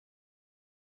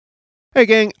Hey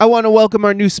gang, I want to welcome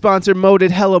our new sponsor,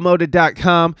 Moded,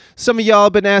 HelloModed.com. Some of y'all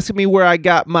have been asking me where I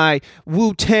got my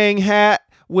Wu-Tang hat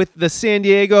with the San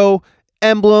Diego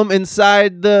emblem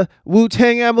inside the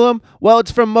Wu-Tang emblem. Well, it's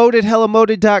from Moded,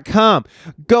 HelloModed.com.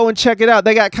 Go and check it out.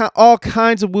 They got all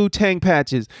kinds of Wu-Tang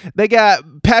patches. They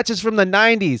got patches from the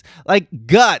 90s, like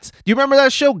Guts. Do you remember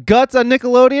that show Guts on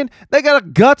Nickelodeon? They got a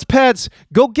Guts patch.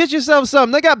 Go get yourself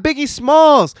some. They got Biggie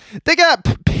Smalls. They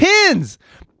got pins.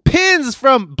 Pins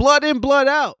from Blood In, Blood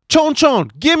Out. Chon Chon,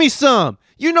 give me some.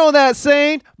 You know that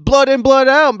saying, blood in, blood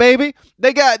out, baby.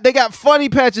 They got funny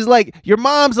patches like your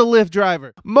mom's a Lyft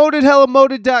driver.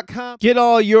 ModedHelloModed.com. Get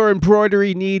all your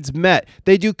embroidery needs met.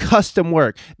 They do custom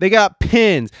work. They got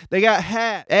pins. They got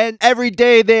hats. And every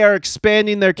day they are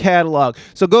expanding their catalog.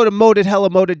 So go to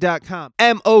ModedHelloModed.com.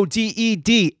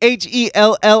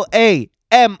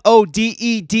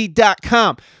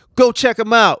 ModedHelloModed.com. Go check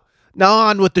them out. Now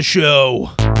on with the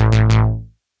show.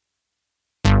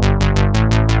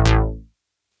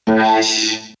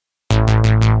 Brush.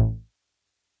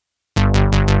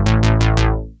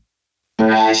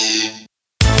 Brush.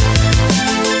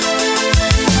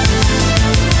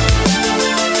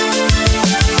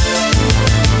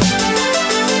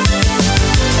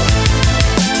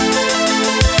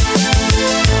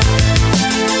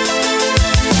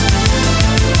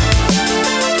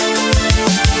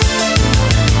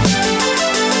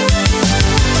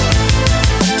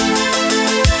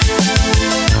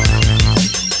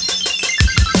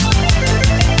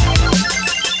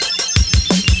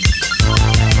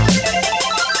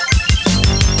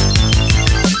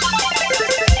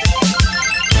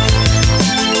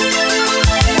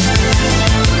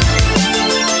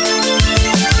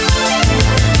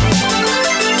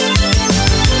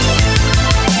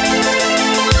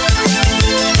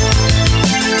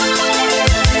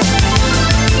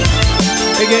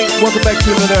 Welcome back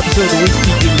to another episode of the We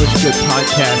Speak English Good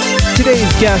podcast.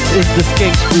 Today's guest is the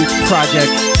Skanks Roots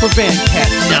Project for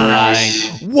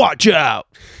Vancast 9. Watch out!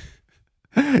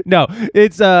 No,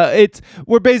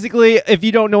 we're basically, if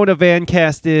you don't know what a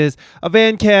Vancast is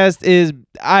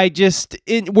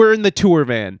we're in the tour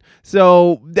van.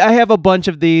 So I have a bunch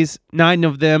of these, 9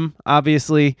 of them,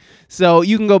 obviously. So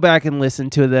you can go back and listen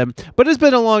to them. But it's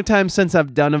been a long time since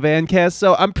I've done a Vancast,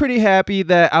 so I'm pretty happy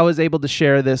that I was able to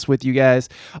share this with you guys.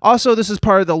 Also, this is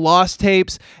part of the Lost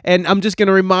Tapes, and I'm just going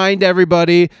to remind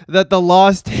everybody that the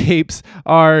Lost Tapes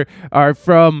are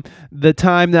from the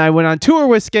time that I went on tour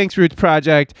with Skanks Roots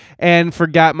Project and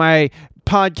forgot my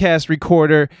podcast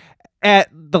recorder at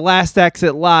the Last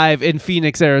Exit Live in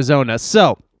Phoenix, Arizona.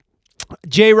 So,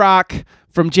 J-Rock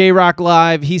from J-Rock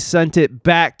Live, he sent it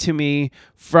back to me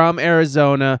from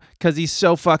Arizona because he's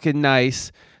so fucking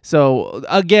nice. So,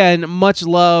 again, much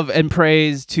love and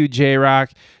praise to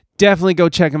J-Rock. Definitely go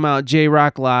check him out,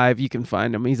 J-Rock Live. You can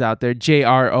find him. He's out there,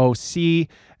 J-R-O-C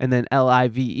and then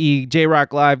L-I-V-E.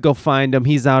 J-Rock Live, go find him.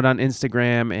 He's out on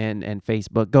Instagram and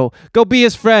Facebook. Go be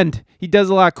his friend. He does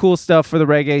a lot of cool stuff for the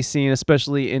reggae scene,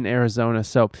 especially in Arizona.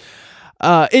 So,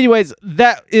 anyways,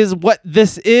 that is what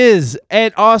this is.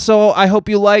 And also, I hope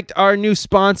you liked our new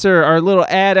sponsor, our little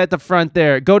ad at the front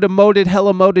there. Go to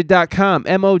ModedHelloModed.com,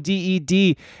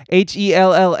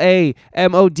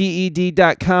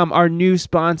 ModedHellamoded.com, our new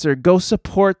sponsor. Go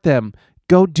support them.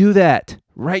 Go do that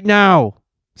right now.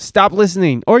 Stop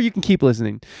listening, or you can keep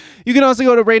listening. You can also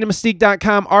go to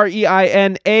ReinaMystique.com,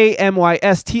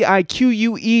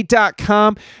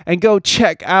 ReinaMystique.com, and go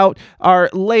check out our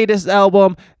latest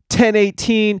album,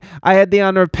 1018. I had the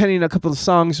honor of penning a couple of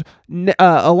songs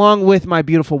along with my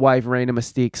beautiful wife, Reina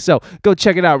Mystique. So go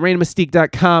check it out,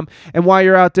 ReinaMystique.com. And while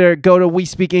you're out there, go to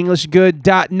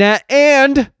WeSpeakEnglishGood.net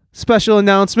and special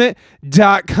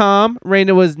announcement.com.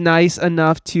 Reina was nice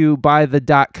enough to buy the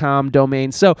 .com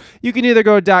domain. So you can either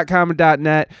go to .com or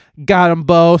 .net. Got them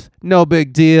both. No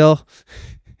big deal.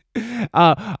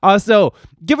 Also,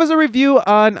 give us a review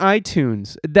on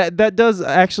iTunes. That does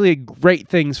actually great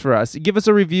things for us. Give us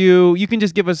a review. You can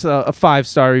just give us a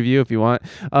 5-star review if you want.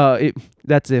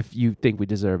 That's if you think we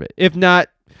deserve it. If not,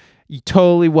 you're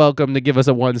totally welcome to give us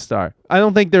a 1-star. I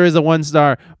don't think there is a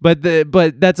 1-star, but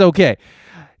that's okay.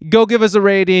 Go give us a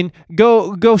rating.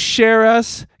 Go share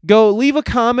us. Go leave a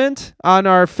comment on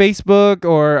our Facebook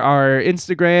or our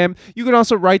Instagram. You can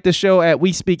also write the show at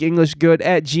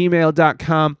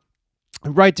WeSpeakEnglishGood@gmail.com.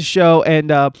 Write the show,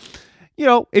 and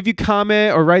if you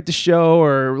comment or write the show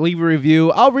or leave a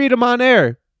review, I'll read them on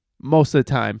air most of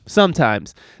the time.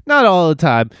 Sometimes, not all the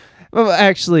time. Well,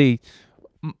 actually,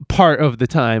 part of the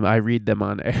time I read them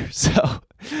on air. So,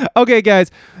 okay,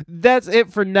 guys, that's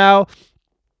it for now.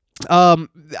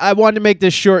 I wanted to make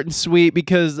this short and sweet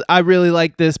because I really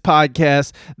like this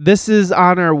podcast. This is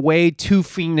on our way to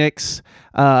Phoenix.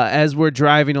 As we're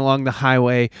driving along the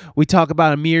highway, we talk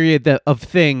about a myriad of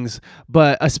things,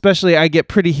 but especially I get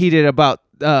pretty heated about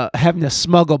having to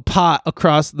smuggle pot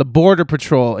across the border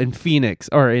patrol in Phoenix,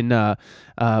 or in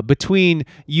between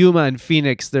Yuma and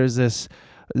Phoenix. There's this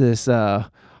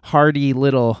hardy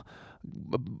little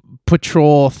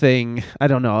patrol thing. I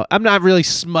don't know. I'm not really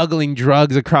smuggling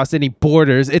drugs across any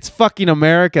borders. It's fucking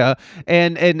America.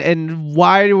 And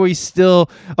why do we still...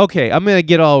 Okay, I'm going to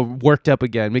get all worked up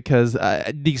again because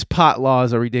these pot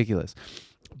laws are ridiculous.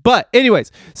 But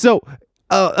anyways, so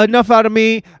enough out of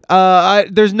me.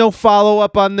 There's no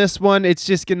follow-up on this one. It's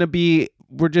just going to be...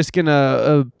 We're just going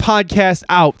to podcast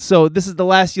out. So this is the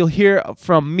last you'll hear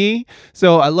from me.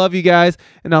 So I love you guys,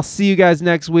 and I'll see you guys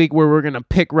next week where we're going to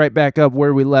pick right back up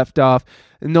where we left off.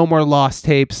 No more lost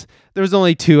tapes. There was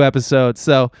only 2 episodes,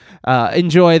 so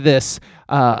enjoy this.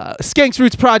 Skanks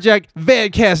Roots Project,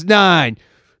 Vancast 9.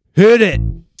 Hit it.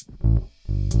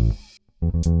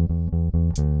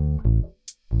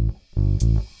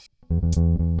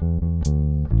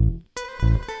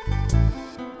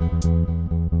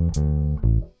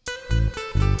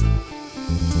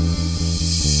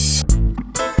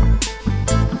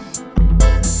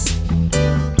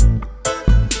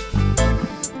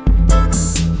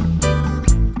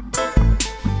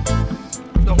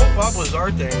 Bob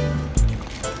Lazar thing.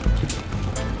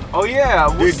 Oh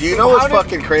yeah, dude. Do you know what's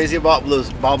fucking crazy about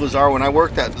Bob Lazar? When I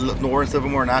worked at Lawrence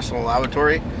Livermore National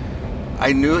Laboratory,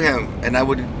 I knew him, and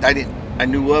I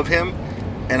knew of him,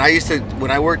 and I used to,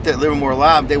 when I worked at Livermore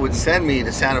Lab, they would send me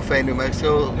to Santa Fe, New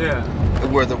Mexico. Yeah.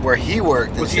 Where he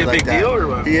worked. Was he a big deal or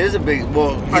what? He is a big.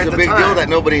 Well, he's a big deal that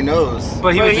nobody knows.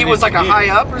 But he was like a high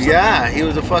up or something. Yeah, he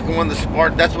was a fucking one of the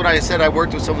smart. That's what I said. I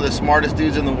worked with some of the smartest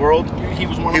dudes in the world. He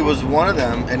was one. He was one of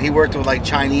them, and he worked with like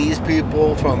Chinese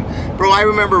people from. Bro, I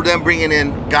remember them bringing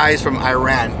in guys from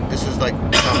Iran. This is like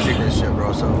top secret shit,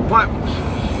 bro. So what?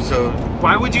 So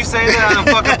why would you say that on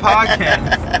a fucking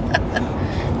podcast?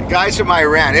 Guys from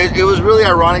Iran. It was really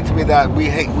ironic to me that we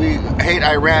hate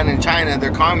Iran and China. They're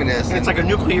communists. It's like a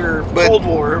nuclear Cold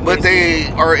War. But they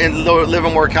are in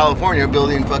Livermore, California,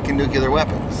 building fucking nuclear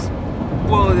weapons.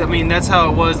 Well, I mean, that's how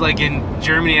it was like in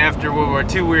Germany after World War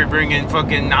II. We were bringing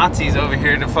fucking Nazis over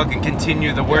here to fucking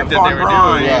continue the work that they were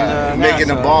doing. Yeah, making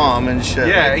a bomb and shit.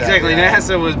 Yeah, like exactly. That, yeah.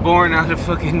 NASA was born out of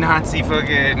fucking Nazi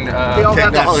fucking they all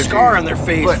have that scar on their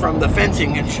face from the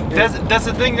fencing and shit. That's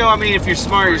the thing, though. I mean, if you're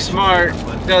smart, you're smart.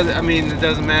 I mean, it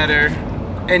doesn't matter.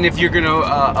 And if you're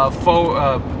gonna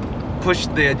push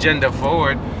the agenda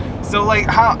forward, so like,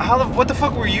 what the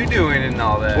fuck were you doing and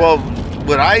all that? Well,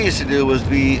 what I used to do was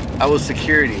I was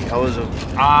security. I was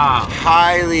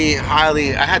highly,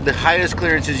 I had the highest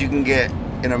clearances you can get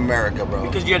in America, bro.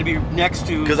 Because you had to be next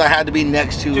to... Because I had to be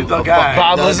next to the guy.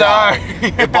 Bob Lazar.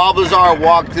 If Bob Lazar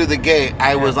walked through the gate,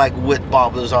 I was like with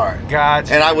Bob Lazar.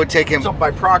 Gotcha. And I would take him... So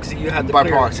by proxy, you had the By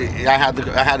proxy. I had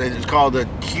it's called the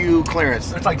Q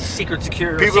clearance. It's like secret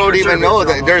security. People don't even know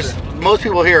that. Most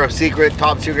people here are secret,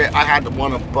 top secret. I had the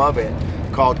one above it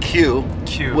called Q.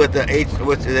 With the it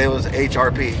was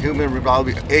HRP, Human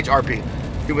Reliability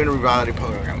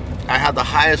Program. I had the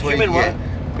highest way to get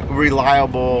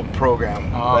reliable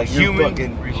program. Like human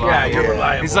reliable. Yeah, you're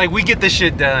reliable. It's like we get this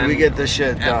shit done. We get this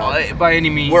shit done by any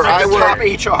means. Where like I work, top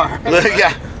HR.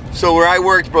 Yeah. So where I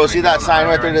worked, bro, see that sign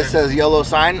right there that says yellow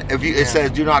sign? It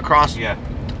says do not cross. Yeah.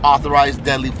 Authorized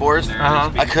deadly force.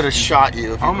 I could have shot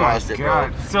you if you crossed it, bro.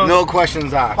 So, no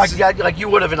questions asked. Like you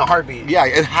would have in a heartbeat. Yeah,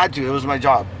 it had to. It was my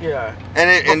job. Yeah.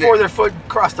 Before their foot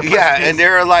crossed the precipice. Yeah, and they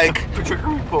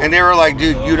were like,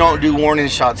 dude, you don't do warning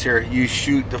shots here. You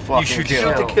shoot the fucking kill.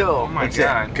 You shoot to kill. Oh my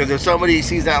god. Because if somebody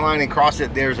sees that line and cross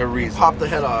it, there's a reason. Pop the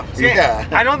head off. Yeah.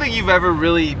 I don't think you've ever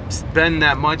really been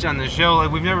that much on the show.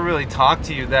 Like we've never really talked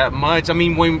to you that much. I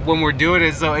mean, when we're doing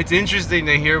it, so it's interesting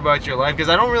to hear about your life because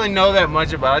I don't really know that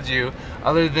much about you.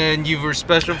 Other than you were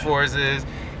special forces,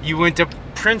 you went to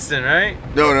Princeton, right?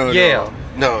 No. Yale.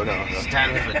 No.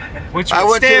 Stanford.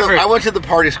 I went to the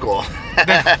party school.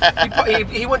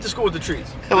 he went to school with the trees.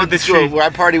 I went to school where I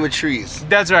party with trees.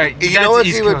 That's right. You know what's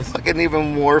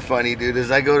even more funny, dude?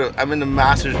 Is I'm in the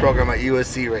master's program at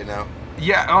USC right now.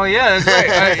 Yeah. Oh yeah.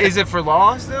 That's right. Is it for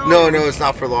law still? No, it's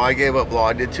not for law. I gave up law.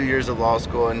 I did 2 years of law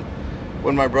school and.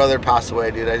 When my brother passed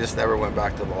away, dude, I just never went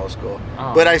back to law school.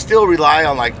 Oh. But I still rely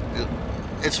on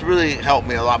it's really helped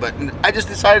me a lot. But I just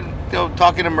decided,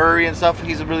 talking to Murray and stuff,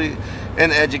 he's really in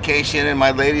education, and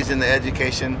my lady's in the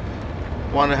education,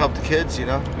 want to help the kids,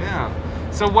 Yeah.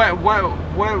 So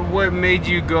what made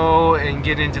you go and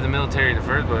get into the military in the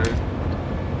first place?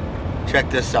 check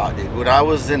this out, dude. When I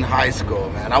was in high school,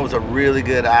 man, I was a really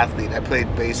good athlete. I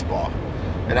played baseball.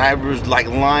 And I was like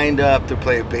lined up to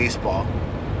play baseball.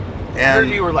 I heard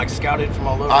And you were like scouted from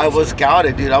all over. I was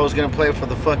scouted, dude. I was going to play for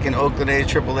the fucking Oakland A's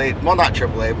AAA. Well, not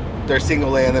AAA, but they're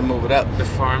single A and then move it up. The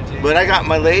farm team. But I got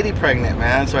my lady pregnant,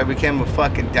 man. So I became a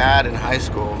fucking dad in high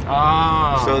school.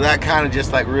 Oh. So that kind of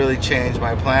just like really changed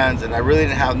my plans. And I really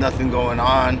didn't have nothing going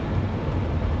on.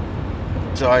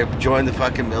 So I joined the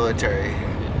fucking military.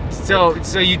 So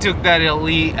you took that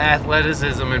elite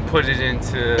athleticism and put it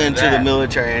into The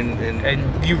military.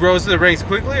 And you rose to the ranks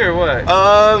quickly, or what?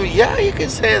 Yeah, you could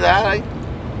say that. I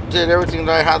did everything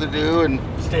that I had to do. And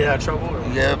Stay out of trouble.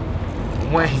 Or? yep.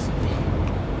 Wayne.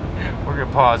 We're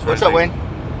gonna pause for What's a up, second. Wayne?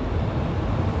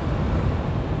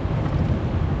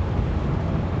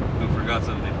 Who forgot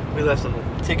something? We left some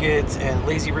tickets and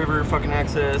Lazy River fucking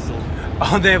access. And,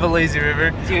 Oh, they have a lazy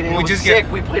river. dude, and it we was just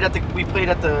sick. We played at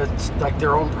the like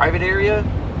their own private area,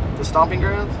 the stomping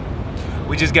grounds.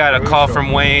 We just got a call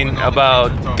from Wayne about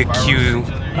the Q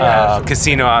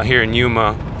casino out here in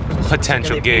Yuma,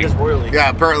 potential And they paid gig. us royally. Yeah,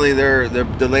 apparently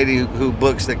the lady who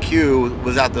books the queue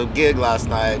was at the gig last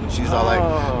night, and she's all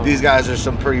Oh. like, "These guys are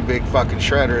some pretty big fucking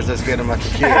shredders. Let's get them at the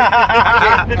queue."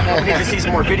 We need to see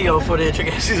some more video footage, I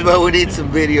guess. She's, but we need some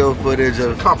video footage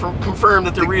of Confirm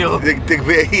that they're real. to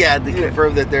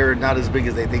confirm that they're not as big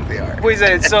as they think they are. Wait,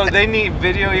 so they need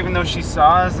video even though she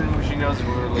saw us and she knows we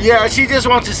were looking. Yeah, she just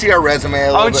wants to see our resume a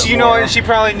little Oh, bit you more. know, and she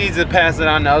probably needs to pass it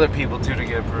on to other people too to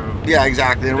get approved. Yeah,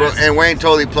 exactly. And Wayne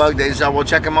totally plugged it. He said, "Well,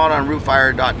 check them out on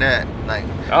rootfire.net." Like,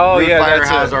 Oh, yeah, Rootfire that's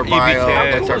has a our bio. EBK. How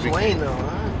That's cool our was Wayne though?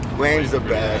 Huh? Wayne's the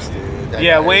best, dude. That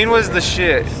Yeah, guy Wayne is was the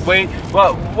shit. Wayne,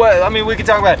 well, what? I mean, we could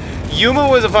talk about it. Yuma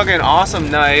was a fucking awesome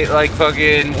night. Like,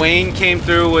 fucking Wayne came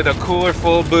through with a cooler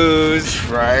full of booze.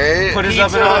 right. Put us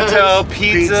up in a hotel,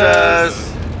 pizzas,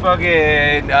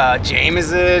 fucking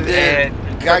Jameson, and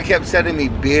Guy kept sending me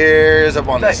beers up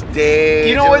on the Like, stage.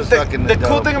 you know It what? was The fucking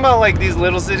cool dope. thing about like these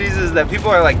little cities is that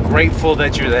people are like grateful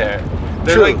that you're there.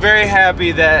 They're True. like very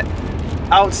happy that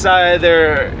outside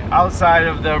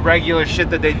of the regular shit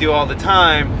that they do all the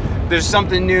time, there's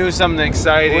something new, something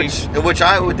exciting. Which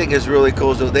I would think is really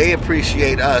cool. So they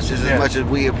appreciate us just Yeah. as much as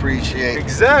we appreciate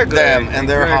Exactly. them and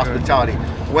their Exactly. hospitality.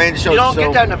 Wayne showed You don't so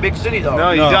get that in a big city though. No,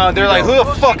 you No, don't. They're you like, don't.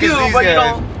 who the fuck You is do, these but you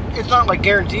guys? don't. It's not like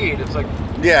guaranteed. It's like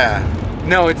yeah.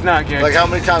 No, it's not guaranteed. Like how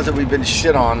many times have we been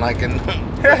shit on like in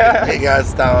hey guys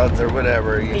styles or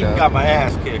whatever, you even know. got my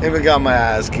ass kicked. Even got my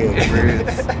ass kicked.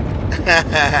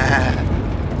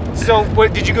 So,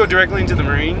 what? Did you go directly into the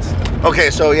Marines? Okay,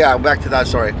 so yeah, back to that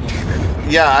story.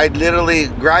 Yeah, I literally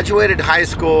graduated high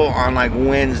school on like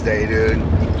Wednesday, dude.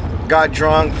 Got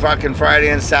drunk fucking Friday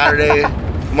and Saturday.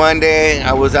 Monday,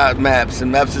 I was at MEPS,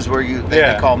 and MEPS is where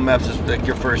they call MEPS is like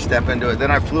your first step into it.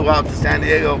 Then I flew out to San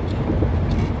Diego.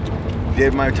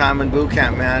 Did my time in boot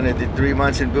camp, man. I did 3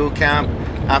 months in boot camp.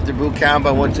 After boot camp,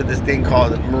 I went to this thing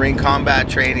called Marine Combat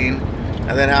Training.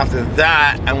 And then after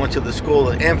that, I went to the School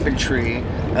of Infantry.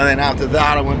 And then after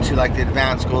that, I went to like the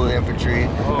Advanced School of Infantry.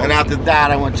 And after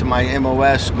that, I went to my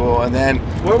MOS school. And then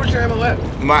Where was your MOS?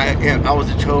 I was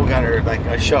a tow gunner. Like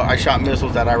I shot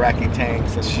missiles at Iraqi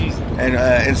tanks. And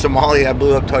in Somalia, I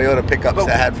blew up Toyota pickups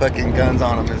that had fucking guns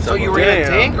on them. And So stuff you like were that. in a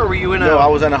tank or were you in a? No, I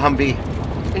was in a Humvee.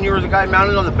 And you were the guy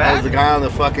mounted on the I back. was the guy on the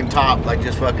fucking top, like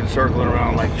just fucking circling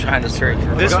around, like trying to search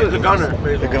for. This was the gunner.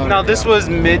 the gunner. Now, this was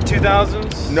mid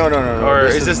 2000s. No. Or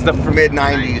is this the mid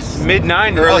 '90s? mid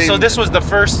 90s? Oh, Early- so this was the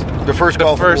first. The first The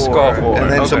Gulf first War, Gulf War, and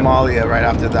then okay. Somalia right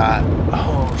after that.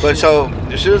 Oh. But so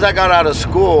as soon as I got out of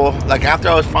school, like after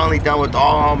I was finally done with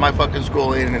all my fucking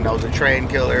schooling, and I was a train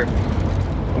killer,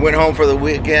 I went home for the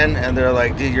weekend, and they're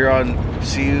like, "Dude, you're on.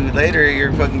 See you later.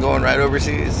 You're fucking going right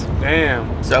overseas."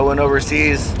 Damn. So I went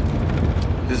overseas.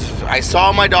 I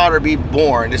saw my daughter be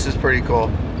born. This is pretty cool.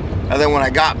 And then when I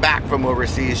got back from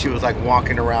overseas, she was like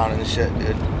walking around and shit,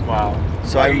 dude. Wow.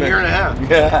 So Like I a year and a half.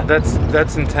 Yeah.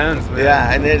 That's intense, man. Yeah,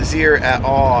 I didn't see her at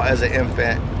all as an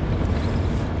infant.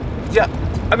 Yeah.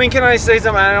 I mean, can I say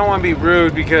something? I don't want to be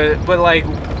rude but like,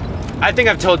 I think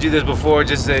I've told you this before,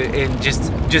 just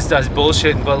as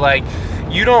bullshit. But like,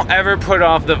 you don't ever put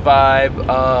off the vibe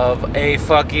of a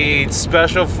fucking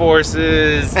special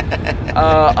forces,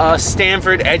 a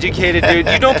Stanford educated dude.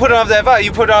 You don't put off that vibe.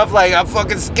 You put off like, I'm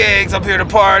fucking skanks. I'm here to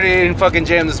party and fucking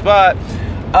jam the spot.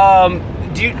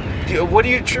 What do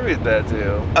you attribute that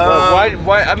to?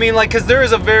 Why? I mean, like, because there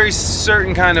is a very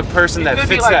certain kind of person that It could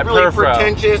fits be like that really profile.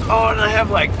 pretentious. Oh, and I have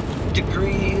like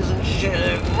degrees and shit.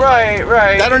 education.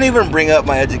 Right. I don't even bring up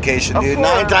my education, dude.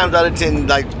 9 times out of 10,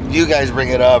 like, you guys bring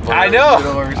it up. Or, I know.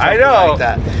 or something I know. Like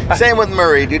that. Same with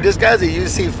Murray, dude. This guy's a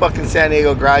UC fucking San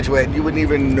Diego graduate, and you wouldn't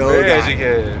even know Very that.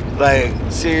 educated. Like,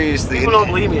 seriously. People don't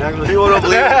believe me, actually. People don't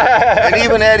believe it. And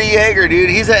even Eddie Yeager, dude,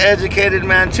 he's an educated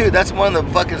man, too. That's one of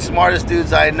the fucking smartest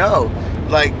dudes I know.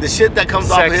 Like, the shit that comes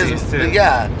off of his... Sexiest, too.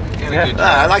 Yeah.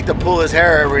 I like to pull his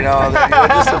hair every now and then. You know,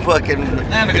 just to fucking...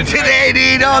 Today,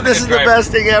 dude, oh, this is the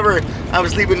best thing ever. I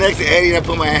was sleeping next to Eddie, and I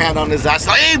put my hand on his ass.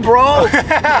 Like, hey, bro!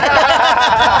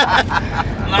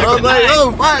 I was like,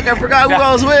 oh, fuck, I forgot who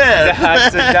I was with.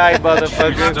 That's a die,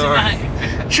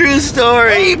 motherfucker. True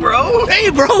story. Hey, bro,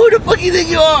 who the fuck you think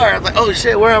you are? I was like, oh,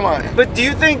 shit, where am I? But do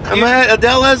you think... Am I at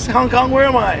Adela's, Hong Kong? Where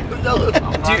am I? But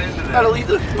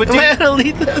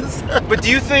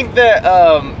do you think that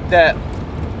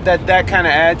that kind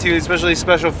of attitude, especially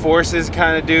special forces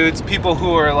kind of dudes, people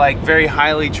who are like very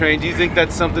highly trained, do you think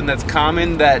that's something that's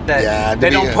common, that they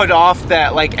don't put off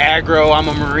that like aggro, I'm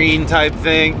a Marine type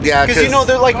thing? Yeah, because you know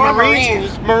they're like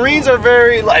Marines. Marines are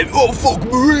very like, oh fuck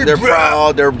Marine. They're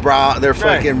proud. They're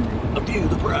fucking. A few of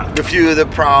the proud. The few of the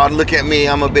proud. Look at me,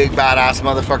 I'm a big badass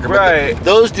motherfucker. Right. But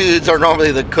those dudes are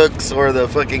normally the cooks or the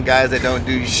fucking guys that don't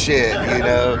do shit. You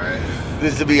know.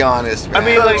 Just to be honest, man. I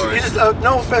mean, like,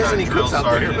 no offense to any cooks out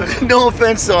there. But no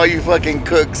offense to all you fucking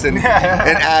cooks and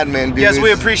admin dudes. yes,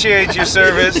 we appreciate your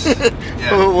service.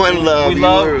 One love. We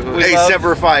love. Hey,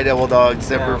 Semper Fi, Devil Dog.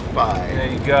 Semper Fi.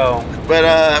 There you go.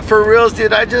 But for reals,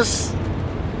 dude, I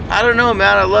don't know,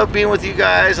 man. I love being with you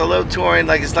guys. I love touring.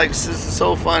 Like, it's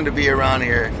so fun to be around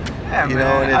here. Yeah, you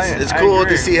man. know, and it's I cool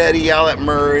agree. to see Eddie yell at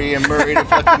Murray and Murray to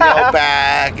fucking yell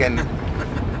back and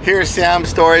hear Sam's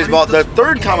stories about the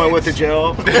 3rd time I went to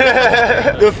jail.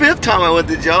 The 5th time I went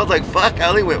to jail. I was like, fuck, I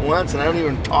only went once and I don't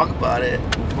even talk about it.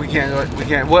 We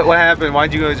can't. What happened?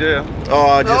 Why'd you go to jail?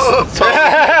 Oh, just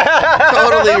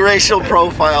totally racial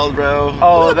profiled, bro.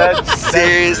 Oh, that's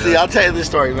seriously. I'll tell you the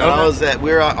story, man. Okay. We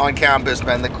were on campus,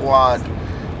 man, the quad.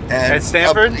 And At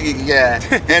Stanford? Yeah.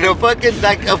 And a fucking,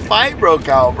 like, a fight broke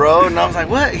out, bro. And I was like,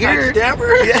 what? Here? At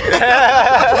Stanford?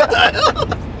 Yeah. What the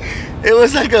hell? It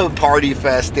was like a party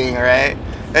fest thing, right?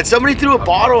 And somebody threw a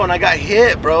bottle and I got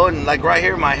hit, bro, and like right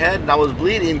here in my head, and I was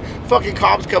bleeding. Fucking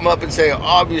cops come up and say,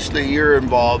 obviously you're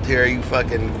involved here. You're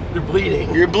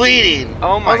bleeding.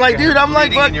 Oh my I was like, God. dude, I'm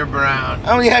like, fuck. And you're brown.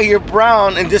 Oh yeah, you're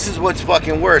brown, and this is what's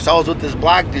fucking worse. I was with this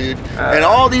black dude, and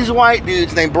all these white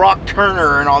dudes named Brock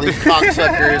Turner and all these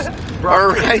cocksuckers are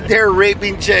right there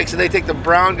raping chicks, and they take the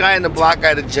brown guy and the black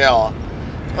guy to jail.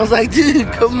 I was like,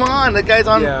 dude, come on, the guy's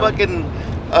on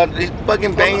he's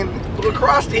fucking banging. The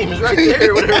lacrosse team is right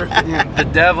there, whatever. the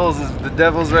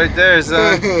devil's right there,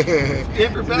 son.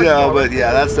 Yeah, but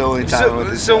yeah, that's the only time. I went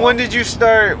to So jail. when did you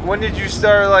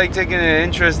start like taking an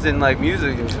interest in like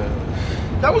music and stuff?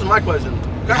 That was my question.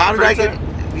 How did I get?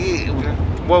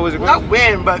 What was it? Not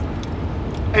when, but.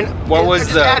 And What was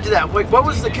just the- add to that? Like, what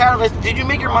was the catalyst? Did you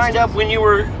make your mind up when you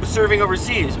were serving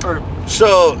overseas, or?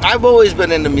 So I've always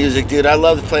been into music, dude. I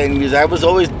loved playing music. I was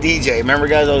always DJ. Remember,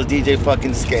 guys? I was DJ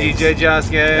fucking Skanks. DJ Josh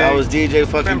Gang. I was DJ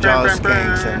fucking John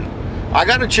Skanks. And I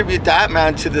gotta attribute that,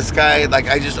 man, to this guy. Like,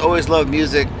 I just always loved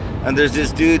music. And there's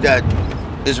this dude that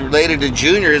is related to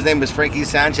Junior. His name is Frankie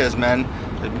Sanchez, man.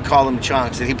 We call him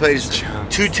Chunks. And he plays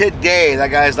Two Tit Day. That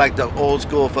guy's like the old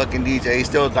school fucking DJ. He's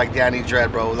still like Danny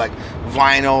Dread, bro. Like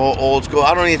vinyl, old school.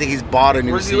 I don't even think he's bought a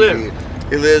new Where's he CD. live?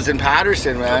 He lives in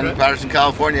Patterson, man. Okay. Patterson,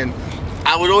 California. And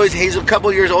he's a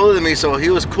couple years older than me, so he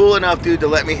was cool enough, dude, to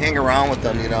let me hang around with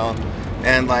him, you know?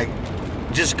 And like,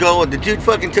 just go. The dude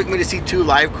fucking took me to see 2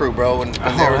 Live Crew, bro, when they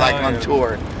were like on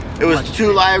tour. It was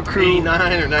 2 Live Crew,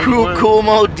 89 or 91. Crew Cool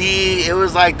Mo D. It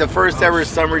was like the first ever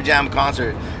Summer Jam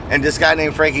concert. And this guy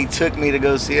named Frankie took me to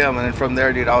go see him. And then from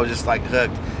there, dude, I was just like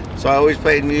hooked. So I always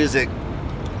played music.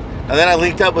 And then I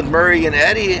linked up with Murray and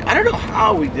Eddie. I don't know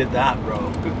how we did that, bro.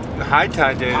 High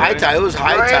Tide dude. High Tide. It was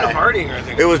High Brian Tide. Harding, I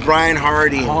think. It was Brian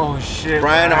Harding. Oh shit.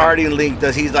 Brian Harding linked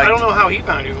us. He's like, I don't know how he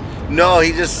found you. no,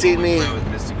 he just seen me. With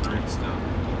Mystic Rick stuff.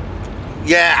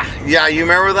 Yeah. You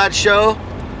remember that show?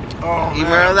 Oh, You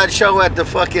remember that show at the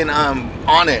fucking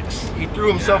Onyx? He threw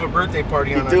himself a birthday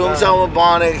party He on threw himself a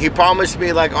bonnet. He promised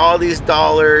me like all these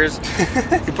dollars.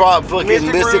 He brought fucking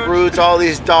Mystic Roots, all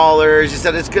these dollars. He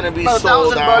said it's gonna be About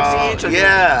sold $1,000 out. each, I think.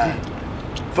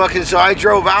 Yeah. Fucking so I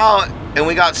drove out and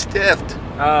we got stiffed.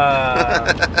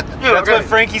 That's what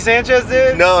Frankie Sanchez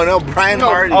did? No, Brian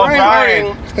Harding. Oh,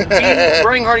 Brian Harding.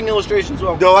 Brian Harding illustrations as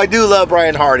well. No, I do love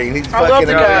Brian Harding. He's I love fucking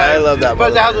the guy. I love that.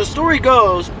 But how motherfucker. the story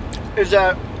goes is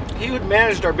that he had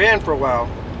managed our band for a while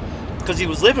because he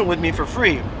was living with me for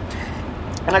free.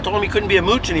 And I told him he couldn't be a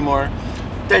mooch anymore.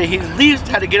 That he at least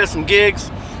had to get us some gigs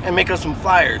and make us some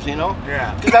flyers, you know?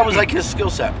 Yeah. Because that was like his skill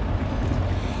set.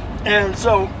 And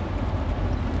so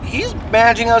he's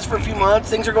managing us for a few months.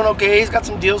 Things are going okay. He's got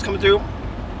some deals coming through.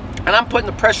 And I'm putting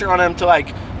the pressure on him to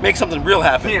like make something real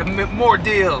happen. Yeah, more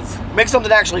deals. Make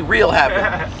something actually real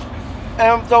happen.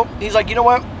 And so he's like, you know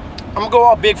what? I'm going to go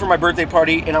all big for my birthday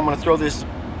party, and I'm going to throw this.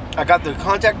 I got the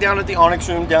contact down at the Onyx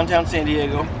Room, downtown San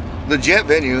Diego. Legit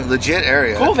venue, legit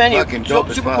area. Cool venue. Fucking dope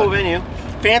as Super fuck. cool venue.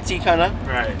 Fancy, kind of.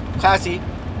 Right. Classy.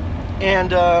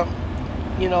 And,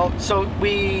 you know, so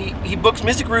he books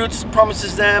Mystic Roots,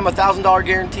 promises them a $1,000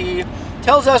 guarantee,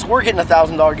 tells us we're getting a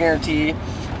 $1,000 guarantee.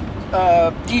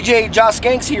 DJ Josh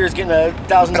Skanks here is getting a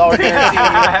 $1,000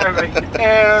 guarantee.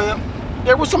 And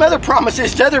there were some other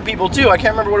promises to other people too. I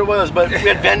can't remember what it was, but we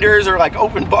had vendors or like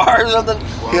open bars or something.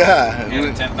 Yeah. You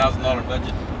have a $10,000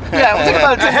 budget. Yeah, it was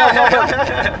about a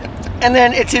 $10,000 budget. And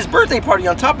then it's his birthday party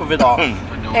on top of it all.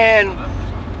 And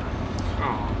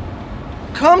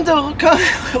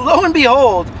lo and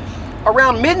behold,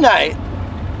 around midnight,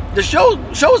 the show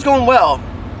is going well,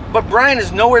 but Brian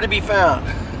is nowhere to be found.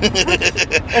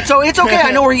 And so it's okay.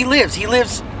 I know where he lives. He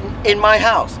lives in my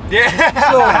house. Yeah.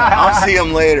 I'll see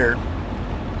him later.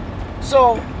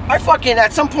 So I fucking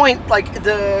at some point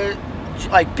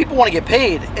people want to get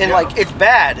paid and like it's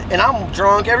bad and I'm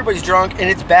drunk, everybody's drunk and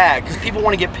it's bad because people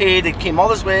want to get paid. They came all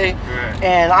this way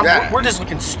and we're just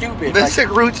looking stupid. Mystic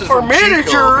Roots is our from manager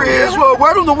Chico. is well,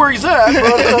 I don't know where he's at.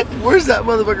 But, Where's that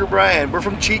motherfucker Brian? We're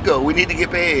from Chico. We need to get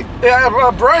paid.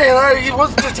 yeah, Brian, he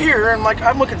was just here and like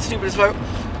I'm looking stupid as fuck.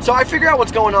 So I figure out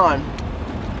what's going on.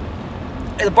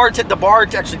 And the bar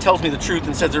actually tells me the truth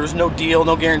and says there was no deal,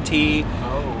 no guarantee.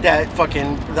 That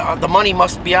fucking the money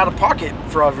must be out of pocket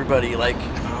for everybody, like.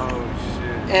 Oh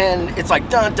shit. And it's like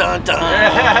dun dun dun.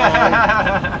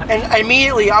 And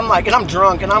immediately I'm like, and I'm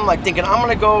drunk, and I'm like thinking I'm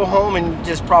gonna go home and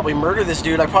just probably murder this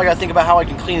dude. I probably gotta think about how I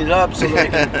can clean it up so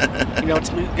that I can, it's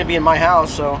gonna be in my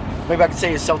house, so maybe I could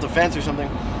say it's self-defense or something.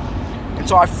 And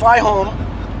so I fly home,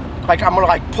 like I'm gonna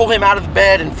like pull him out of the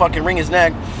bed and fucking wring his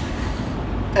neck.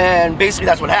 And basically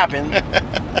that's what happened.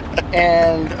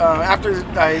 And after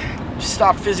I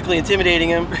stopped physically intimidating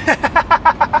him,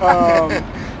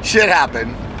 Shit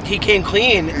happened. he came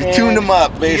clean. You tuned him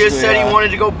up, basically. He just said he wanted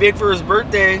to go big for his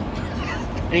birthday,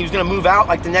 and he was gonna move out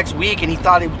like the next week, and he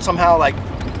thought it would somehow like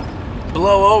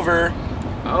blow over.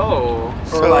 Oh.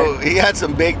 So he had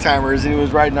some big timers and he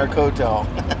was riding our coattail.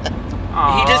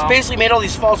 He just basically made all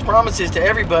these false promises to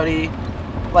everybody,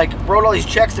 like wrote all these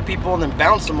checks to people and then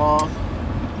bounced them all.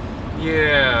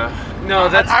 Yeah. No,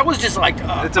 I was just like,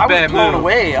 that's a I bad was blown move.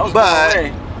 away. I was But blown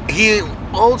away. he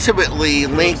ultimately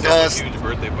linked us. Huge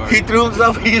birthday party. He threw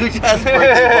himself a huge ass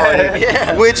birthday party,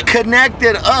 Yeah. which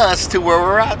connected us to where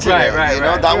we're at today. Right, you know,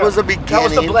 right. that was the beginning. That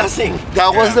was the blessing.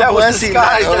 That was the That was blessing.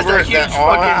 disguised as over- a huge that all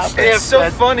fucking happened. stiff. It's so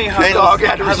that funny how And- dog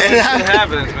had to how that receive. shit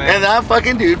happens, man. And that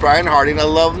fucking dude, Brian Harding, I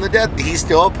love him to death. He's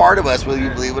still a part of us, whether you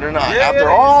believe it or not. Yeah, After yeah.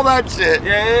 all that shit,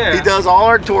 Yeah. he does all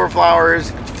our tour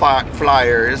flyers.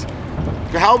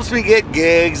 Helps me get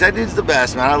gigs. That dude's the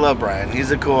best, man. I love Brian.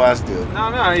 He's a cool ass dude. No,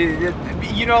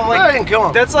 you know, I like didn't kill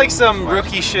him. that's like some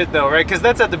rookie shit though, right? Because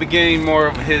that's at the beginning more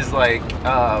of his like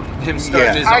him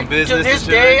starting his own business. To this and shit,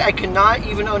 day, right? I cannot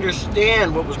even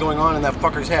understand what was going on in that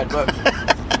fucker's head. But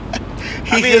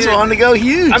He just wanted to go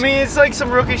huge. I mean, it's like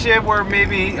some rookie shit where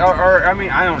maybe, or I mean,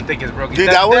 I don't think it's rookie. Dude,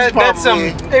 that was that's some.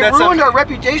 probably- they that's ruined some, our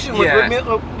reputation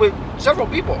with several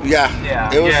people. yeah,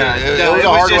 Yeah, it was yeah. it No, was it a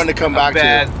was hard just one to come a back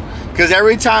bad- to. Because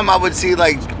every time I would see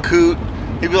like Coot,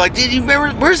 he'd be like, "Dude, you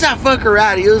remember where's that fucker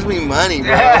at? He owes me money,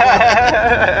 bro."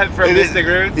 From It is- Mystic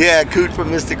Roots. Yeah, Coot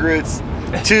from Mystic Roots.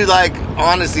 To like,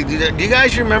 honestly, do you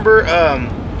guys remember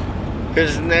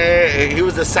his name? He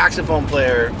was a saxophone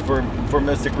player for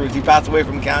Mystic Roots. He passed away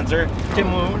from cancer.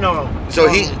 No. So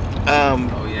he,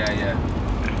 Oh yeah.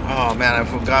 oh man, I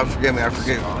forgot. Forgive me. I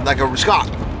forget. Like a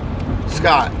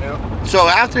Scott. So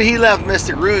after he left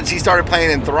Mystic Roots, he started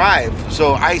playing in Thrive.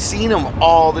 So I seen him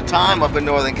all the time up in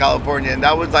Northern California, and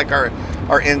that was like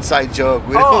our inside joke.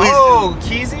 We'd always-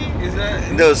 Keezy? Is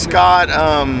that? No, Scott.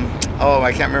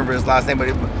 I can't remember his last name, but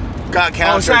he got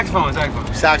cancer.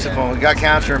 Saxophone. He got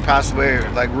cancer and passed away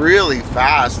like really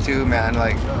fast too, man.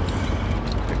 Like,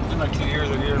 Like 2 years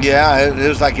ago. yeah, it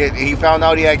was like he found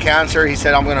out he had cancer. He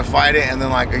said, "I'm gonna fight it," and then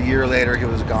like a year later, he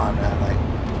was gone, man. Like,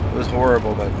 it was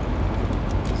horrible, but.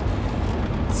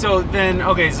 So then,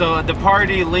 okay, so the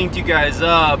party linked you guys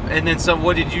up, and then so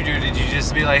what did you do? Did you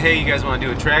just be like, hey, you guys want to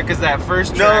do a track? Because that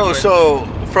first track. No, so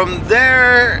from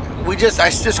there, I just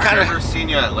kind I've never of. seen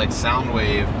you at like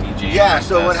Soundwave DJ. Yeah,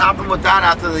 so what happened with that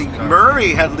after Murray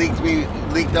had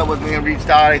linked up with me and reached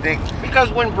out, I think. Because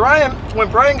when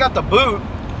Brian got the boot,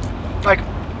 like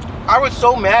I was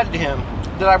so mad at him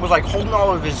that I was like holding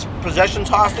all of his possessions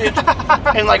hostage,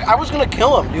 and like I was gonna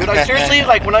kill him, dude. I seriously,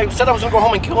 like when I said I was gonna go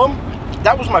home and kill him,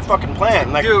 that was my fucking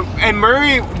plan. Like, Dude, and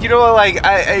Murray, you know, like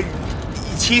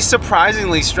he's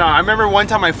surprisingly strong. I remember one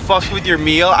time I fucked with your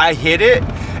meal, I hit it,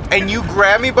 and you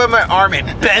grabbed me by my arm and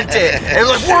bent it. And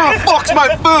like, where the fuck's my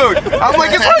food? I'm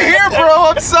like, it's right here, bro.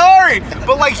 I'm sorry.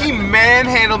 But like, he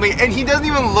manhandled me, and he doesn't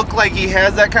even look like he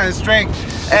has that kind of strength.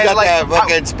 And got like, that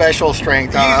fucking special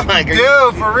strength, like,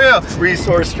 dude, for real.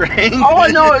 resource strength. all I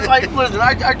know is like, listen,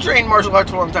 I trained martial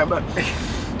arts for a long time, but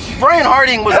Brian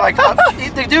Harding was like,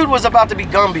 the dude was about to be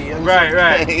Gumby. And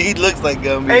Right. He looks like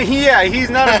Gumby. Hey, he's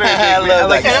not a very I big love man.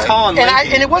 Like, that he's guy. tall and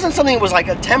lanky. and it wasn't something that was like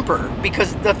a temper,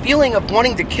 because the feeling of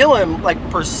wanting to kill him like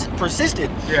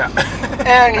persisted. Yeah.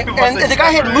 And It wasn't the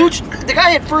guy had temper. mooched. The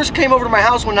guy had first came over to my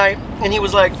house one night, and he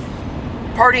was like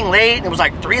partying late, and it was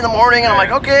like 3 a.m, and I'm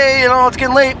like, okay, you know, it's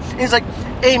getting late. And he's like,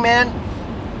 hey man,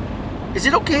 is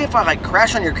it okay if I like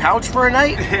crash on your couch for a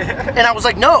night? And I was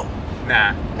like, no,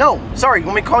 sorry, you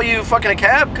want me to call you fucking a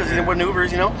cab? Because there wasn't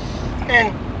Ubers, you know.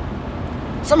 And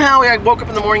somehow I woke up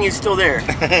in the morning, he's still there.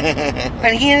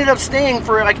 And he ended up staying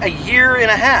for like a year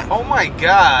and a half. Oh my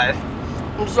god.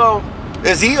 And so,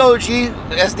 Is he OG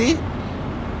SD?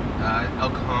 El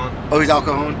Cajon. Oh, he's Al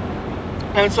Cajon.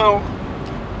 and so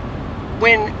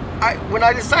when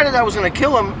I decided I was gonna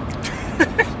kill him,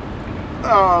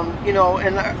 you know,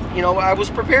 and you know, I was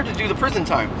prepared to do the prison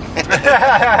time.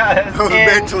 I was And-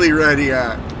 mentally ready,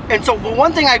 yeah. And so, but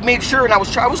one thing I made sure, and I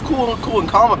was cool and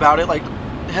calm about it, like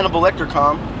Hannibal Lecter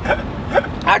calm.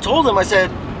 I told him, I said,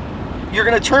 "You're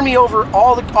gonna turn me over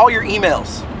all your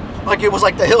emails." Like it was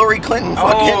like the Hillary Clinton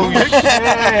fucking. Oh, shit.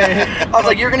 I was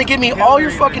like, "You're gonna give me all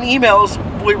your fucking emails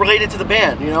related to the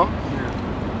band, you know,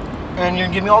 and you're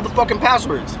gonna give me all the fucking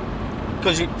passwords,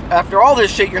 because after all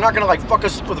this shit, you're not gonna like fuck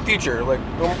us for the future. Like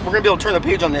we're gonna be able to turn the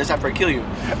page on this after I kill you."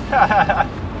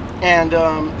 And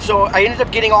so I ended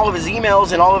up getting all of his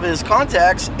emails and all of his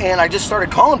contacts, and I just started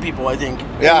calling people, I think.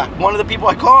 Yeah. And one of the people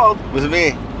I called Was it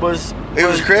me? was It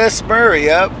was Chris Murray,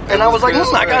 yep. and I was like, Chris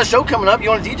listen, I got a Murray. show coming up. You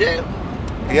want to DJ?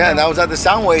 Yeah, and that was at the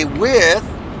Soundwave with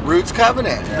Roots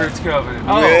Covenant. Roots Covenant.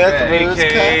 With Roots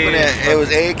AKA Covenant. It was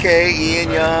AK,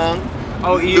 Ian Young,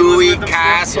 Oh, Ian was Louis with them still?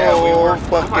 Castle. Yeah, we were.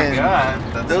 Fucking, Oh my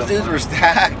god. those dudes were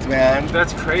stacked, man.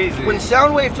 That's crazy. When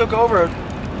Soundwave took over,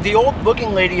 the old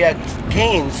booking lady at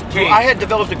Canes, who I had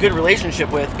developed a good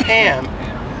relationship with, Pam,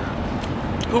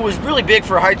 who was really big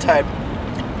for High Tide.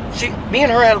 Me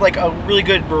and her had like a really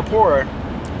good rapport.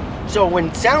 So when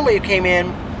Soundwave came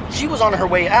in, she was on her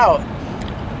way out.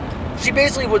 She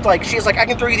basically would like, she's like, I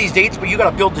can throw you these dates, but you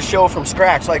gotta build the show from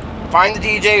scratch. Like, find the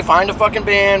DJ, find a fucking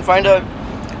band,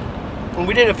 and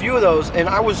we did a few of those, and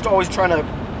I was always trying to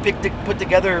put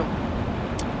together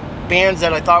bands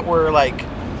that I thought were like,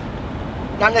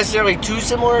 not necessarily too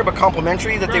similar, but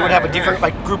complementary, that they would have a different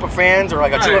like group of fans, or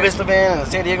like a Chula Vista band and a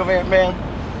San Diego band.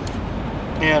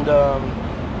 And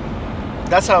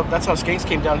that's how Skanks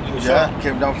came down to do the show. Yeah,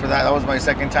 came down for that. That was my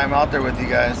second time out there with you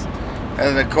guys.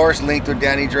 And then, of course, linked with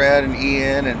Danny Dredd and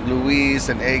Ian and Luis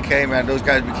and AK, man. Those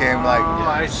guys became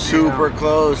I like see super them.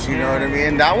 close, you know what I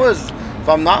mean? That was, if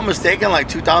I'm not mistaken, like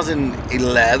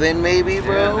 2011 maybe,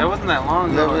 bro. Yeah, that wasn't that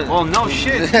long ago. That was- Well, no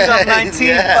shit. 2019.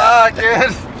 Yeah. Fuck,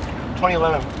 dude.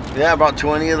 2011. Yeah, about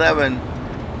 2011.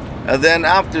 And then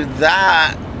after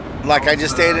that, like I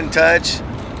just stayed in touch.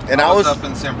 And I was up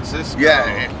in San Francisco.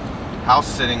 yeah, House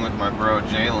sitting with my bro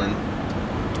Jalen.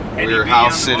 Eddie We were B house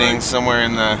on the sitting board? somewhere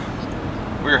in the.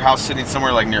 We were house sitting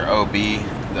somewhere like near OB,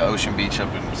 the Ocean Beach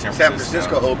up in San San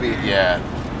Francisco. Francisco OB. Yeah,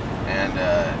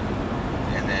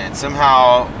 and then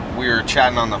somehow we were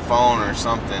chatting on the phone or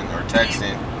something or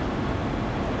texting,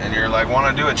 and you're like,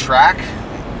 "Want to do a track?"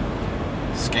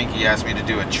 Skanky asked me to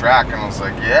do a track, and I was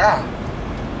like, "Yeah."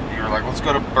 You were like, "Let's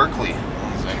go to Berkeley."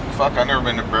 I was like, "Fuck, I've never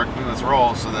been to Berkeley. Let's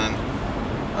roll." So then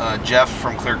Jeff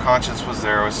from Clear Conscience was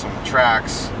there with some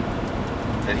tracks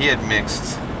that he had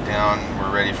mixed down. We're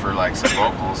ready for like some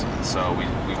vocals, and so we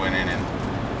went in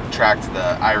and tracked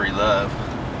the Irie Love.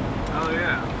 Oh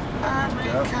yeah.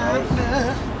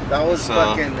 That was So-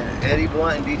 fucking Eddie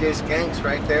Blunt and DJ Skanks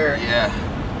right there. Yeah.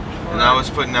 And I was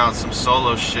putting out some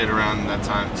solo shit around that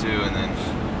time too, and then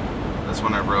that's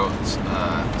when I wrote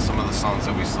some of the songs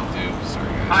that we still do. Sorry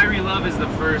guys. Irie Love is the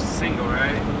first single,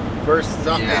 right? First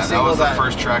song, Yeah, that single was the that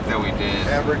first track that we did.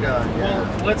 ever done. Yeah.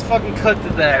 Well, let's fucking cut to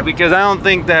that because I don't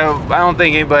think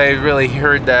anybody really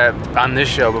heard that on this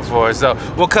show before. So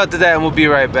we'll cut to that and we'll be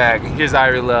right back. Here's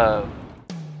Irie Love.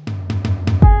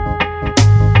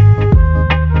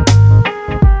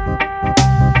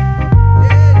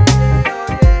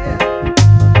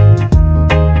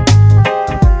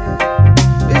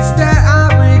 It's that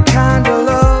Irie kind of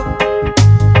love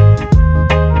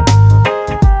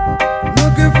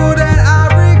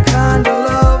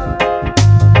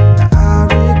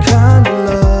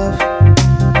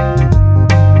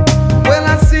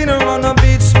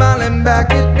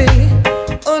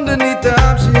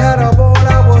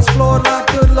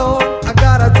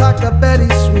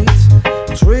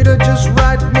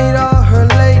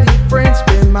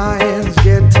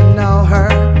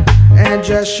and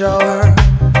just show her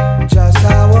just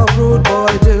how a rude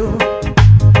boy do.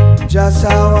 Just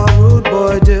how a rude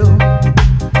boy do.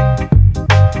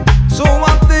 So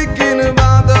I'm thinking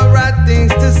about the right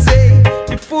things to say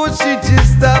before she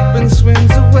just up and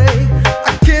swims away.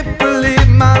 I can't believe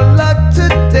my luck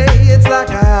today. It's like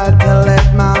I had to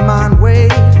let my mind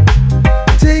wait.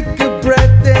 Take a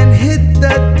breath and hit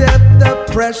the depth.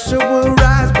 The pressure will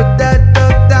rise, but that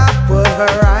depth I put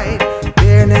her right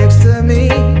there next to me.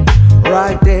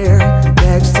 Right there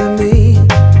next to me.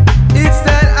 It's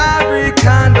that ivory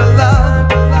kind of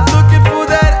love. Looking for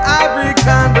that ivory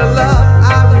kind of love.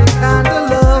 Ivory kind of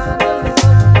love.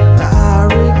 The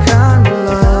ivory kind of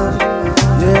love.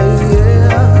 Yeah,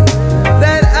 yeah.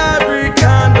 That ivory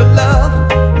kind of love.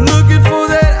 Looking for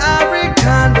that ivory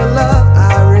kind of love.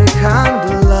 Ivory kind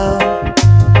of love.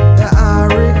 The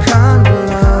ivory kind of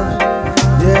love.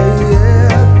 Yeah,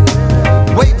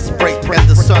 yeah. Waves break and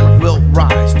the sun will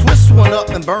rise. Twist one up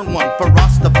and burn one for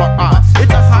Rastafari.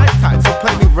 It's a high tide, so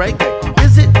play me reggae.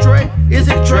 Is it Dre? Is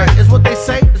it Dre? Is what they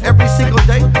say every single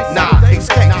day? Nah,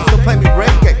 escape. So play me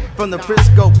reggae from the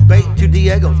Frisco Bay to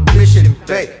Diego's Mission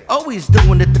Bay. Always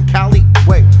doing it the Cali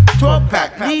way. 12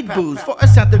 pack, need booze for a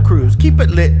Santa Cruz. Keep it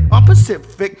lit on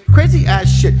Pacific. Crazy ass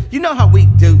shit. You know how we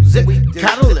do. Zip.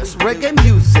 Catalyst, reggae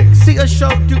music. See a show,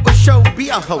 do a show, be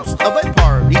a host of a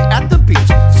party at the beach.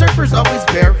 Surfers always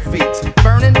bare feet,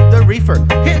 burning the reefer.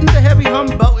 Hitting the heavy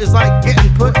humbo is like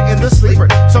getting put in the sleeper.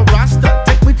 So Rasta,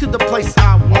 take me to the place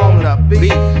I wanna be.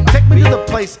 Take me to the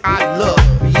place I love,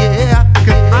 yeah.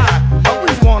 Cause I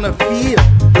always wanna feel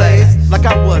blazed like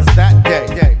I was that day.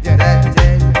 That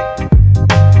day.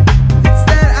 It's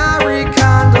that ivory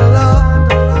kind of love.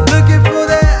 Looking for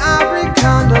that ivory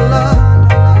kind of love.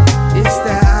 It's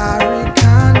that ivory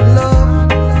kind of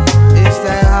love. It's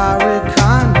that ivory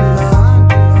kind of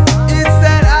love. It's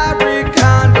that ivory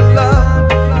kind of love.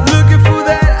 Looking for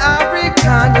that ivory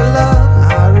kind of love.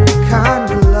 Ivory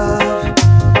kind of love.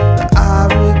 The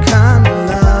ivory kind of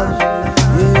love.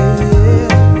 Yeah,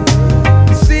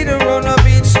 yeah. See her on the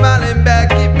beach smiling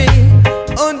back at me.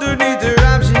 Underneath her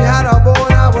arm she had a boy.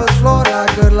 I was floored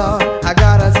like good lord. I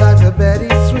got a touch of Betty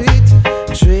Sweet.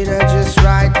 Treat her just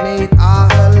right. Meet all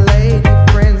her lady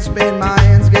friends. Spin my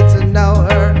hands, get to know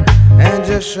her, and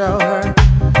just show her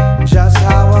just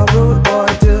how a rude boy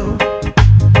do.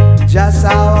 Just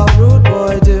how a rude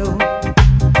boy do.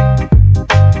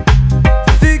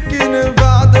 Thinking of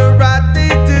all the right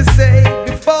thing to say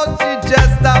before she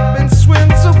just up and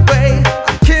swims away.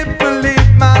 I can't believe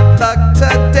my luck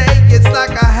today. It's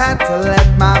like I had to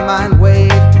let my mind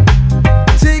wait.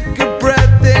 Take a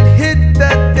breath and hit the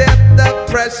depth.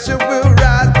 The pressure will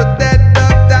rise, but that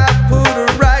duct I put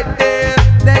her right there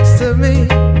next to me.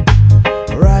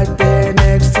 Right there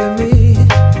next to me.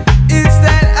 It's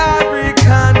that ivory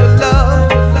kind of love.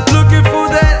 Looking for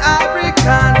that ivory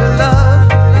kind of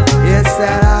love. It's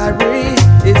that ivory.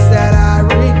 It's that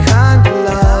ivory kind of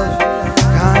love.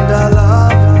 Kind of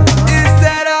love. It's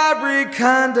that ivory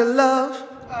kind of love.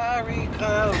 Ivory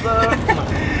kind of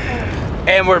love.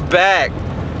 And we're back.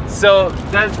 So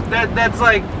that's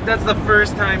the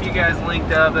first time you guys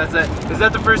linked up. Is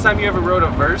that the first time you ever wrote a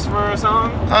verse for a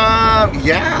song?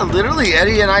 Yeah, literally,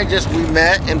 Eddie and I we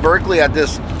met in Berkeley at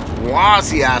this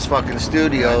lossy ass fucking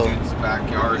studio. Dude's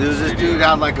backyard. There was this studio. dude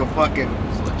had like a fucking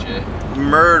It's legit.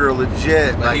 murder,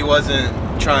 legit. But he wasn't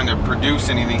trying to produce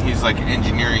anything. He's like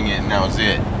engineering it, and that was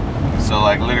it. So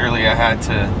like literally, I had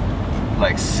to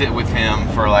like sit with him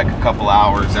for like a couple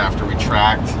hours after we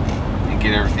tracked and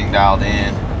get everything dialed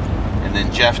in. And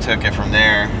then Jeff took it from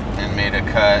there and made a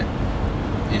cut,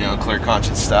 you know, Clear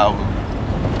Conscience style.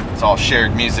 It's all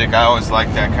shared music. I always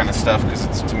like that kind of stuff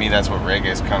because to me that's what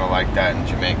reggae is kind of like that in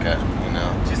Jamaica, you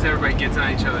know. Just everybody gets on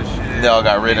each other's shit. They all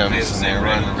got They play rhythms the and they same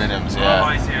run the rhythms. rhythms, yeah. Oh,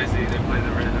 I see. They play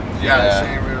the rhythms. Yeah, the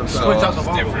same rhythm. So It's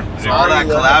different. all that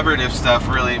collaborative stuff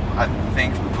really, I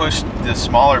think, pushed the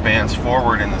smaller bands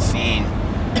forward in the scene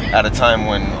at a time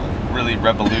when really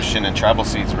Revolution and Tribal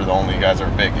Seeds were the only guys that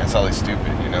were big. It's all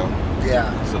stupid, you know.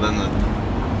 Yeah. So then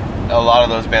a lot of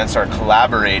those bands start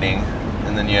collaborating,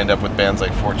 and then you end up with bands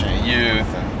like Fortunate Youth,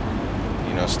 and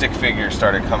you know, Stick Figure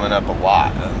started coming up a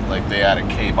lot. Like they added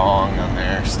K-Bong on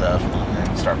their stuff,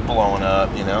 and start blowing up,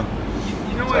 you know.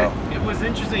 You know what? It was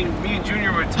interesting. Me and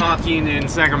Junior were talking in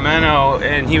Sacramento,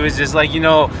 and he was just like, you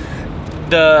know,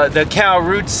 the Cal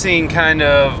Roots scene kind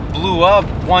of blew up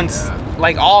once,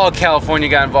 like all of California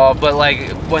got involved. But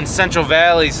like when Central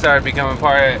Valley started becoming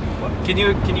part of it. Can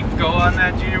you go on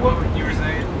that, Junior? What you were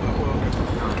saying?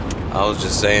 I was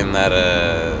just saying that,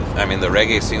 I mean, the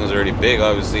reggae scene was already big,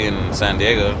 obviously, in San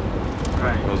Diego.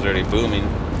 Right. It was already booming.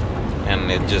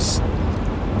 And it just,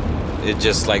 it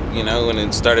just like, you know, when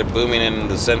it started booming in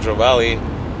the Central Valley,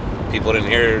 people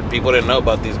didn't know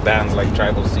about these bands like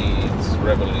Tribal Seeds,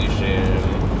 Revolution,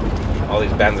 all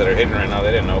these bands that are hitting right now.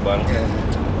 They didn't know about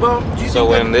them. Well, do you So think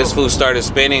when that- this food started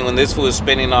spinning,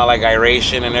 all like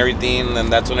Iration and everything, then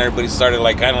that's when everybody started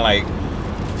like kind of like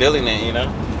feeling it, you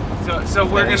know. So we're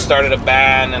Then we gonna started a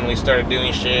band and we started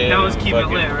doing shit. That was and Keep It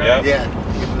fucking- Lit, right? Yep. Yeah.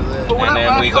 Keep it lit. But what And I-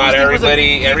 then what we I got always think was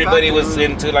everybody. a Everybody factor was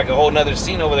into like a whole nother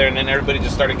scene over there, and then everybody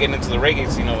just started getting into the reggae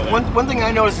scene over there. One thing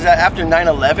I noticed is that after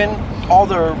 9/11, all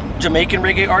the Jamaican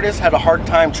reggae artists had a hard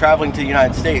time traveling to the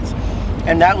United States,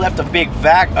 and that left a big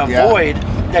Yeah. void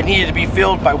that needed to be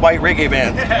filled by white reggae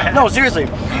bands. No, seriously,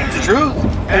 it's the truth.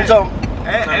 And so,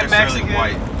 and necessarily Mexican,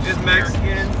 white. just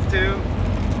Mexicans too.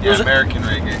 Yeah, American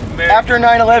reggae. after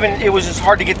 9/11, it was just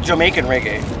hard to get Jamaican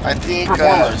reggae I think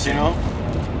performers. You know,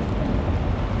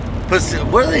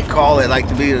 what do they call it? Like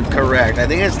to be correct, I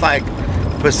think it's like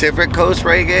Pacific Coast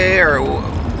reggae, or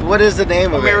what is the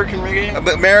name American of reggae.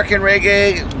 it? American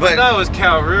reggae. I But thought it was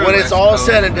Cal Roots. when it's all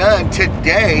said and done,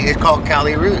 today it's called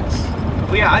Cali Roots.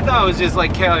 Well, yeah, I thought it was just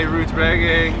like Cali Roots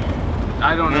reggae.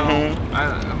 I don't know. Mhm.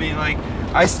 I mean, like,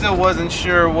 I still wasn't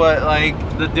sure what like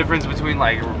the difference between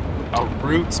like a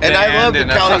roots And band I love the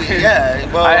and a Cali. fucking- Yeah,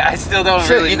 well, I still don't shit,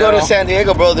 really you know. go to San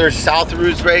Diego, bro. There's South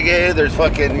Roots reggae. There's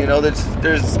fucking, you know, there's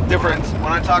different.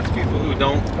 When I talk to people who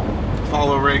don't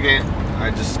follow reggae,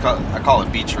 I call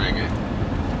it beach reggae.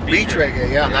 Beach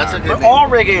reggae. Yeah, that's a good. But name. all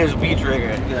reggae is beach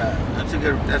reggae. Yeah, that's a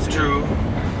good. That's True.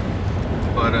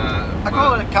 But I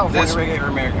call it California this- reggae or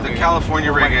American The reggae.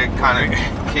 California reggae kind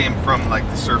of came from like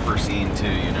the surfer scene too,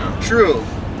 you know, True.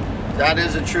 That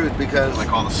is the truth because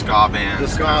like all the ska bands. the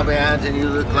ska bands, and you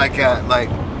look like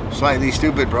Slightly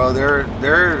Stupid, bro.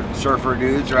 They're surfer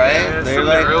dudes, right? Yeah, They're some of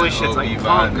like the early shit's OB like vibe,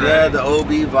 punk, right? yeah, the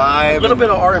OB vibe. A little bit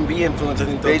of R&B influence, I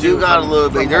think. Though, They too, do got a from- little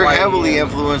from bit. They're Hawaii, heavily yeah.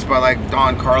 influenced by like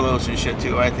Don Carlos and shit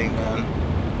too. I think, man.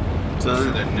 This So,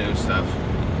 is the new stuff.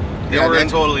 They Yeah, were a then-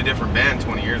 totally different band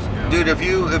 20 years ago. dude, if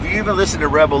you even listen to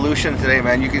Revolution today,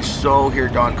 man, you can so hear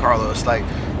Don Carlos. Like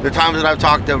the times that I've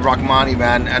talked to Rachmani,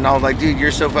 man, and I was like, dude,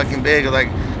 you're so fucking big. Like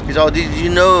he's all, dude, you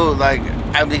know, like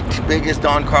I'm the biggest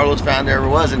Don Carlos fan there ever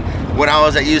was. And when I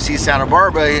was at UC Santa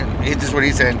Barbara, this is what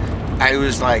he said. I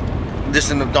was like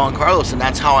listening to Don Carlos, and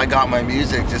that's how I got my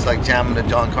music, just like jamming to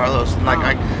Don Carlos. And like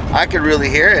I could really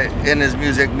hear it in his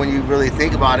music when you really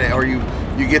think about it, or you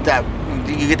get that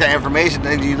information,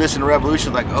 and you listen to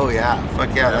Revolution, like, oh yeah,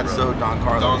 fuck yeah, that's bro. so Don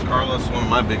Carlos. Don Carlos, one of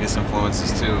my biggest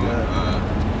influences too.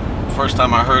 First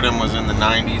time I heard him was in the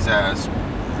 90s as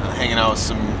hanging out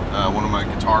with one of my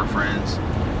guitar friends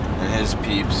and his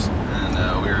peeps,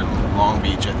 and we were in Long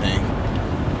Beach, I think,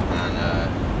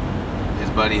 and his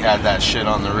buddy had that shit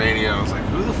on the radio. I was like,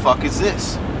 who the fuck is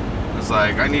this? I was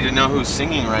like, I need to know who's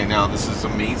singing right now. This is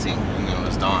amazing. And it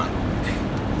was Don.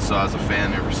 So I was a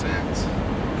fan ever since.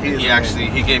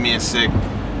 He gave me a sick,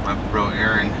 my bro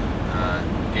Aaron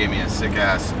gave me a sick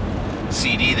ass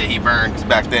CD that he burned, because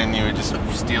back then you would just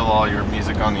steal all your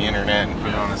music on the internet and put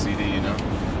it on a CD, you know.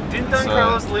 Didn't Don So,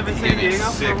 Carlos live in he San gave me a Diego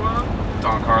for sick a while?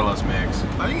 Don Carlos mix.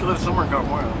 I think he lives somewhere in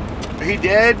California. He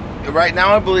did. Right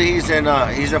now, I believe he's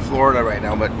in Florida right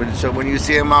now. But so when you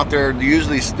see him out there,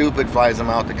 usually Stupid flies him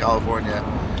out to California,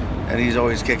 and he's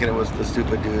always kicking it with the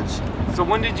Stupid dudes. So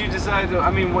when did you decide to?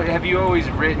 I mean, have you always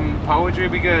written poetry?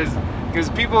 Because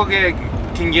people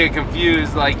can get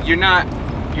confused. Like you're not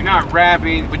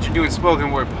rapping, but you're doing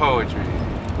spoken word poetry.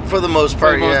 For the most For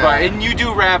part, the most yeah. part. And you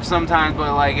do rap sometimes,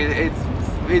 but like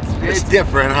It's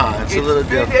different, huh? It's a little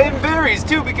different. It varies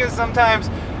too, because sometimes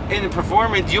in the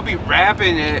performance you'll be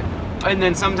rapping it, and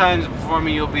then sometimes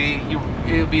performing it'll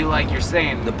be like you're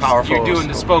saying The powerful You're doing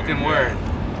the spoken word.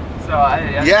 So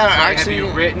actually, have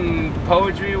you written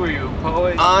poetry? Were you a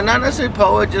poet? not necessarily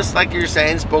poet, just like you're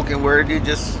saying, spoken word. You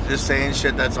just saying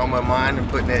shit that's on my mind and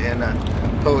putting it in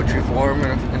a poetry form,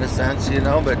 in a sense, you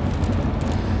know. But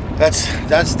that's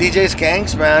DJ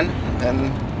Skanks, man.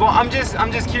 And well, I'm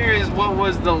just curious. What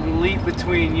was the leap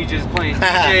between you just playing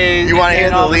DJs? You wanna and hear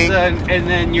then the all of a leap? sudden- and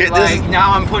then you're Yeah, this like, is-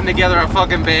 now I'm putting together a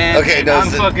fucking band. Okay, and no, I'm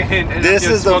fucking. And this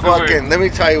I'm is the spoken word. fucking. Let me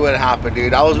tell you what happened,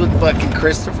 dude. I was with fucking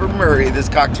Christopher Murray, this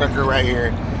cocksucker right here,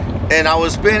 and I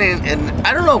was spinning, and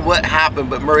I don't know what happened,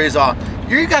 but Murray's all,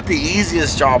 "You got the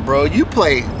easiest job, bro. You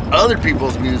play other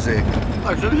people's music."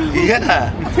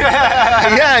 Yeah,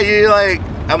 yeah. You like.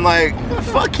 I'm like,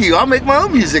 fuck you. I'll make my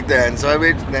own music then. So I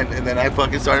made, and then I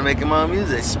fucking started making my own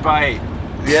music. Spite.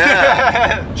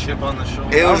 Yeah. Chip on the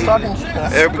shoulder. It I was was talking shit.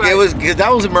 It was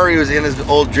that was Murray was in his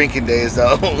old drinking days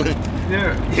though.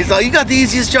 Yeah. He's like, you got the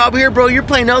easiest job here, bro. You're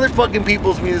playing other fucking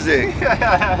people's music.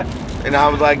 And I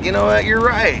was like, you know what? You're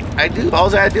right. I do.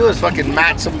 All I do is fucking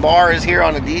match some bars here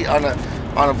on a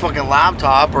on a fucking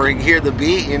laptop or hear the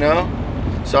beat, you know.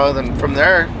 So then from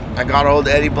there, I got ahold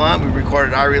of Eddie Blunt. We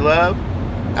recorded Irie Love.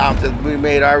 After we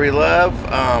made Irie Love,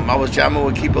 I was jamming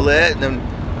with Keep It Lit, and then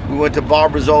we went to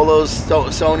Bob Rizzolo's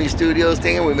Sony Studios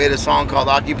thing, and we made a song called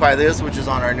Occupy This, which is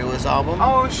on our newest album.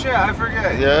 Oh shit, I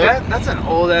forget. Yeah. That's an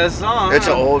old ass song. It's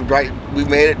an old, right? We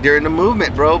made it during the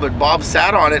movement, bro, but Bob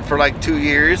sat on it for like 2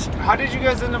 years. How did you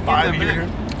guys end up getting it back?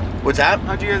 What's that?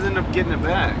 How'd you guys end up getting it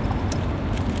back?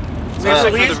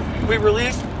 We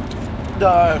released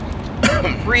the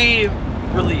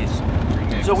pre-release.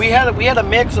 So we had a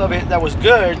mix of it that was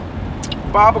good.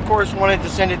 Bob, of course, wanted to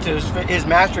send it to his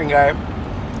mastering guy,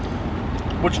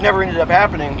 which never ended up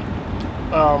happening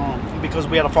because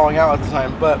we had a falling out at the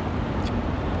time. But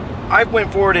I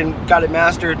went forward and got it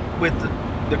mastered with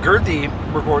the Girthy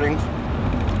recordings,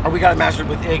 or we got it mastered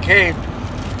with AK,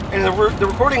 and the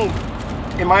recording,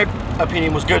 in my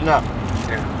opinion, was good enough.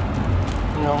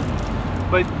 Yeah. You know.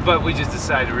 But we just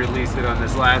decided to release it on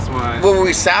this last one. Well,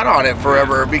 we sat on it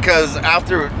forever because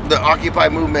after the Occupy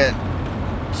movement,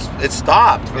 it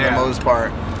stopped for the most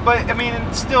part. But I mean,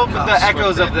 still, the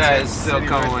echoes of that is still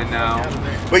going now.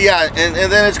 But yeah, and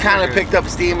then it's kind of picked up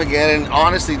steam again. And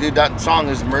honestly, dude, that song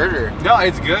is murder. No,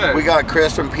 it's good. We got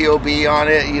Chris from POB on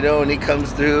it, you know, and he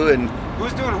comes through. And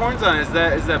who's doing horns on it? Is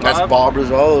that Bob? That's Bob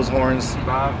Rizzolo's horns.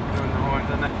 Bob doing the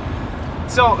horns on that.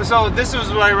 So this was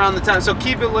right around the time. So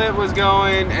Keep It Lit was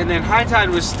going, and then High Tide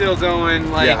was still going,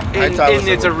 like in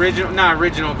its original, not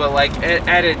original, but like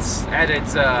at its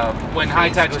when High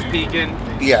Tide was peaking.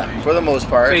 Yeah, for the most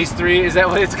part. Phase 3, is that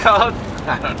what it's called?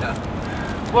 I don't know.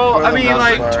 Well, I mean,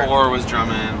 like Tor was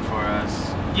drumming for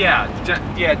us. Yeah,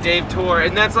 Dave Tor,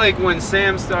 and that's like when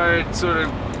Sam started sort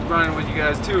of running with you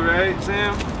guys too, right,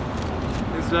 Sam?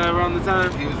 Is that around the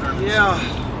time he was running? Yeah.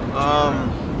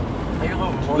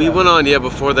 We went on,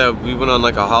 before that, we went on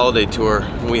like a holiday tour.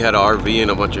 We had an RV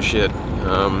and a bunch of shit.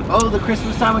 The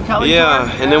Christmas time in Cali.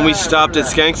 Yeah, and then we stopped at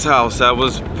Skank's house. That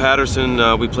was Patterson.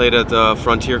 We played at the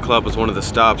Frontier Club was one of the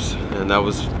stops, and that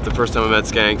was the first time I met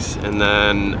Skanks. And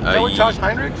then Is that with Josh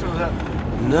Heinrichs, or was that?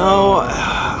 No,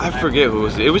 I forget who it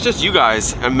was. It was just you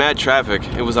guys and Mad Traffic.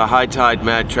 It was a High Tide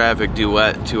Mad Traffic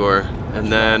duet tour.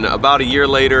 And then about a year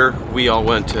later, we all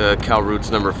went to Cal Roots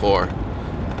number 4.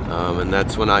 And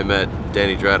that's when I met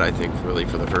Danny Dredd, I think, really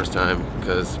for the first time,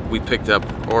 because we picked up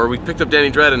Danny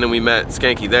Dredd, and then we met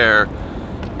Skanky there,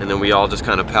 and then we all just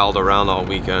kind of palled around all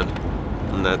weekend,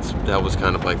 and that was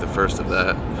kind of like the first of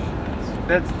that.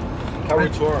 That's Cal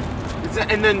Roots 4.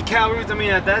 And then Cal Roots, I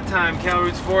mean, at that time, Cal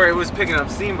Roots 4, it was picking up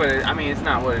steam, but it's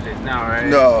not what it is now, right?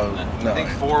 No. I think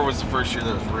 4 was the first year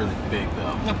that was really big,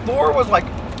 though. The 4 was like,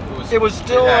 it was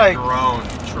still had like grown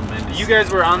tremendous. You guys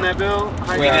were on that bill?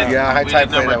 High Tide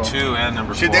played number 2 and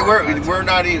number 4. Shit, we're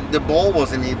not even. The bowl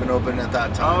wasn't even open at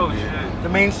that time. Oh shit! The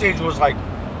main stage was like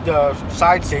the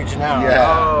side stage now.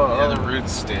 Yeah. The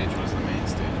Roots stage was the main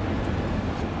stage.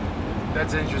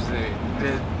 That's interesting.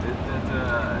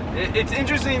 It's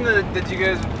interesting that you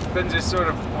guys have been just sort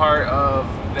of part of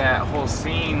that whole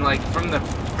scene, like from the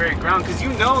very ground, because you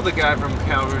know the guy from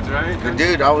Cal Roots, right?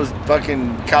 Dude, I was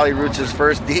fucking Cali Roots'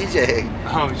 first DJ.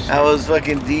 Oh shit! I was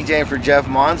fucking DJing for Jeff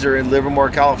Monzer in Livermore,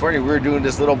 California. We were doing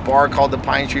this little bar called the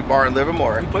Pine Street Bar in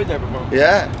Livermore. You played there before?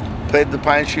 Yeah, played the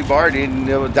Pine Street Bar, dude.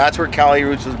 And that's where Cali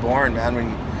Roots was born, man.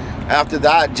 After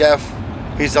that,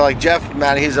 he's like, Jeff,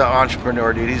 man, he's an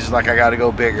entrepreneur, dude. He's just like, I gotta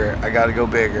go bigger.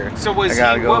 So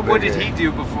what did he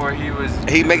do before he was?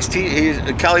 He makes he's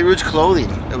Cali Roots Clothing.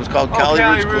 It was called Cali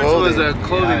Roots Clothing. Was a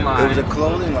clothing line. It was a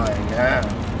clothing line,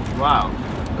 yeah. Wow.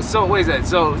 So what is that?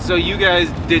 So you guys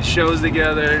did shows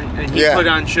together, and he put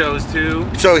on shows too.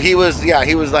 So he was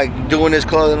like doing his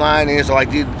clothing line, and he's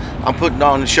like, dude, I'm putting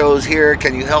on shows here.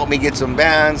 Can you help me get some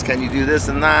bands? Can you do this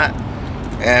and that?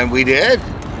 And we did.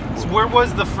 So where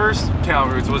was the first Cal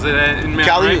Roots? Was it in Mount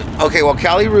Wright? Okay, well,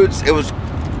 Cali Roots, it was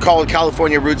called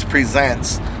California Roots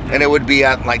Presents, and it would be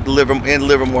at like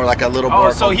Livermore, like a little bar.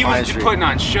 Oh, so he was putting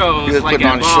on shows, he was like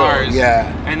at bars. Shows,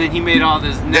 yeah. And then he made all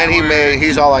this. Then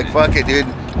he's all like, fuck it, dude.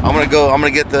 I'm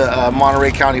gonna get the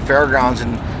Monterey County Fairgrounds,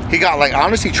 and he got like,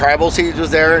 honestly, Tribal Seeds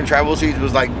was there, and Tribal Seeds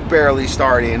was like barely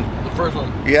starting. The first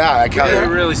one. Yeah, they're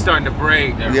really starting to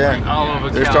break. Yeah, all over.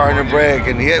 They're starting to break,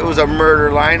 and it was a murder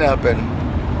lineup, and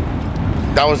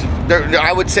that was there.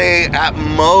 I would say at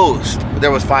most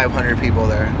there was 500 people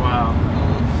there. Wow.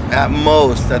 At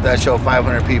most at that show,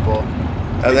 500 people.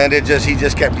 And then he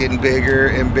just kept getting bigger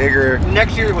and bigger.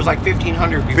 Next year it was like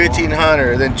 1,500 people.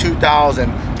 1,500, then 2,000.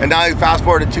 And now you fast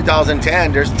forward to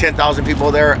 2010, there's 10,000 people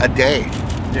there a day.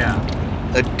 Yeah.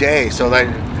 A day. So like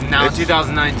now It's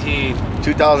 2019.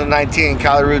 2019,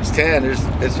 Cali Roots 10.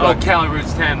 It's Oh, like, Cali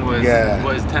Roots 10 was Yeah.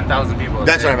 10,000 people. a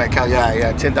that's day. what I meant. Cali,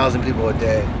 yeah, 10,000 people a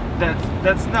day.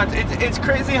 That's nuts. It's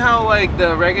crazy how like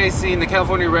the reggae scene, the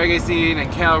California reggae scene,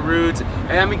 and Cal Roots.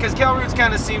 And I mean, because Cal Roots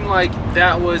kind of seemed like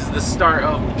that was the start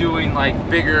of doing like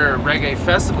bigger reggae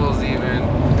festivals, even.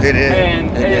 It is.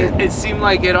 And It it seemed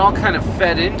like it all kind of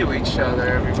fed into each other.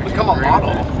 Everybody Become a agreed with model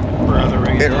it. for other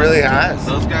reggae. It really has.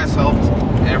 Those guys helped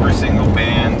every single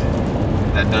band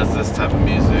that does this type of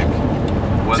music.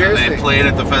 Whether Seriously. they played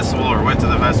at the festival or went to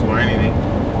the festival or anything.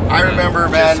 I remember,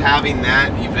 Just man. having that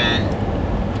event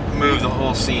moved the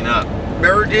whole scene up.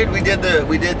 Remember, dude, we did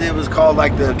it was called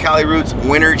like the Cali Roots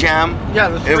Winter Jam. Yeah,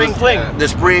 the It spring was- fling, The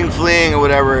Spring Fling or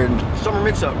whatever, and summer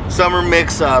mix-up. Summer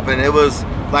Mix Up, and it was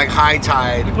like High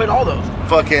Tide, We played all those.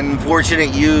 fucking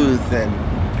Fortunate Youth,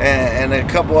 and a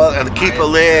couple other, Keep It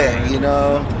Lit, you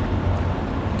know.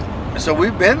 So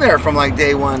we've been there from like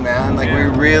day one, man. Like we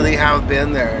really have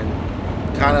been there,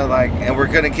 and kind of like, and we're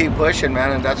gonna keep pushing,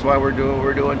 man. And that's why we're doing what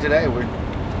we're doing today. We're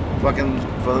fucking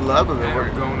for the love of it. Yeah, we're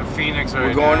going to Phoenix right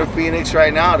We're going now. to Phoenix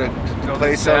right now to Go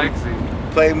play to some. Sexy.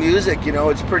 Play music, you know,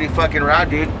 it's pretty fucking rad,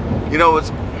 dude. You know,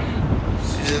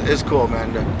 it's cool,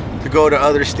 man, to go to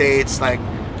other states. Like,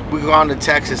 we go on to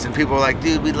Texas and people are like,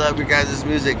 dude, we love your guys'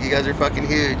 music. You guys are fucking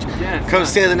huge. Yeah, it's Come nice.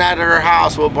 stay the night at our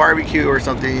house. We'll barbecue or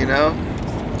something, you know?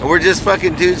 And we're just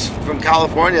fucking dudes from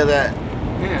California that,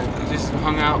 Yeah, just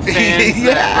hung out fans.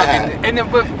 Yeah. That fucking, and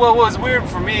then, but what was weird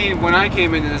for me when I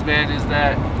came into this band is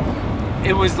that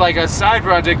it was like a side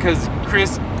project because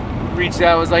Chris reached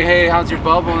out, was like, "Hey, how's your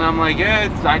bubble?" And I'm like,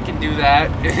 "Yeah, I can do that."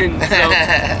 And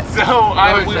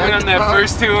we went on that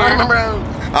first tour.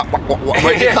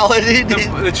 what do you call it?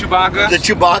 The Chewbacca. The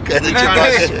Chewbacca. The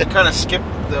Chewbacca. Kind of skipped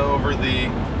over the.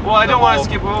 Well, I don't the want to whole-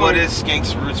 skip over. What is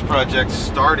Skanks Roots Project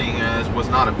starting as was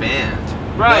not a band.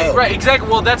 Right, No. right, exactly.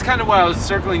 Well, that's kind of what I was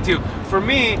circling to. For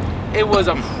me, it was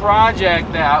a project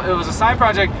it was a side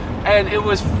project, and it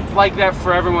was like that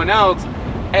for everyone else.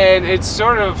 And it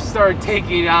sort of started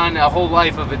taking on a whole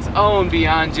life of its own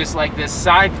beyond just like this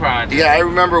side project. Yeah, I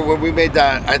remember when we made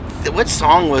that. What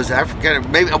song was that? I forget.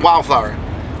 Maybe a Wildflower.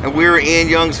 And we were Ian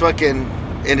Young's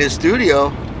fucking in his studio,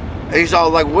 and he's all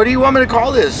like, "What do you want me to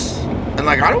call this?" And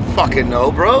like, I don't fucking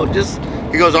know, bro.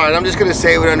 He goes, "All right, I'm just gonna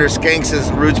save it under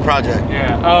Skanks' Roots Project."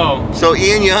 Yeah. Oh. So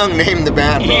Ian Young named the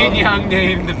band, bro. Ian Young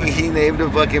named the. He named the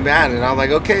fucking band, and I'm like,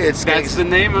 okay, it's Skanks. That's the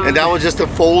name of And it. that was just a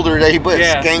folder that he put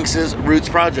Yeah. Skanks' Roots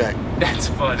Project. That's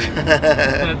funny.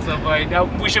 That's so funny. Now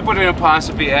we should put an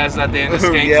apostrophe S at the end of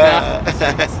Skanks Yeah.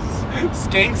 now.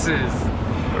 Skankses.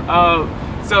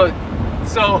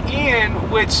 So Ian,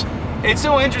 which it's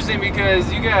so interesting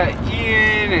because you got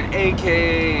Ian and AK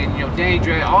and Danny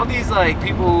Dre, all these like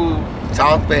people who.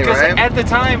 South Bay, Because right? at the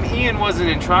time Ian wasn't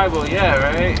in Tribal yet,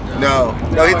 right? No,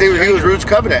 he was Roots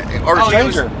Covenant or Oh, he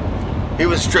was- Stranger. He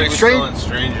was He was still in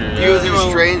Stranger. He was in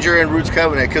Stranger and Roots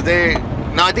Covenant because they.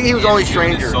 No, I think he was only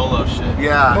Stranger. Solo shit.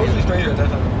 Yeah, Mostly Stranger at that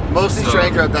time. mostly So-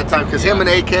 Stranger at that time because him and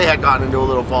AK had gotten into a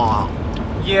little fallout.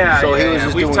 Yeah, So he was yeah.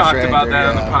 just We've doing talked about Stranger,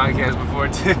 that on yeah. the podcast before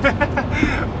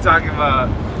too. Talking about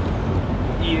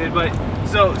Ian, but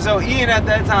so Ian at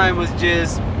that time was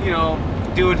just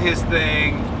doing his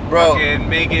thing, Bro. fucking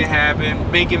making it happen,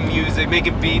 making music,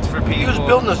 making beats for people. He was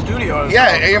building a studio.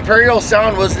 Yeah, Imperial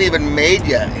Sound wasn't even made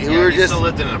yet. We were he just. still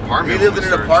lived in an apartment. He lived when in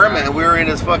we an started apartment, trying. and we were in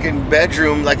his fucking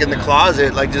bedroom, like in the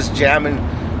closet, like just jamming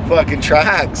fucking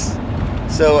tracks.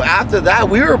 So after that,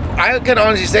 I can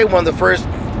honestly say, one of the first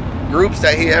groups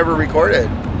that he ever recorded.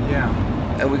 Yeah.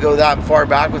 And we go that far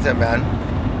back with him, man.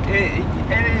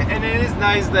 And it is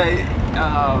nice that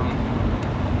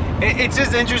it's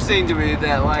just interesting to me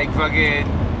that like fucking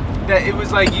that it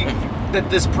was like that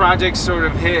this project sort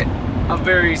of hit a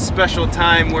very special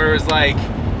time where it was like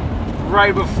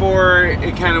right before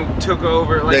it kind of took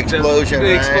over, like The explosion, the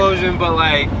right? explosion, but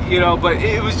like but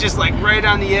it was just like right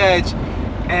on the edge,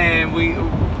 and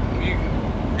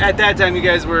at that time you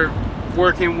guys were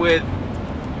working with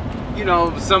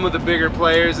some of the bigger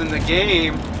players in the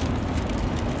game.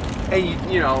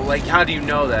 And like, how do you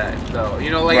know that though?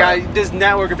 Right. This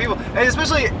network of people, and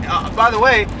especially, by the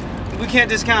way, we can't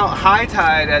discount High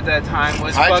Tide at that time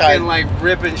was High fucking Tide- like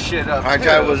ripping shit up. High too.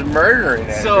 Tide was murdering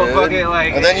it. So dude. fucking,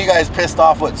 like- And then you guys pissed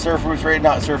off what Surf Roots Radio,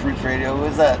 not Surf Roots Radio, what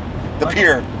was that? The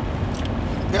Pier.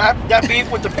 That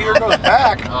beef with the pier goes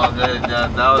back. Oh, that was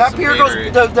That some pier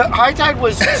hatery. goes. The High Tide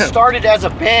was started as a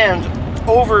band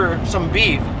over some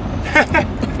beef.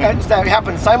 that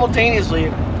happened simultaneously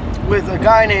with a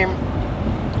guy named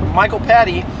Michael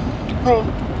Patty, who,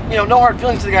 no hard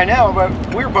feelings to the guy now,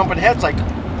 but we were bumping heads. Like,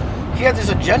 he had this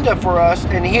agenda for us,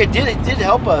 and he did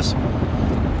help us,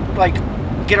 like,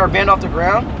 get our band off the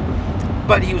ground.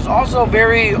 but he was also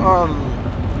very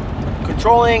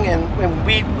controlling, and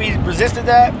we resisted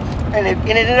that, and it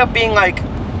ended up being like,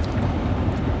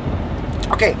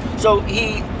 okay, so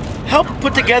he helped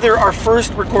put together our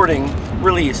first recording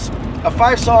release, a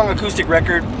 5-song acoustic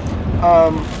record.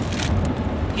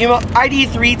 You know,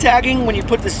 ID3 tagging, when you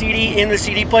put the CD in the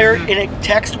CD player and a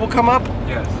text will come up.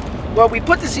 Yes. Well, we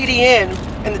put the CD in,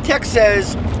 and the text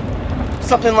says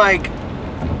something like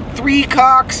 3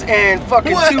 cocks and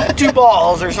fucking two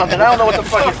balls or something. I don't know what the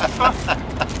fuck it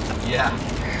is. Yeah.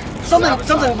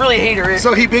 Something really hater.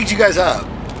 So he bigged you guys up.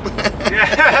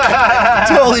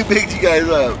 Totally bigged you guys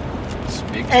up.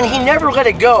 And he never let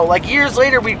it go. Like years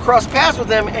later, we'd cross paths with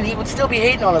him, and he would still be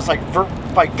hating on us like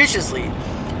viciously,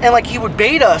 and like he would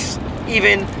bait us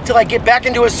even to like get back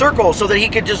into his circle so that he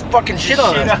could just fucking shit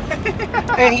on us.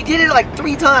 And he did it like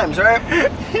 3 times, right?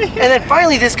 And then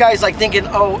finally, this guy's like thinking,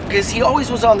 oh, because he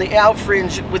always was on the out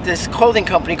fringe with this clothing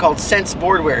company called Sense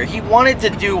Boardwear. He wanted to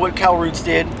do what Cal Roots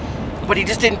did, but he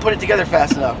just didn't put it together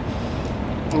fast enough.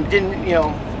 And didn't, you know,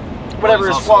 whatever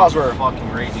his flaws were.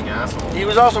 Fucking raging asshole. He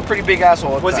was also a pretty big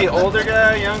asshole. Was he an older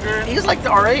guy, younger? He's like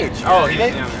our age. Oh, He he's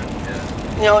may-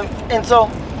 younger. You know, and so,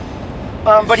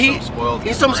 but Some spoiled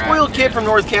he's some brat, spoiled kid from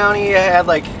North County. He had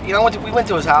like, you know, we went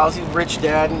to his house. He's a rich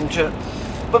dad and shit.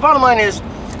 But bottom line is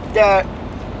that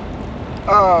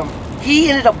he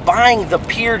ended up buying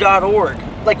thepeer.org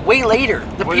like way later.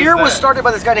 The What Peer is was that? started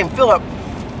by this guy named Philip.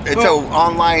 It's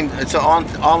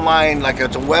online, like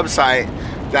it's a website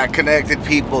that connected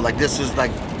people. Like this is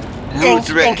like roots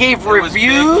And gave It was big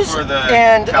reviews for the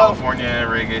and California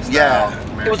reggae style.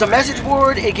 Yeah. it was a message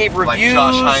board. It gave Like reviews.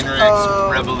 Josh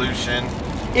Heinrich's Revolution.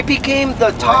 It became the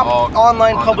top all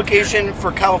online on the publication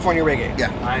for California reggae.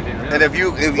 Yeah. I didn't really. And if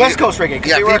you West Coast reggae, because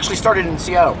yeah, they if were you- actually started in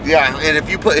Seattle. Yeah, and if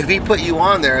he put you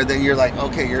on there, then you're like,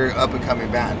 okay, you're up and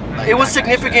coming band. Like It was that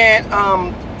kind of shit.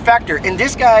 significant factor, and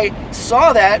this guy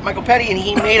saw that, Michael Petty, and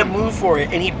he made a move for it,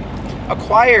 and he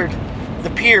acquired the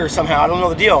Peer somehow. I don't know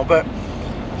the deal, but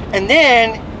and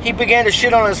then he began to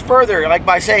shit on us further, like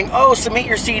by saying, "Oh, submit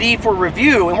your CD for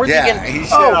review," and we're Yeah, he thinking,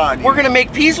 shit "Oh, on you. we're gonna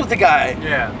make peace with the guy,"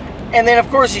 Yeah. and then of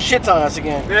course he shits on us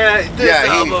again. Yeah, this Yeah,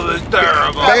 he- album is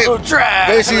terrible. Absolute trash.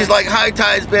 Basically, he's like, High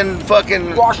Tide's been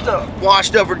fucking washed up.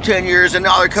 washed up for 10 years, and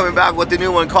now they're coming back with the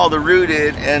new one called The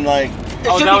Rooted, and like, It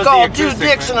Oh, should that be was the called Two acoustic,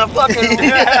 Dicks man. and a Fucking.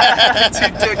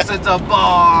 2 dicks and a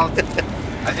ball.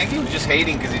 I think he was just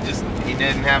hating because he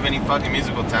didn't have any fucking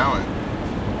musical talent.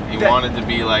 He wanted to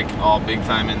be like all big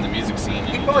time in the music scene. And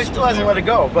He probably just still was hasn't never- let it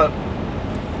go, but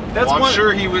That's Well, I'm one.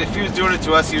 sure if he was doing it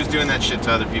to us, he was doing that shit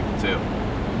to other people too.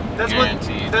 That's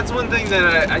Guaranteed. That's one thing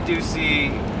that I do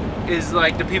see is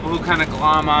like the people who kind of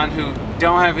glom on, who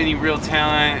don't have any real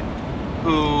talent,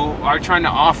 who are trying to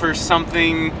offer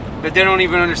something that they don't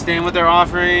even understand what they're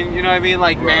offering. You know what I mean?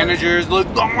 Like managers, look,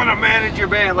 I want to manage your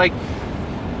band. Like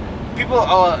people,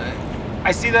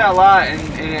 I see that a lot, and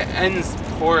it ends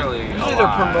poorly. usually a they're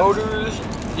lot. promoters.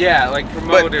 Yeah, like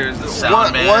promoters.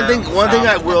 one thing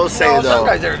I will say No, some though,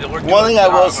 guys are doing one thing I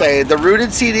will jobs. say, the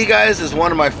Rooted CD, guys, is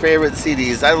one of my favorite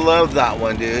CDs. I love that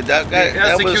one, dude. That guy, Yeah, that's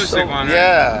that the was acoustic one, right?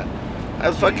 Yeah,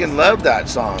 I fucking love that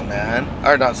song, man.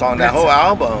 Or not song, that whole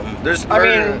album. There's, I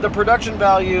mean, the production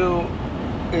value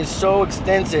is so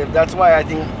extensive. That's why I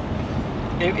think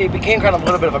it became kind of a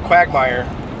little bit of a quagmire.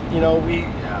 You know, we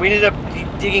ended up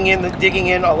digging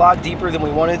in a lot deeper than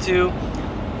we wanted to,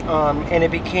 and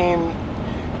it became,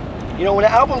 you know, when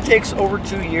an album takes over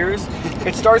 2 years,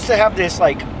 it starts to have this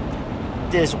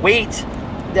weight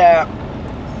that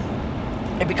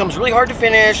it becomes really hard to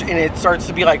finish, and it starts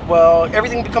to be like, well,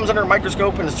 everything becomes under a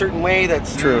microscope in a certain way.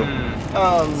 That's true.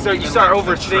 So you Even, start like,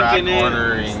 the track overthinking it.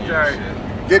 ordering you and start-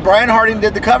 shit. Did Brian Harding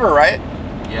did the cover, right?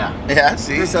 Yeah. Yeah.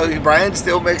 See, so Brian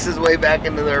still makes his way back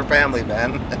into their family,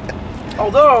 man.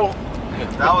 although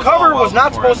That the cover all was not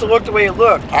before supposed to look the way it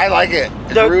looked. I like it.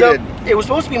 It's The- Rooted. it was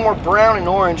supposed to be more brown and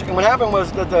orange, and what happened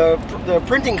was that the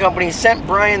printing company sent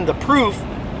Brian the proof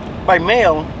by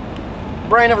mail.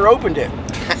 Brian never opened it.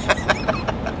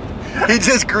 He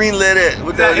just greenlit it.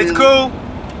 It's cool.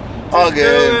 All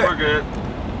good. We're good.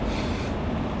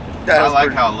 That I was like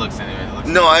pretty- how it looks anyway. It looks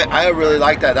No, I really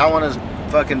like that. That one is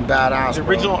fucking badass. The bro.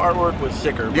 original artwork was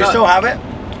sicker. Do you still have it?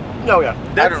 No, yeah.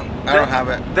 I don't have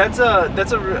it. That's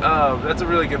a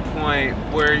really good point.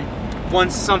 Where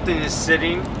once something is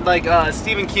sitting, like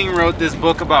Stephen King wrote this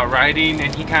book about writing,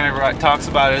 and he kind of talks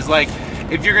about it. It's like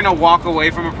if you're gonna walk away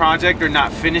from a project or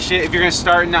not finish it, if you're gonna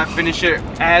start and not finish it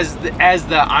as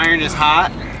the iron is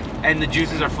hot and the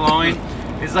juices are flowing,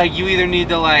 it's like you either need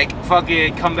to like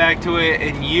fucking come back to it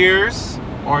in years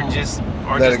or just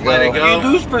let it go. You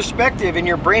lose perspective, and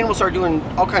your brain will start doing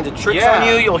all kinds of tricks Yeah. on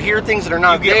you. You'll hear things that are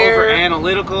not You get there. over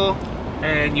analytical.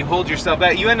 and you hold yourself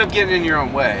back, you end up getting in your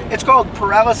own way. It's called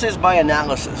paralysis by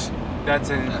analysis. That's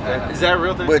is that a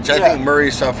real thing? Which I Yeah. think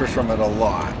Murray suffers from it a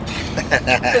lot.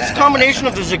 It's a combination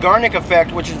of the Zeigarnik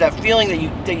effect, which is that feeling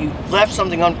that you left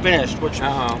something unfinished, which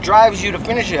drives you to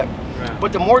finish it. Right.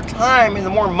 But the more time and the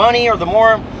more money or the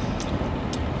more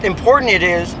important it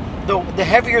is, the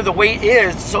heavier the weight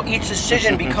is. So each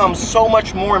decision becomes so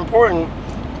much more important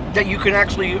that you can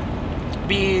actually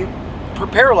be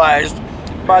paralyzed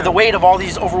by the weight of all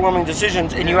these overwhelming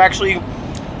decisions, and you actually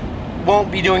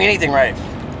won't be doing anything right.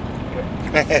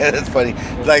 That's funny.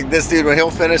 Like this dude, when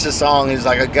he'll finish a song, he's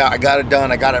like, I got it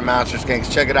done. I got it mastered, Skanks.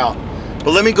 Check it out.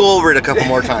 But let me go over it a couple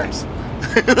more times.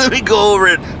 Let me go over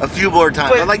it a few more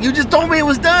times. But I'm like, you just told me it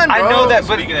was done, bro. I know that,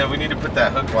 but Speaking of, we need to put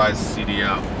that Hookwise CD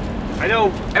out. I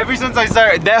know ever since I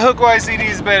started, that Hookwise CD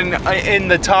has been in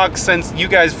the talks since you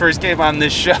guys first came on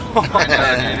this show. I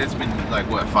know, dude. It's been like,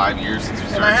 what, 5 years since we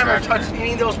started And I haven't tracking touched it?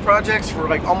 any of those projects for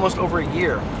like almost over a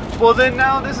year. Well, then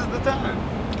now this is the time.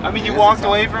 I mean, you walked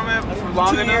away from it for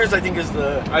long 2 enough. years, I think, is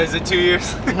the Is it 2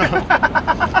 years?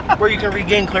 where you can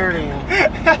regain clarity.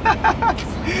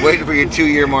 Waiting for your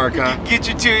 2-year mark, huh? Get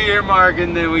your 2-year mark,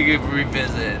 and then we can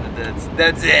revisit.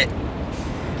 That's it.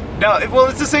 No, well,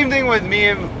 it's the same thing with me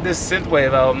and this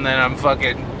synthwave album that I'm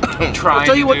fucking trying. I'll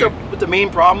tell you to what do. what the main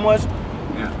problem was.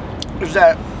 Yeah. Is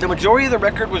that the majority of the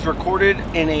record was recorded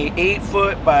in a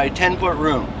 8-foot by 10-foot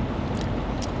room,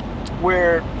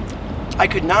 where I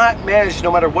could not manage,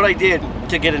 no matter what I did,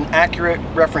 to get an accurate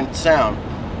reference sound.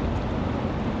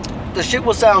 The shit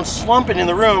will sound slumping in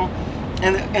the room,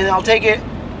 and I'll take it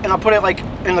and I'll put it like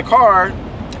in the car,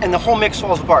 and the whole mix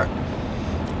falls apart.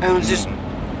 And it was just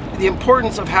the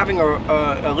importance of having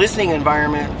a listening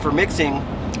environment for mixing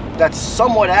that's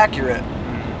somewhat accurate,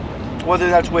 whether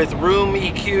that's with room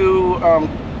EQ,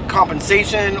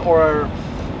 compensation, or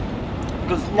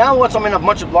because now once I'm in a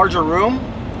much larger room,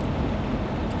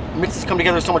 mixes come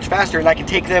together so much faster, and I can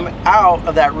take them out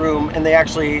of that room and they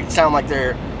actually sound like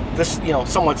they're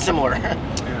somewhat similar.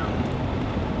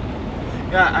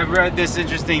 Yeah, I read this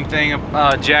interesting thing.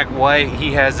 Jack White,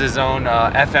 he has his own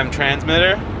FM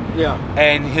transmitter. Yeah.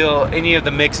 And any of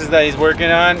the mixes that he's working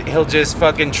on, he'll just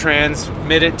fucking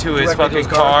transmit it to his Directly to fucking his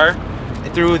car.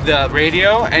 through the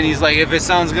radio. And he's like, if it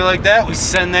sounds good like that, we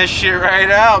send that shit right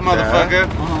out, motherfucker.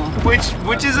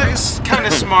 Which is kind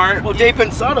of smart. Well, Dave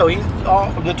Pensato, he's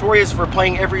notorious for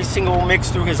playing every single mix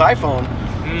through his iPhone.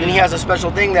 And he has a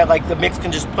special thing that like the mix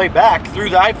can just play back through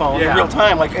the iPhone in real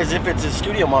time, like as if it's his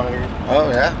studio monitor. Oh,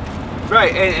 yeah.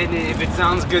 Right, and if it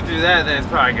sounds good through that, then it's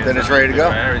probably good. Then it's ready to go.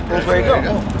 That's where you go.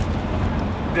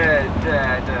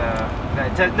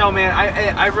 No, man,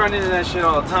 I run into that shit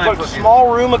all the time. But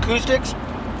small room acoustics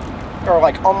are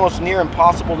like almost near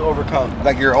impossible to overcome.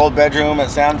 Like your old bedroom at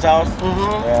Sam's house?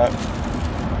 Mm-hmm.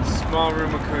 Yeah. Small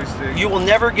room acoustic. You will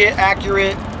never get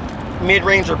accurate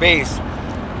mid-range or bass,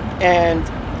 and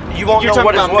you won't You're know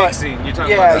what is talking about what. mixing. You're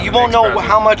talking Yeah, about you the won't mix know process.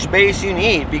 how much bass you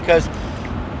need, because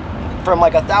from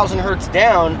like 1,000 hertz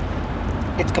down,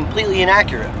 it's completely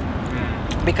inaccurate.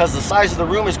 Because the size of the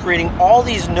room is creating all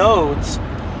these nodes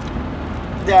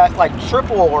that like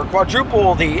triple or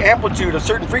quadruple the amplitude of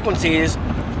certain frequencies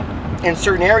in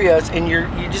certain areas, and you're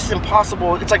just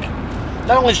impossible. It's like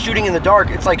not only shooting in the dark,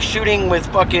 it's like shooting with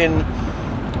fucking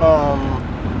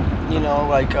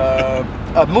like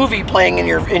a movie playing in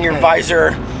your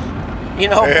visor,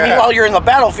 while you're in the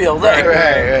battlefield.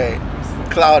 Right.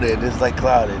 Clouded. It's like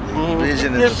clouded.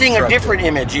 Vision You're is seeing a obstructed. different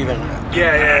image even.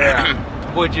 Yeah.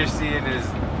 What you're seeing is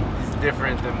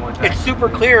different than what. It's super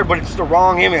clear, but it's the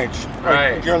wrong image.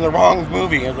 Right. You're in the wrong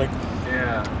movie. It's like,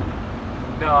 Yeah.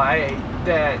 No,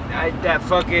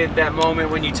 that moment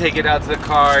when you take it out to the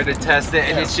car to test it,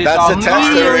 and it's just That's all the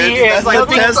tester. really That's is. Like, the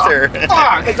the thing is, tester.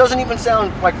 fuck. it doesn't even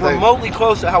sound like remotely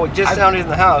close to how it just sounded in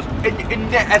the house.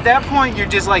 And at that point, you're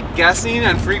just like guessing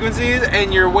on frequencies,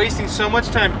 and you're wasting so much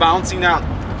time bouncing out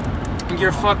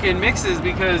your fucking mixes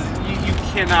because you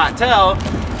cannot tell,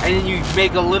 and then you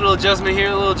make a little adjustment here,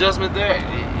 a little adjustment there,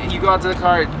 and you go out to the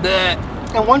car. Bleh.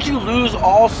 And once you lose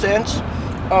all sense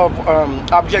of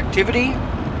objectivity,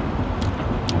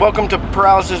 welcome to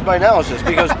paralysis by analysis,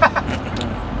 because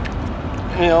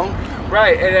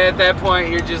Right, and at that point,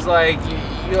 you're just like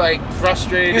you're like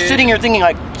frustrated. you're sitting here thinking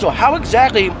like, so how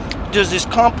exactly does this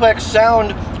complex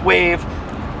sound wave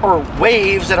or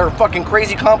waves that are fucking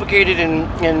crazy complicated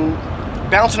and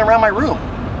bouncing around my room?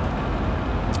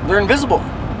 They're invisible.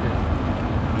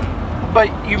 But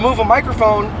you move a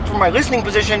microphone from my listening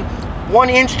position 1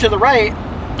 inch to the right,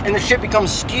 and the shit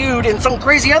becomes skewed in some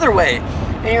crazy other way.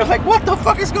 and you're like, what the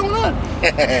fuck is going on?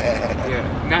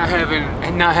 Yeah,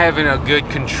 not having a good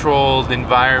controlled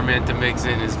environment to mix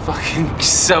in is fucking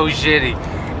so shitty,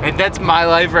 and that's my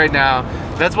life right now.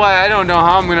 That's why I don't know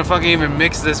how I'm gonna fucking even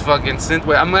mix this fucking synth.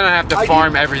 I'm gonna have to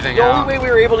farm everything The out. only way we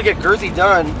were able to get Girthy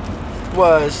done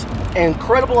was an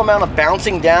incredible amount of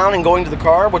bouncing down and going to the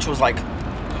car, which was like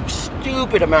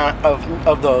stupid amount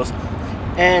of those.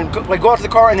 And go out to the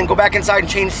car and then go back inside and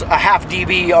change a half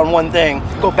dB on one thing.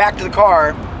 Go back to the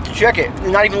car to check it,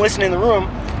 and not even listen in the room.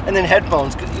 And then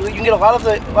headphones, 'cause you can get a lot of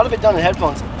it done in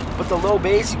headphones, but the low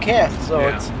bass you can't. So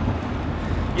it's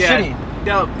shitty.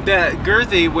 No, the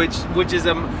Girthy, which is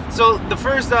so the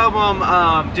first album,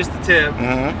 just the tip.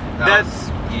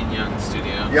 That's Ian Young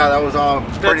Studio. Yeah, that was all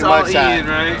pretty that's all much Ian,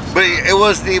 that. right? But it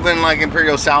wasn't even like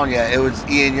Imperial Sound yet. It was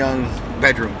Ian Young's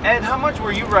bedroom. Ed, how much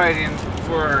were you writing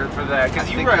for that? I Because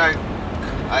you think write.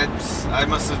 I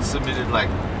must have submitted like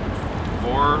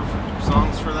 4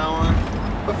 songs for that one.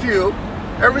 A few.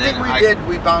 Everything then we I- did,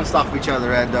 we bounced off each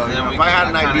other, Ed, though. And You then know, if I had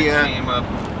an kinda idea, came up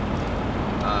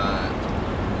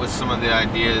with some of the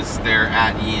ideas there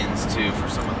at Ian's too for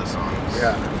some of the songs.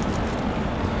 yeah.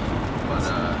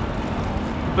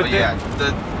 But yeah,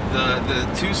 the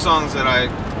 2 songs that I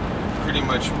pretty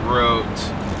much wrote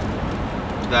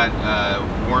that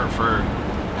weren't for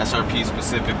SRP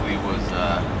specifically was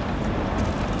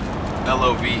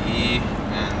LOVE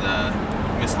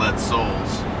and Misled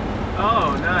Souls.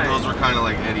 Oh, nice. Those were kind of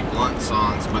like Eddie Blunt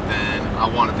songs, but then I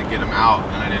wanted to get them out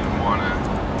and I didn't want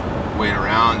to wait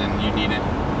around, and you needed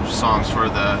songs for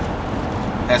the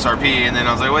SRP, and then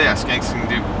I was like, well, yeah, Skanks can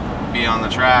be on the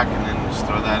track, and then just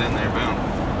throw that in there, boom.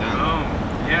 Done. Boom.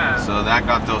 Yeah. So that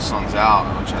got those songs out,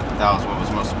 which that was what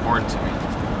was most important to me.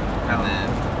 And then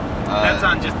That's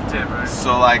on just the tip, right?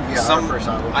 so like Yeah, our first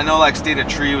album. I know like State of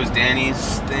Tree was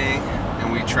Danny's thing,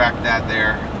 and we tracked that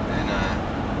there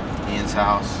in Ian's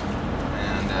house.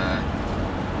 And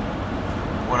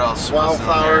what else? was on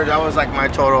Wildflower, there? that was like my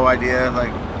total idea.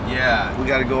 Like, Yeah. we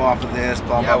got to go off of this,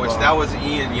 blah, Yeah, blah, which blah. that was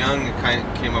Ian Young that kind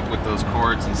of came up with those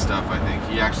chords and stuff. I think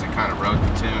he actually kind of wrote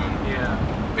the tune Yeah.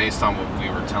 based on what we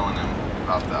were telling him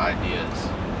about the ideas.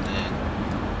 And then,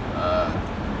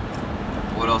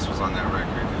 what else was on that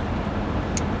record?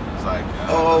 It was like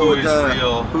Who Is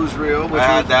Real. Who's Real? Which I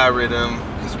had was, that rhythm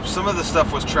because some of the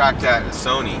stuff was tracked at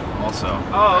Sony also.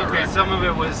 Oh, that okay. record. Some of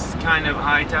it was kind of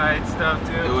high tide stuff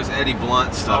too. It was Eddie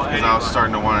Blunt stuff because Eddie I was Blunt.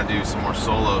 starting to want to do some more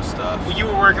solo stuff. You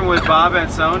were working with Bob at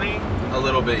Sony A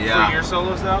little bit, yeah. for your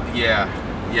solo stuff. Yeah,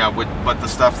 but the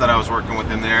stuff that I was working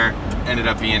with in there ended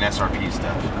up being SRP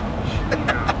stuff.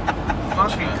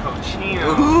 Fucking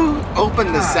cochino. who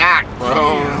opened the sack,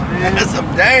 bro? There's some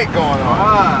dank going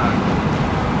on.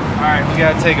 All right, we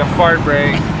gotta take a fart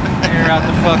break. Air out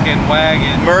the fucking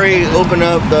wagon. Murray, open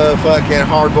up the fucking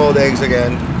hard-boiled eggs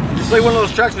again. Just play one of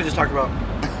those tracks we just talked about.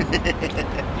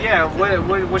 Yeah,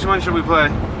 which one should we play?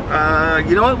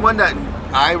 You know what? One that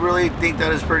I really think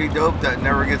that is pretty dope that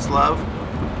never gets love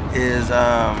is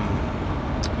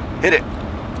Hit It.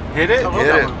 Hit It? Oh, Hit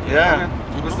It. Yeah.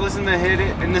 Let's listen to Hit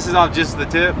It, and this is off just the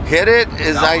tip. Hit It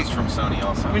is That like was from Sony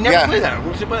also. We never Yeah. play that.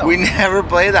 What's it about? we never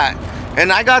play that. And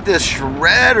I got this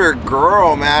shredder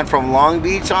girl, man, from Long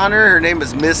Beach on her. Her name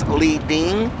is Miss Lee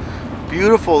Ding.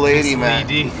 Beautiful lady, Miss man.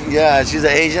 Lee Ding. Yeah, she's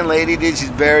an Asian lady, dude. She's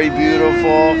very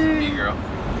beautiful. Me girl.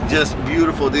 Just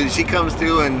beautiful, dude. She comes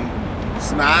through and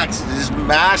smacks, just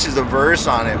mashes a verse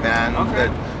on it, man. Okay.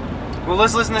 Well,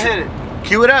 let's listen to Hit It.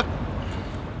 Cue it up.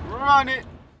 Run it.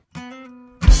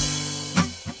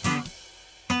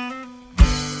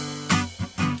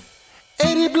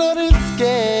 80 blooded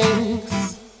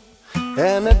skanks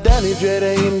and a Danny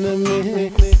Dreader in the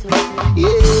mix.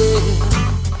 Yeah.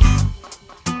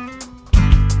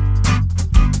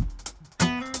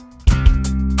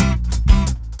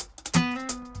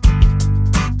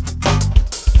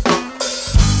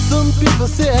 Some people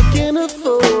say I can't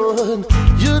afford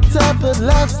your type of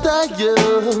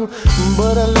lifestyle,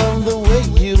 but I love the way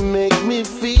you make me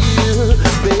feel,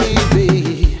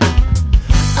 baby.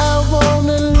 I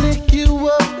wanna lick you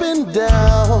up and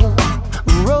down,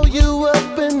 roll you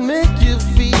up and make you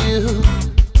feel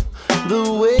the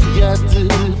way I do.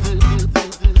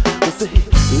 Say,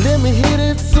 let me hit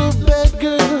it so bad,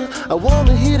 girl. I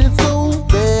wanna hit it so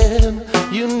bad,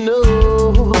 you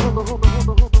know.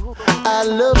 I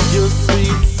love your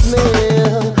sweet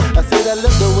smell. I said I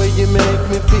love the way you make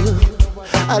me feel.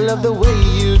 I love the way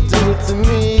you do it to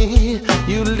me.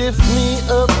 You lift me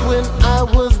up when I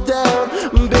was down.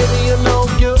 Baby, you know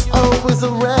you're always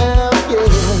around,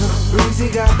 yeah. Breezy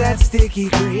got that sticky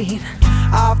green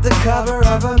off the cover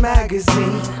of a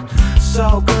magazine.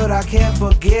 So good I can't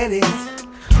forget it.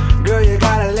 Girl, you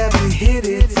gotta let me hit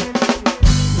it.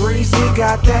 Breezy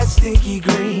got that stinky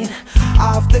green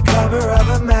off the cover of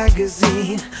a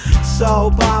magazine. So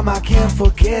bomb, I can't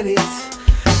forget it.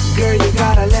 Girl, you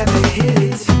gotta let me hit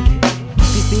it.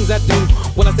 These things I do,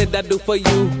 what I said I do for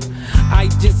you. I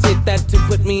just hit that to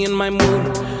put me in my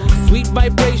mood. Sweet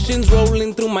vibrations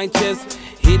rolling through my chest.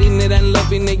 Hitting it and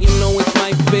loving it, you know it's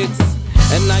my fix.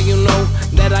 And now you know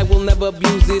that I will never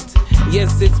abuse it.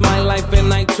 Yes, it's my life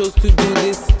and I chose to do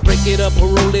this. Break it up or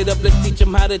roll it up, let's teach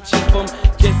them how to cheat them.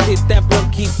 Just hit that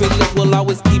blunt, keep it lit, we'll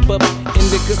always keep up.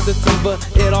 Indica sativa,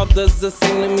 it all does the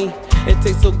same to me. It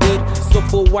tastes so good, so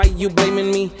for why you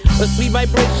blaming me? A sweet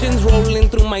vibrations rolling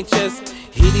through my chest.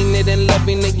 Hitting it and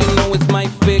loving it, you know it's my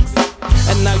fix.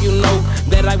 And now you know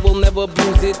that I will never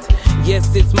abuse it.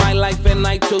 Yes, it's my life and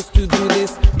I chose to do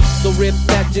this. So rip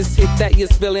that, just hit that, you're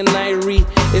spilling Irie.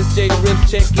 It's J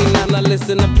Rips checking out, now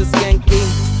listen up to Skanky.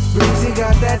 Breezy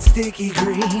got that sticky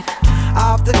green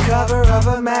off the cover of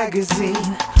a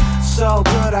magazine. So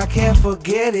good I can't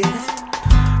forget it.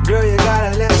 Girl, you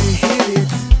gotta let me hit it.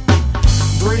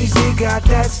 Breezy got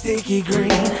that sticky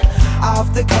green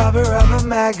off the cover of a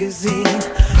magazine.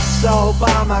 So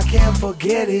bomb, I can't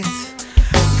forget it.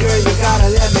 Girl, you gotta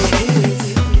let me hit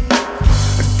it.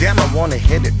 Damn, I wanna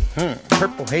hit it.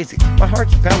 Purple hazy. My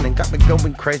heart's pounding, got me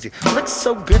going crazy. Looks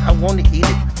so good, I wanna eat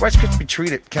it. Rice Krispie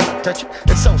treat it. Can I touch it?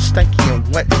 It's so stanky and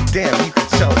wet. Damn, you can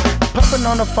tell it. Pumping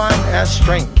on a fine ass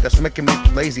strain that's making me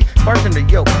lazy. Bartender,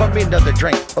 yo, pump me another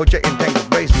drink. OJ and Tango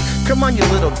crazy. Come on, you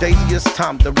little daisy, it's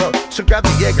time to roll. So grab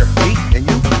the Jaeger, me and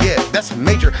you, yeah, that's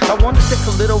major. I wanna take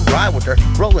a little ride with her,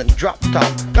 rolling drop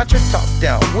top. Got your top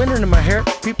down, winter in my hair,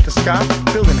 peep the sky,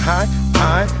 feeling high.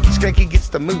 Skanky gets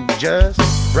the mood just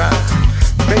right.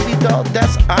 Baby doll,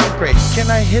 that's I'm great.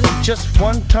 Can I hit it just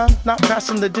one time? Not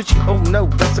passing the ditchy, oh no,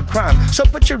 that's a crime. So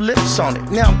put your lips on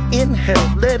it, now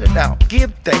inhale, let it out.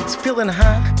 Give thanks, feeling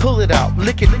high, pull it out.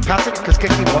 Lick it, pass it, cause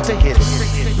Skanky wants to hit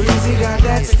it. Breezy got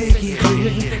that sticky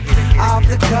green off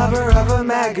the cover of a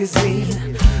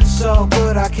magazine. So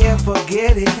good I can't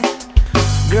forget it.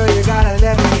 Girl, you gotta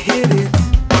let me hit it.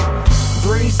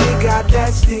 Breezy got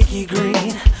that sticky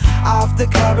green off the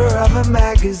cover of a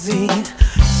magazine.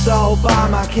 So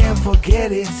bomb, I can't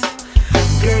forget it.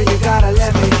 Girl, you gotta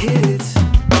let me hit it.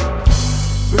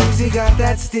 Breezy got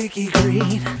that sticky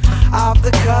green off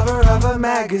the cover of a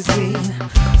magazine.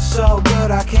 So good,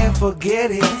 I can't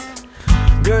forget it.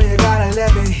 Girl, you gotta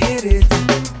let me hit it.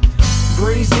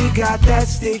 Breezy got that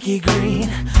sticky green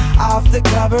off the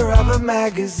cover of a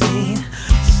magazine.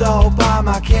 So bomb,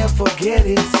 I can't forget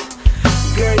it.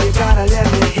 Girl, you gotta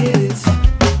let me hit it.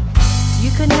 You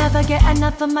could never get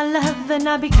enough of my love, and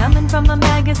I'll be coming from a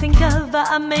magazine cover.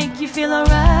 I make you feel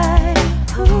alright,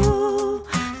 ooh,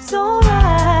 so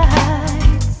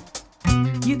right.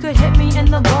 You could hit me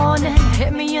in the morning,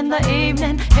 hit me in the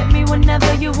evening, hit me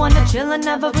whenever you wanna chill and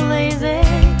never blazing.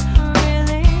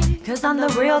 Really? Cause I'm the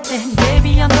real thing,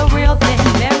 baby, I'm the real thing.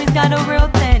 Mary's got a real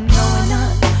thing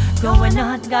going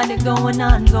on, got it going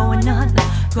on, going on.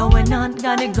 Going on,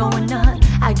 got it going on.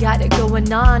 I got it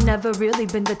going on. Never really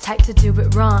been the type to do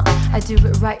it wrong. I do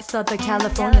it right, Southern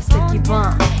California, sticky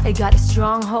bomb. It got a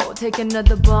strong hold, take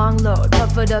another bong load.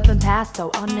 Puff it up and pass,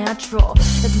 so all natural.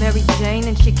 It's Mary Jane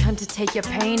and she come to take your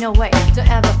pain away. Don't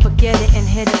ever forget it and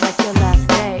hit it like your last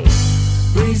day.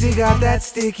 Breezy got that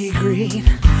sticky green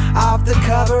off the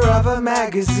cover of a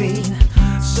magazine.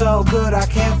 So good I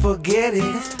can't forget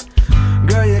it.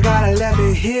 Girl, you gotta let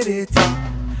me hit it.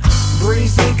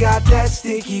 Breezy got that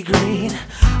sticky green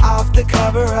off the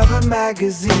cover of a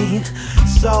magazine.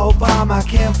 So bomb, I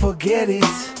can't forget it.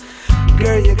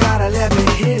 Girl, you gotta let me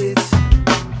hit it.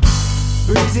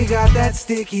 Breezy got that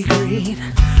sticky green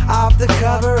off the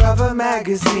cover of a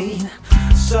magazine.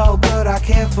 So good, I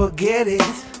can't forget it.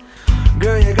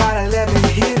 Girl, you gotta let me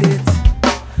hit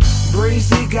it.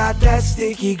 Breezy got that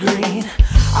sticky green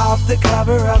off the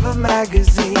cover of a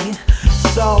magazine.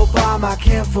 So bomb, I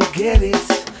can't forget it.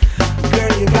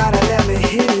 Girl, you gotta let me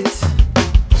hit it.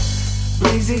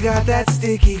 Breezy got that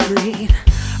sticky green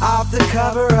off the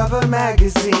cover of a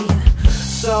magazine.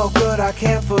 So good, I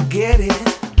can't forget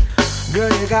it.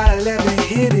 Girl, you gotta let me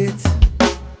hit it.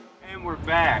 And we're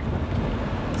back.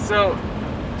 So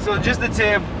just the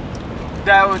tip.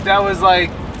 That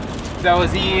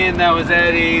was Ian, that was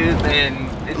Eddie, and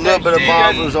a little bit of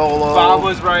Bob was Olo. Bob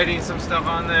was writing some stuff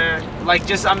on there. Like,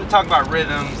 just I'm talking about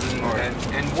rhythms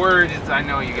and words. I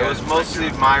know you guys. It was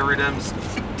mostly my rhythms,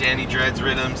 Danny Dread's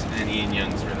rhythms, and Ian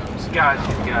Young's rhythms.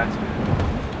 Gotcha.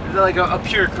 It's like a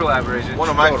pure collaboration. One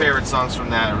of my favorite songs from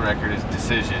that record is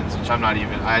Decisions, which I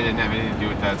didn't have anything to do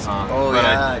with that song. Oh, but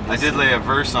yeah. I did lay a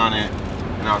verse on it,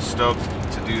 and I was stoked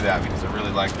to do that because I really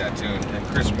really like that tune. And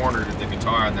Chris Warner did the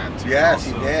guitar on that too. Yes,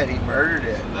 also. he did. He murdered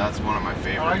it. So that's one of my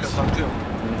favorites. I like the song too.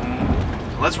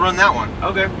 Let's run that one.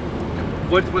 Okay.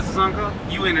 What's the song called?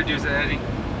 You introduce it, Eddie.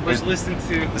 Let's listen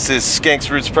to. This is Skanks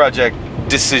Roots Project,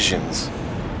 Decisions.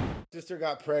 Sister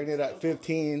got pregnant at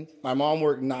 15. My mom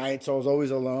worked nights, so I was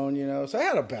always alone, you know. So I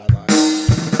had a bad life.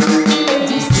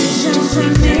 Decisions we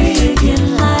make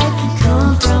in life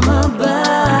come from above.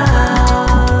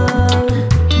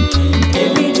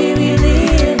 Every day we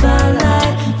live our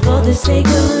life for the sake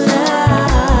of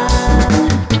love.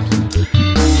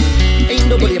 Ain't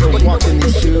nobody ever walked in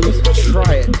these shoes.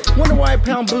 Try it. Wonder why I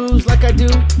pound booze like I do?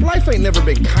 Life ain't never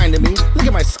been kind to me. Look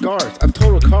at my scars. I've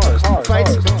totaled cars.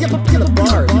 Fights. Yep, up in the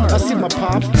bars. I see my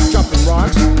pops dropping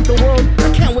rocks. The world,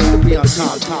 I can't wait to be on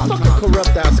top. Fuck a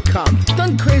corrupt ass cop.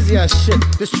 Done crazy ass shit.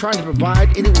 Just trying to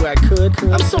provide any way I could.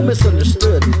 I'm so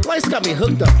misunderstood. Life's got me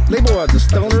hooked up. Label as a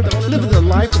stoner. Living the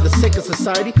life for the sake of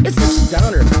society. It's just a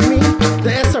downer. Me,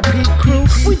 the SRP crew,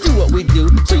 we do what we do.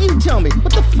 So you tell me,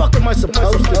 what the fuck am I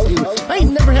supposed to do? I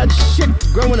ain't never had shit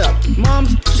growing up.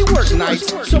 Mom's, she worked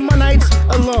nights, so my nights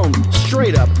alone,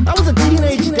 straight up. I was a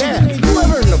teenage dad.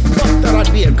 Whoever in the fuck thought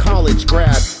I'd be a college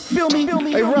grad? Feel me?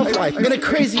 A rough life and a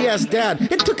crazy ass dad.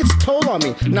 It took its toll on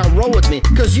me. Now roll with me,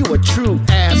 cause you a true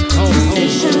ass home.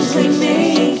 Decisions we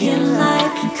make in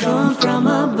life come from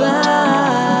above.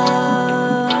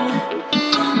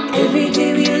 Every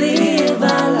day we live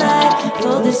our life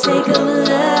for the sake of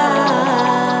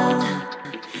love.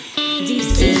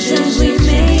 Decisions we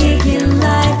make in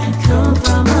life come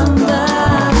from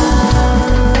above.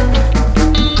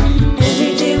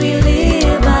 Every day we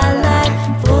live our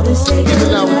life for the sake of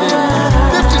love.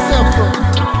 Lift yourself up.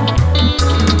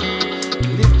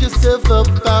 Lift yourself up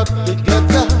out the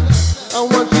gutter. I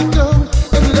want you to go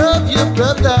and love your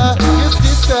brother, your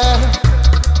sister.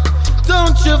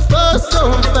 Don't you fuss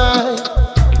on fight.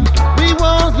 We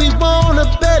want a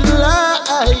better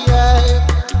life.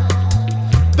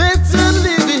 Better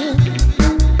living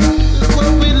is what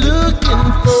we're looking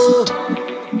for.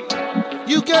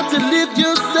 You got to lift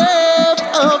yourself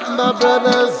up, my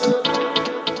brothers.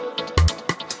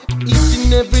 Each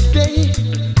and every day,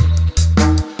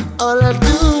 all I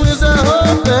do is I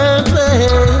hope and pray.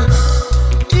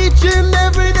 Each and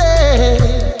every day,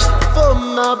 for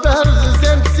my brothers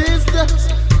and sisters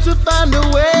to find a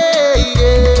way,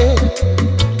 yeah.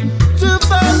 To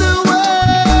find a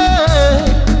way.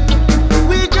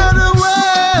 We got a way.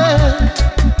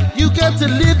 You got to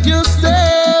lift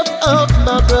yourself up,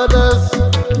 my brothers.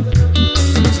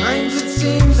 Sometimes it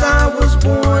seems I was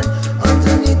born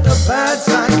underneath the bad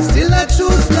sign. Still I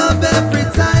choose love every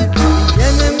time. The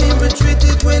enemy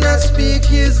retreated when I speak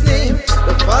his name.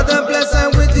 The Father bless I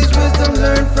with his wisdom,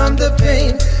 learn from the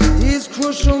pain. These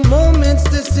crucial moments,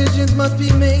 decisions must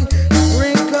be made.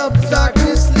 Break up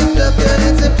darkness, lift up your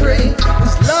hands and pray.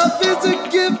 This love is a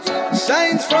gift,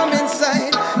 shines from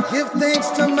inside. Give thanks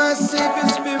to my Savior,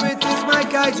 Spirit is my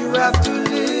guide. You have to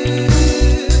live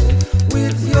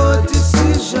with your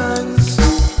decisions.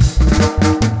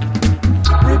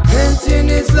 Repenting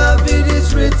is love, it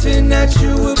is written that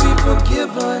you will be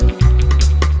forgiven.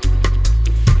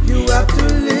 You have to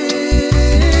live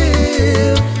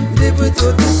with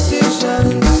your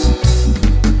decisions.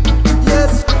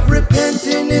 Yes,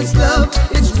 repenting is love,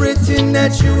 it's written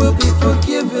that you will be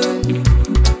forgiven.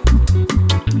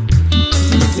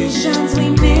 Decisions we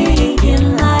make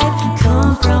in life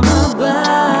come from above.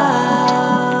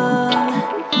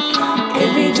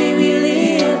 Every day we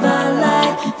live our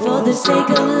life for the sake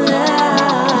of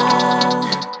love.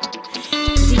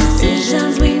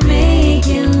 Decisions we make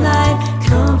in life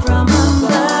come from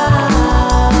above.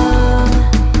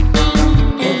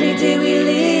 Every day we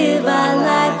live our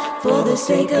life for the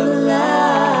sake of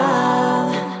love.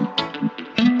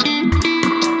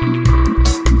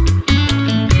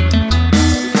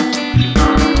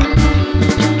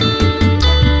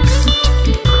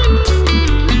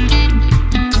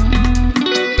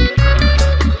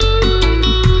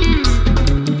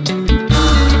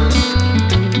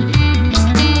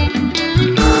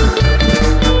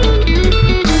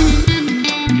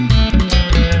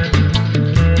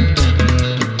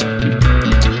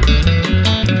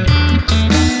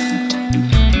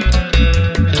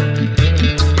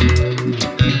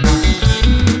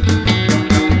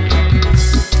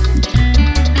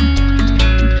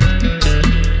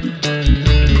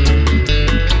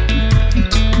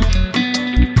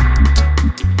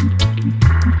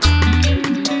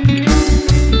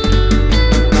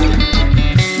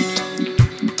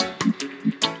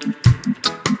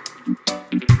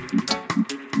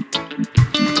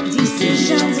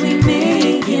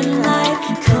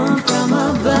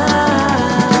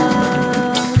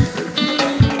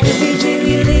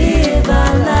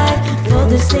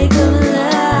 sake of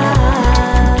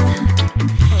love.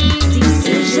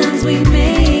 Decisions we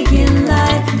make in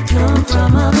life come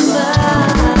from above.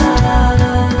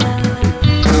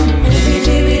 Every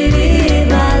day we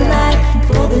live our life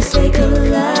for the sake of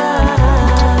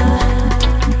love.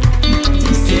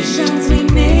 Decisions we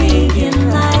make in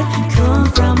life come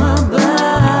from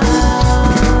above.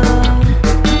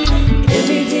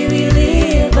 Every day we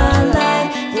live our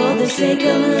life for the sake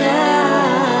of love.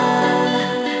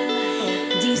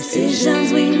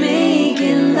 Decisions we make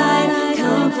in life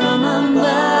come from above.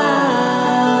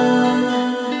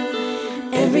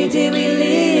 Every day we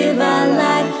live our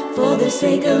life for the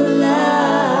sake of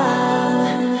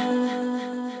love.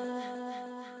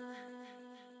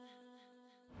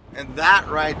 And that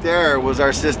right there was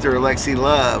our sister Lexi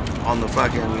Love on the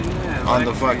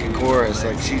fucking chorus.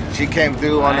 Like she came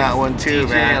through on that one too,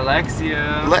 man.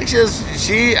 Alexia.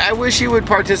 I wish she would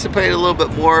participate a little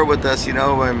bit more with us, you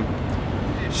know.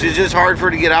 She's just hard for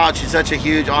her to get out. She's such a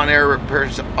huge on-air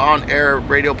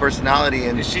radio personality,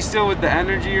 and Is she still with the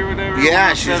Energy or whatever?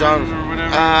 yeah, she's on. Or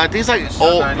whatever? I think it's like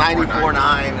old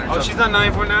 94.9. Oh, she's on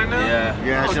 94.9 now? Yeah.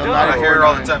 Yeah, she's on dope. I hear her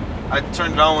all the 94.9. time. I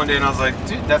turned it on one day and I was like,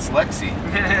 dude, that's Lexi.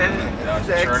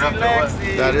 Sure enough, it was.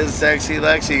 That is sexy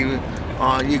Lexi.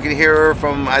 You can hear her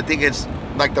from, I think it's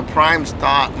like the prime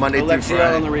stop Monday through Alexia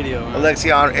Friday. on the radio.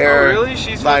 Alexia on air. Oh, really?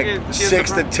 She's like fucking- she has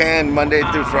 6 the to 10 Monday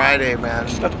through Friday, man.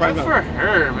 Got the prime Good time. for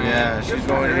her, man. Yeah, Good she's for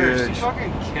going her. huge. She's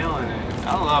fucking killing it.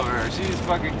 I love her. She's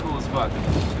fucking cool as fuck.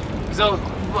 So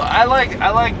I like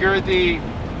Girthy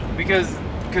because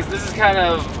this is kind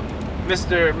of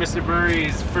Mr.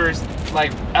 Murray's first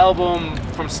like album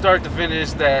from start to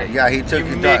finish that He took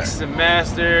you it mixed and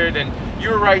mastered, and you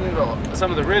were writing some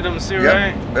of the rhythms too,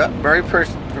 right? Yep. Murray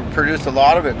produced a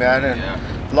lot of it, man. And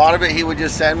a lot of it he would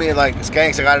just send me like,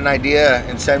 Skanks, I got an idea,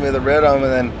 and send me the rhythm,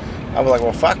 and then I was like,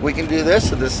 well, fuck, we can do this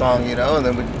to this song, you know? And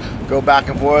then we'd go back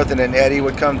and forth, and then Eddie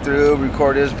would come through,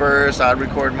 record his verse, I'd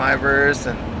record my verse,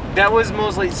 and That was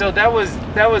mostly that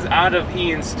was out of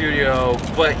Ian's studio,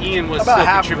 but Ian was About still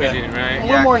half of it. contributing, right? A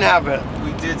little more than half of it.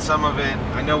 We did some of it.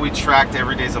 I know we tracked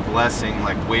Every Day's a Blessing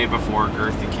like way before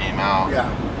Girthy came out. yeah.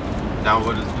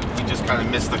 We just kind of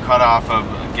missed the cutoff of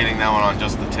getting that one on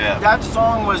just the tip. That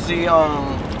song was the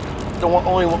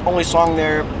only song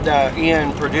there that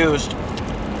Ian produced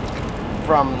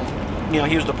from,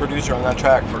 he was the producer on that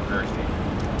track For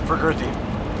Girthy. for Girthy.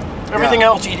 Everything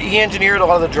else, he engineered a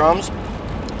lot of the drums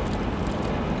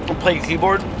and played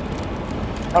keyboard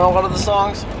on a lot of the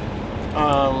songs.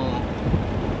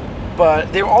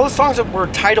 But they were all the songs that were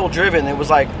title driven. It was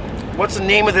like, what's the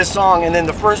name of this song? And then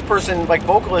the first person, like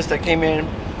vocalist that came in,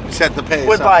 Set the pace.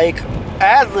 would huh? like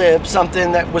ad-lib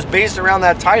something that was based around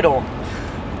that title.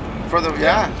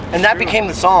 And that became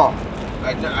the song.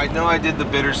 I know I did the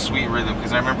bittersweet rhythm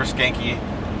because I remember Skanky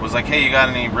was like, hey, you got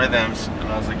any rhythms? And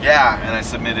I was like, yeah. And I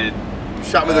submitted.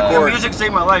 Shot me the The chord. music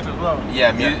saved my life as well.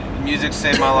 Yeah, Music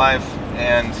Saved My Life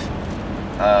and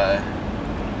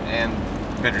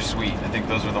Bittersweet. I think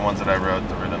those were the ones that I wrote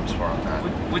the rhythms for on that.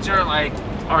 Which are like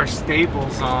our staple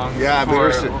songs. Yeah, for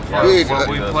Bittersweet. what Dude,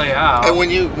 we play out. And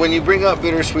when you bring up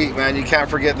Bittersweet, man, you can't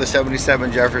forget the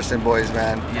 77 Jefferson boys,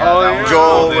 man. Yeah, Oh, that yeah. was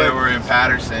Joel, cool. They were in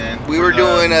Patterson. We for were the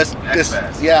doing this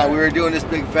X-Fest. we were doing this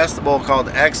big festival called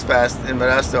X Fest in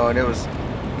Modesto, and it was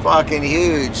fucking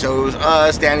huge. So it was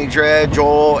us, Danny Dredd,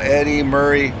 Joel, Eddie,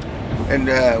 Murray, and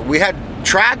we had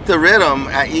tracked the rhythm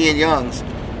at Ian Young's,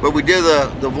 but we did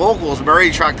the vocals. Murray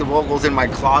tracked the vocals in my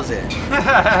closet in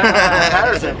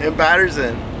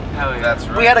Patterson. Hell yeah. That's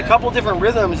right. We had a couple different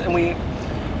rhythms, and we,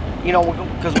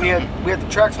 because we had the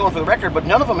tracks going for the record, but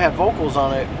none of them had vocals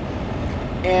on it.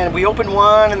 And we opened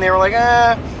one, and they were like,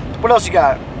 what else you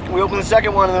got? We opened the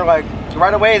second one, and they're like,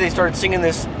 right away they started singing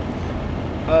this,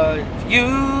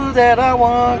 you that I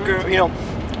want, girl,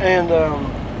 and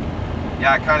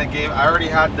Yeah, I already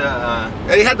had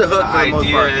the He had the hook for the most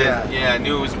idea. part. Yeah, I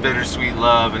knew it was Bittersweet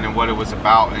Love and then what it was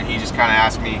about. And he just kind of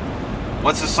asked me,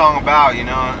 what's the song about, And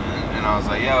I was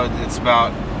like, yo, it's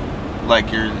about,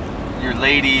 like, your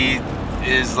lady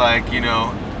is, like,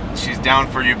 she's down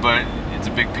for you, but it's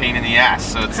a big pain in the ass.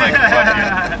 So it's like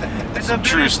fucking It's some a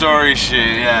true story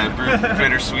shit. Yeah,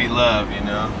 bittersweet love,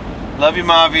 Love you,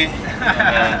 Mavi.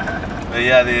 But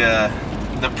yeah,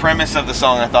 the premise of the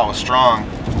song I thought was strong.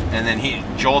 And then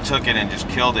Joel took it and just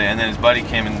killed it. And then his buddy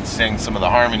came and sang some of the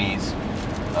harmonies.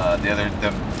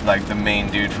 The main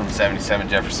dude from 77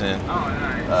 Jefferson. Oh,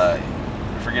 nice.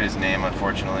 I forget his name,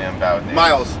 unfortunately. I'm bad with names.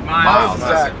 Miles. Miles.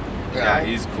 Zach. Yeah,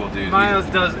 he's a cool dude. Miles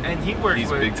does, and he works he's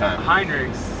with big time.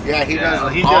 Heinrichs. Yeah, he Yeah,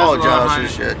 does he all does a lot of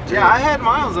Josh's Heinrich. shit. Too. Yeah, I had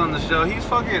Miles on the show. He's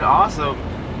fucking awesome.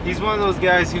 He's one of those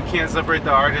guys who can't separate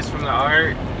the artist from the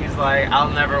art. He's Like, I'll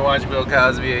never watch Bill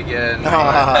Cosby again.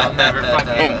 I'll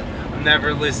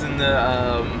never listen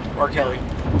to R. Kelly.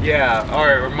 Yeah,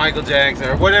 or Michael Jackson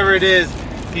or whatever it is.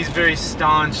 He's very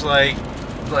staunch. Like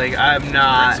I'm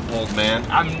not. Principled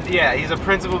man. He's a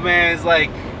principled man. It's like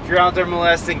if you're out there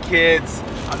molesting kids,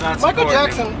 I'm not. Michael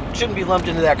supporting Jackson shouldn't be lumped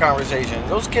into that conversation.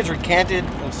 Those kids recanted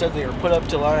and said they were put up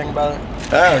to lying about it.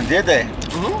 Oh, did they?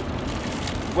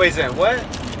 Mm-hmm. Wait a second. What?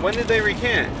 When did they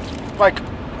recant? Like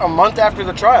a month after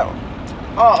the trial.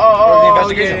 Oh, the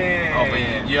investigation. Yeah. Oh,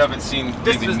 but you haven't seen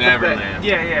This Leaving was Neverland.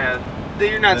 Yeah.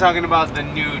 You're not talking about the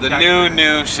new. The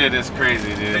new shit is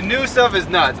crazy, dude. The new stuff is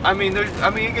nuts. I mean,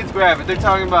 it gets graphic. They're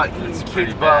talking about eating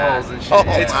kids' buttholes and shit. Oh,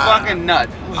 it's fucking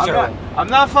nuts. I'm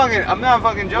not fucking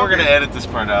joking. We're gonna edit this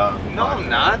part out. No, I'm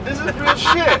not. This is real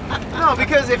shit. No,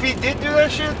 because if he did do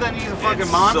that shit, then he's a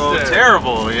fucking monster. So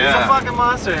terrible, yeah. He's a fucking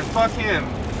monster, and fuck him.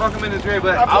 Fuck him in his grave.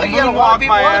 But I feel I'll like he had a lot of moonwalk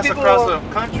my ass people- across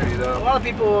the country, though. A lot of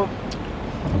people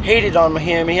hated on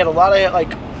him. He had a lot of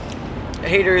like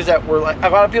haters that were like a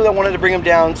lot of people that wanted to bring him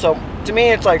down. So to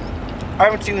me, it's like I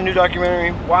haven't seen the new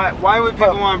documentary. Why would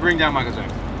people want to bring down Michael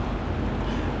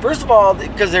Jackson? First of all,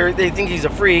 because they think he's a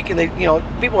freak, and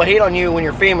people hate on you when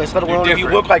you're famous, let alone if you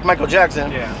look like Michael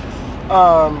Jackson. Yeah.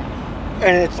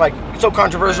 And it's like so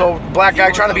controversial. Black guy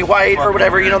trying to be white or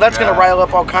whatever. That's gonna rile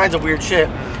up all kinds of weird shit.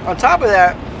 On top of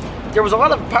that, there was a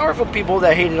lot of powerful people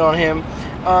that hated on him,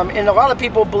 and a lot of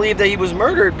people believe that he was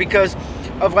murdered because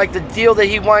of like the deal that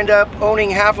he wind up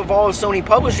owning half of all of Sony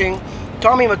Publishing.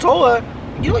 Tommy Mottola,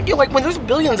 like when there's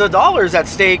billions of dollars at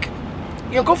stake,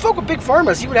 go fuck with Big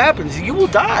Pharma, see what happens. You will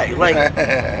die. Like,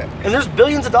 and there's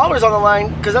billions of dollars on the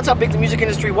line because that's how big the music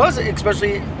industry was,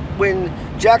 especially when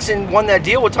Jackson won that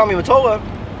deal with Tommy Mottola.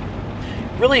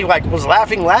 Really, like, was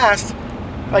laughing last.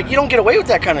 Like, you don't get away with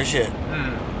that kind of shit.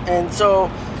 And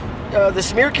so, the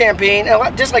smear campaign,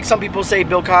 just like some people say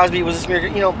Bill Cosby was a smear,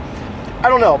 I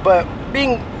don't know, but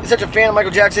being such a fan of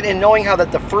Michael Jackson and knowing how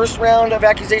that the first round of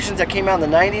accusations that came out in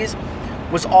the 90s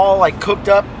was all like cooked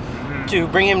up to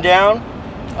bring him down,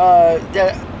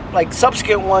 that like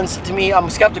subsequent ones to me I'm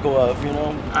skeptical of, You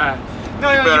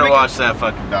better watch that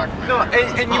fucking documentary. No,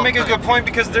 and you make a good point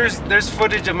because there's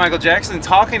footage of Michael Jackson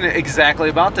talking exactly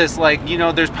about this. Like,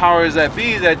 there's powers that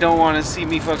be that don't want to see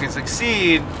me fucking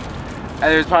succeed, and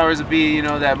there's powers that be,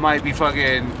 that might be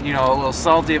fucking, a little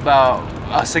salty about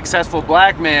a successful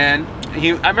black man.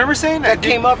 I remember saying that. That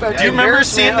came up at Do you remember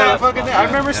seeing that fucking thing? I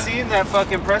remember Yeah. seeing that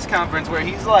fucking press conference where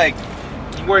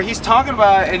he's talking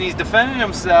about it and he's defending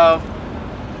himself.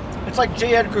 It's like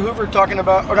J. Edgar Hoover talking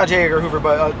about, or not J. Edgar Hoover,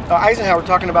 but Eisenhower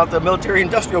talking about the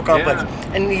military-industrial complex.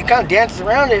 Yeah. And he kind of dances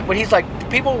around it, but he's like,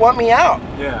 people want me out.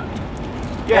 Yeah.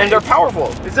 And they're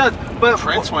powerful. It's not, but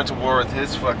Prince went to war with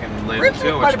his fucking label Prince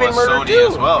too, might which have was been Sony murdered too.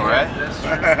 as well,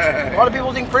 right? A lot of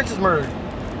people think Prince is murdered.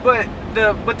 But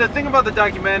the thing about the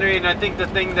documentary, and I think the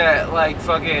thing that like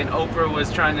fucking Oprah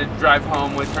was trying to drive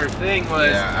home with her thing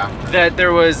was that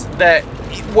there was that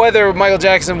whether Michael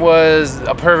Jackson was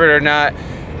a pervert or not,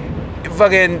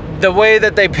 fucking the way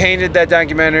that they painted that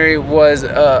documentary was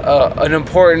an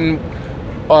important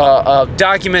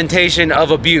documentation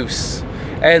of abuse.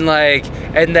 And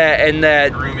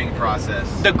that grooming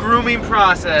process. The grooming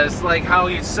process, like how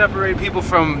you'd separate people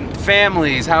from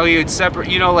families, how you'd separate,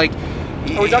 like.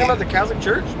 Are we talking about the Catholic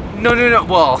Church? No.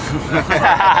 Well,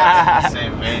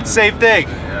 Same vein. same thing.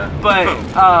 Yeah. But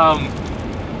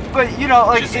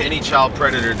like just any child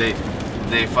predator, they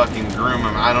fucking groom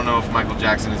him. I don't know if Michael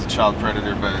Jackson is a child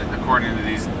predator, but according to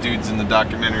these dudes in the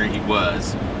documentary, he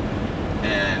was.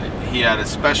 And he had a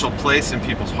special place in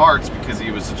people's hearts because he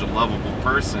was such a lovable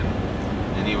person.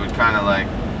 And he would kind of like,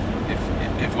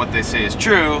 if what they say is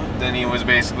true, then he was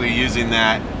basically using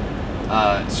that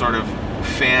sort of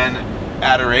fan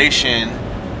adoration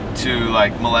to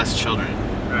like molest children.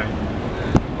 Right.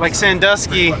 Like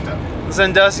Sandusky, at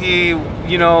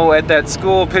that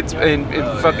school in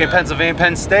fucking Pennsylvania,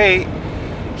 Penn State.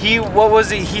 He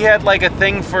had like a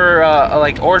thing for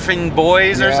like orphan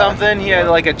boys or something. He had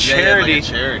like a charity.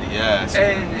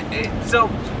 And so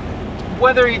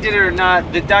whether he did it or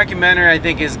not, the documentary I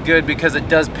think is good because it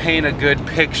does paint a good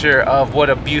picture of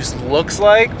what abuse looks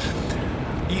like.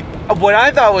 What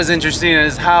I thought was interesting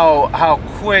is how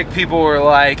quick people were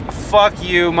like, fuck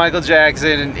you, Michael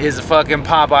Jackson is a fucking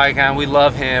pop icon, we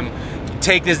love him.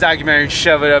 Take this documentary and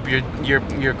shove it up your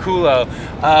culo.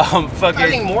 I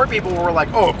think more people were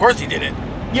like, oh, of course he did it.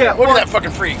 Yeah, look at that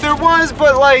fucking freak. There was,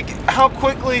 but like, how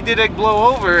quickly did it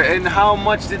blow over, and how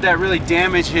much did that really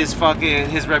damage his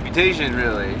reputation?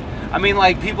 Really, I mean,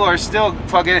 like, people are still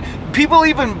fucking. People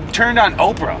even turned on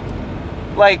Oprah.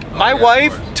 Like, my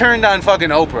wife turned on fucking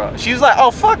Oprah. She was like,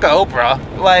 oh, fuck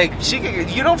Oprah. Like,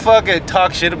 you don't fucking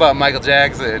talk shit about Michael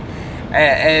Jackson.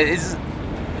 And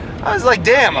I was like,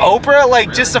 damn, Oprah?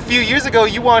 Like, just a few years ago,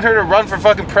 you want her to run for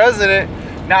fucking president.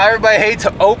 Now everybody hates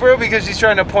Oprah because she's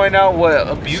trying to point out what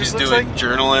abuse looks like. She's doing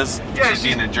journalist. Yeah, she's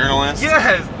being a journalist.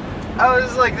 Yes. I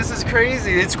was like, this is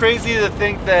crazy. It's crazy to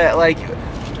think that, like...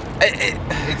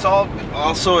 It's all...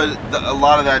 Also, a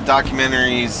lot of that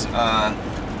documentaries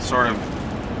sort of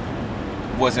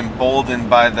was emboldened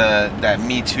by that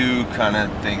Me Too kind of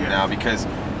thing now, because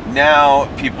now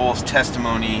people's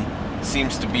testimony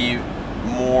seems to be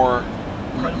more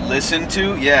listened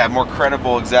to. Yeah, more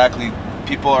credible, exactly.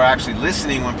 People are actually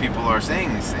listening when people are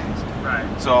saying these things. Right.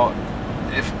 So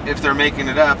if they're making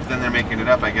it up, then they're making it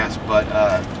up, I guess. But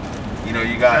you know,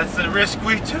 you got... That's the risk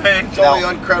we take. It's only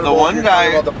uncredible the one if you're guy,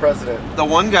 talking about the president. The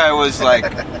one guy was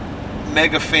like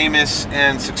mega famous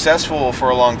and successful for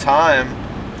a long time,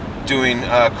 doing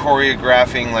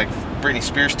choreographing like Britney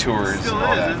Spears tours. Still and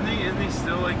all is, that. isn't he? Isn't he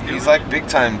still like doing He's like big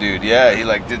time dude. Yeah, he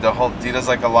like did the whole. He does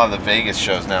like a lot of the Vegas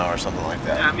shows now or something like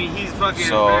that. Yeah, I mean, he's fucking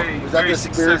So- very, Is that very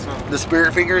the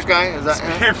Spirit Fingers guy? Is that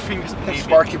Spirit Fingers, maybe.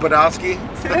 Sparky Podolsky?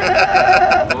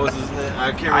 What was his name?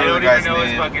 I can't remember I don't the guy's even know name.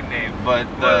 his fucking name. But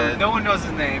Well, no one knows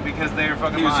his name because they're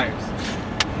fucking he was- liars.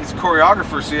 he's a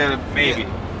choreographer, so he had Maybe.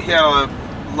 he had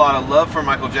a lot of love for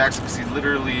Michael Jackson because he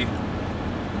literally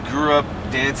grew up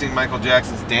dancing Michael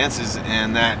Jackson's dances,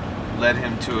 and that led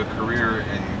him to a career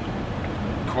in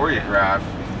choreograph.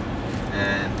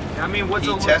 And I mean, what's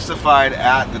he a testified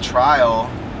at the trial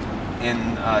in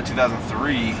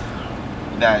 2003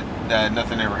 that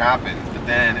nothing ever happened. But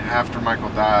then after Michael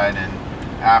died and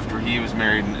after he was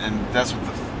married, and that's what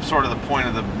the sort of the point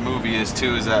of the movie is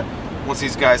too, is that once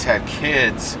these guys had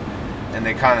kids and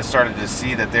they kind of started to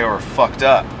see that they were fucked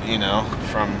up, you know,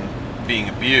 from being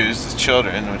abused as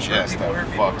children, which yes, that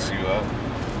fucks you up.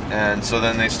 And so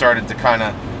then they started to kind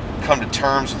of come to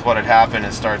terms with what had happened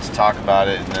and started to talk about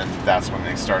it, and then that's when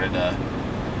they started a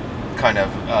kind of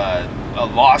a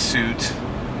lawsuit,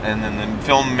 and then the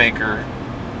filmmaker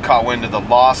caught wind of the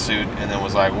lawsuit and then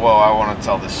was like, whoa, I want to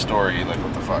tell this story, like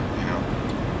what the fuck, you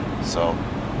know. So,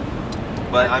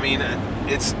 but I mean,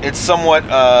 it's somewhat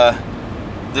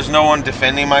there's no one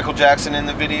defending Michael Jackson in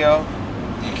the video.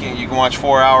 You can watch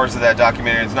 4 hours of that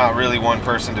documentary. It's not really one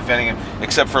person defending him,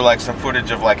 except for like some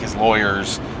footage of like his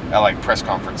lawyers at like press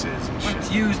conferences and shit.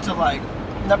 It's used to like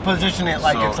not position it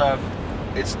like So,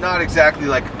 it's not exactly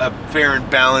like a fair and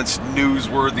balanced,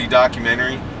 newsworthy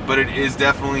documentary, but it is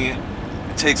definitely,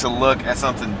 it takes a look at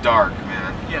something dark,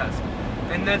 man. Yes,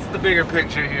 and that's the bigger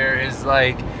picture here. Is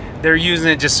like they're using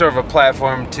it just sort of a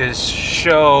platform to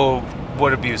show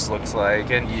what abuse looks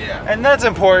like, and and that's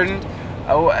important.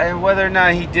 And whether or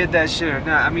not he did that shit or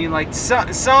not, I mean, like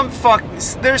there's some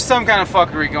kind of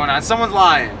fuckery going on. Someone's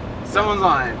lying. Someone's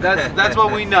lying. That's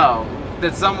what we know.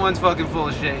 That someone's fucking full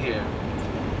of shit here.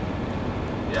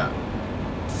 Yeah.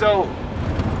 So,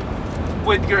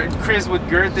 with Chris, with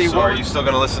Girthy, So are you still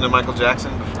gonna listen to Michael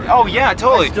Jackson before? Oh yeah,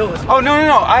 totally. Oh no.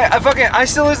 I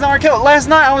still listen to R. Kelly. Last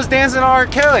night I was dancing to R.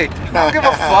 Kelly. I don't give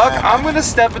a fuck. I'm gonna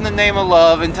step in the name of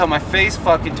love until my face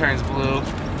fucking turns blue.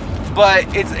 But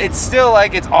it's still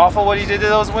like it's awful what he did to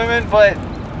those women. But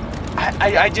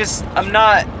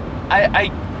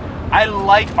I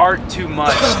like art too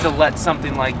much to let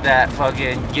something like that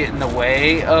fucking get in the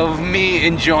way of me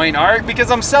enjoying art, because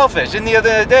I'm selfish. And the end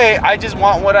of the day, I just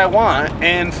want what I want,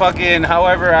 and fucking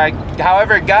however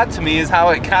it got to me is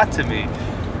how it got to me.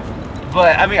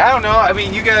 But I mean, I don't know. I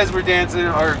mean, you guys were dancing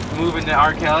or moving to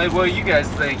R. Kelly. What do you guys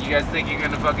think? You guys think you're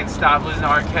gonna fucking stop listening to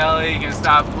R. Kelly? You're gonna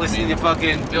stop listening to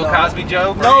fucking Bill Cosby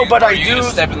jokes? No, but I Are you do. gonna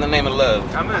step in the name of love?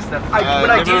 I'm gonna step. When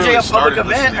I DJ a public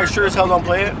event, I sure as hell don't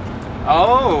play it.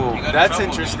 Oh, that's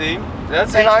interesting.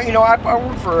 That's and I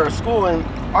work for a school and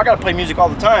I gotta play music all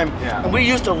the time. Yeah. And we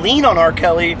used to lean on R.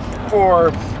 Kelly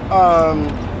for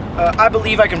I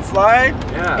Believe I Can Fly,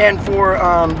 and for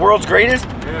World's Greatest.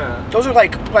 Yeah. Those are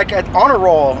like an honor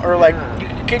roll or like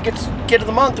kid gets Kid of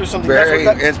the Month or something. Very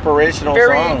That's what inspirational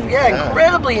very, song. Yeah,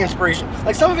 incredibly inspirational.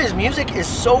 Like some of his music is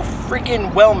so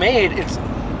freaking well made. It's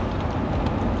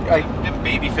like Did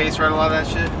Babyface write a lot of that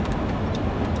shit?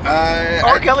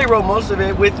 R. Kelly wrote most of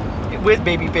it with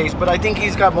Babyface, but I think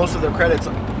he's got most of the credits.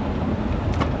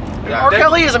 Yeah, R.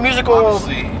 Kelly is a musical.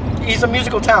 Honestly, He's a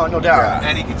musical talent, no doubt.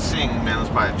 and he can sing, man. Those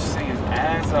pipes. Sing his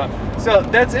ass off. So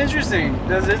that's interesting.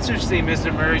 That's interesting,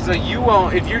 Mr. Murray. So you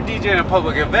won't, if you're DJing a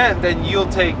public event, then you'll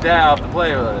take that off the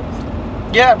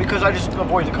playlist. Yeah, because I just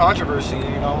avoid the controversy, you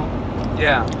know.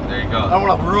 Yeah. There you go. I don't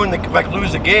want to ruin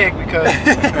lose the gig because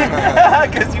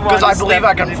Because I believe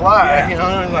I can fly. Yeah. You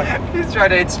know, like, He's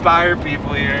trying to inspire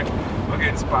people here.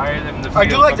 fucking inspire them to feel I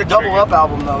do like the something Double Up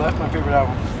album though. That's my favorite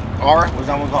album. R? Was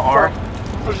that one called R?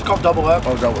 It was just called Double Up.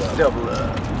 Oh, Double Up. Double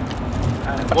Up.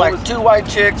 It's like two white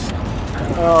chicks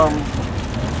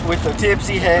with a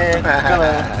tipsy head.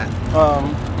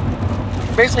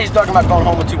 Basically, he's talking about going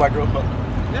home with two white girls. But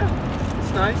Yeah,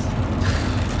 it's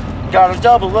nice. gotta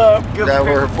double up. That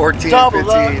were 14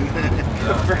 Double and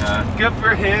 15. Good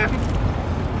for him.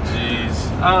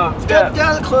 Jeez. Step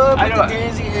down the club I with don't- the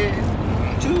dizzy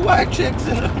head. Two white chicks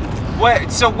in a... What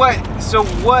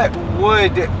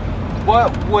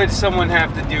would someone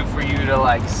have to do for you to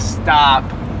like stop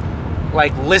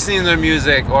like listening to their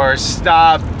music or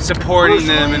stop supporting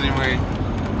them anyway?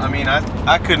 I mean,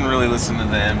 I couldn't really listen to the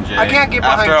MJ. I can't get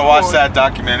behind after I watched Tool. that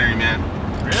documentary, man.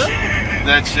 Really?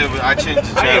 That shit, I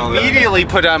changed the I channel. immediately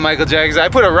put on Michael Jackson. I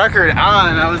put a record on.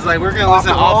 I was like, we're gonna Off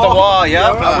listen the off the wall. wall.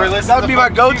 Yep, Yeah. we're listening. That would to be my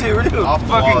fucking- go-to. Dude. Off the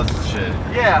fucking- wall is shit.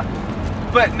 Yeah,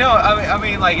 but no, I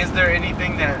mean, like, is there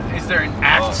anything is there an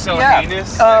act so Yeah.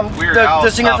 heinous? Weird the Al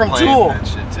singer stopped from playing Tool. that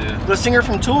shit too. The singer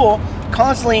from Tool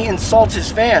constantly insults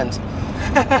his fans.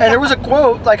 And there was a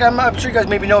quote, like I'm sure you guys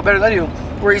maybe know it better than I do,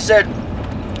 where he said,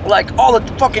 like, all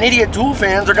the fucking idiot Tool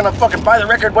fans are gonna fucking buy the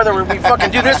record whether we fucking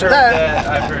do this or that.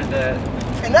 I've heard that.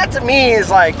 And that to me is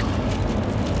like,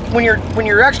 when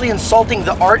you're actually insulting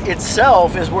the art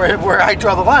itself is where I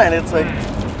draw the line. It's like,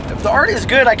 if the art is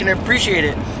good, I can appreciate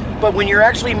it. But when you're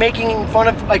actually making fun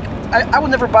of, like, I would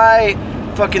never buy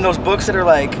fucking those books that are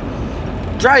like,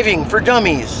 driving for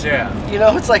dummies. Yeah. You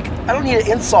know, it's like, I don't need an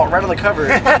insult right on the cover.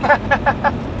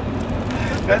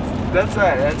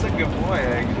 That's a good point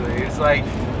actually. It's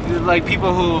like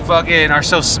people who fucking are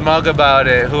so smug about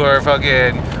it, who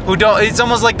don't. It's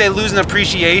almost like they lose an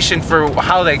appreciation for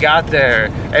how they got there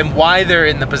and why they're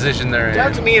in the position they're in.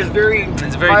 That to me is a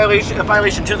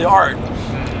violation to the art.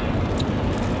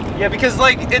 Yeah, because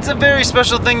like it's a very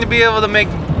special thing to be able to make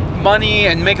money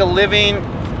and make a living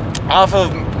off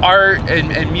of art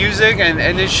and music,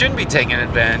 and it shouldn't be taken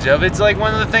advantage of. It's like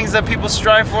one of the things that people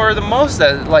strive for the most,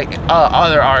 that like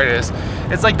other artists.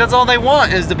 It's like that's all they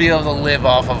want, is to be able to live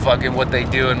off of fucking what they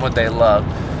do and what they love.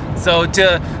 So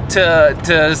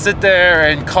to sit there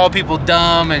and call people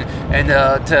dumb and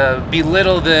to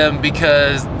belittle them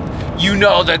because you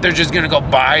know that they're just gonna go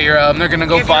buy your they're gonna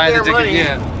go Give buy you the their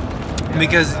ticket. money. Yeah.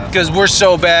 Because we're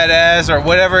so badass or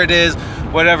whatever it is,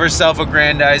 whatever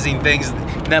self-aggrandizing things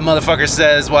that motherfucker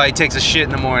says while he takes a shit in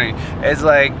the morning. It's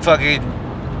like fucking,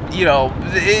 you know,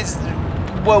 it's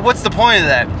what's the point of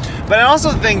that? But I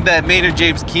also think that Maynard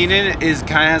James Keenan kind of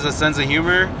has a sense of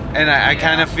humor, and I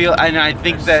kind of feel, and I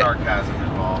think There's that sarcasm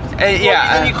involved.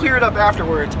 yeah. And you clear it up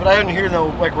afterwards, but I didn't hear no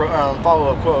like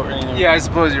follow-up quote or anything. Yeah, I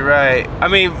suppose you're right. I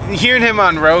mean, hearing him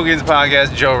on Rogan's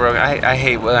podcast, Joe Rogan, I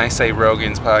hate when I say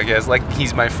Rogan's podcast, like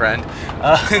he's my friend.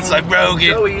 It's like Rogan.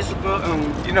 Joey used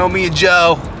to You know, me and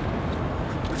Joe.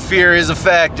 Fear is a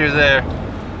factor there.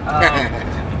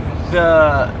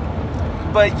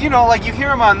 But you know, like you hear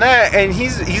him on that, and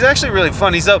he's actually really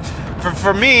funny. So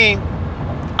for me,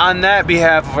 on that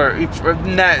behalf, or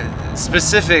in that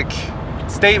specific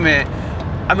statement,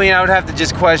 I mean, I would have to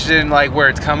just question like where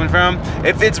it's coming from.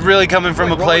 If it's really coming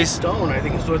from a place. Stone, I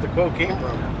think is where the quote came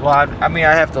from. Well, I mean,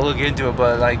 I have to look into it,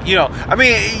 but like, you know, I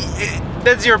mean,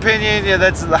 that's your opinion. Yeah,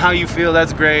 that's how you feel.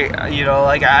 That's great. You know,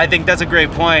 like I think that's a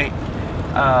great point.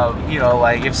 You know,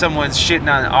 like if someone's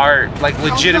shitting on art, like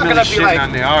legitimately shitting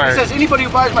on the art. It says anybody who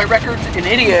buys my records is an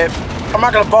idiot. I'm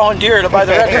not gonna volunteer to buy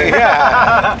the record.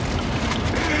 Yeah.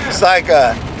 It's like,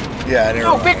 yeah.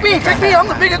 No, pick me. I'm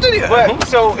the biggest idiot. But,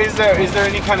 so is there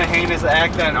any kind of heinous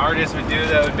act that an artist would do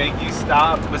that would make you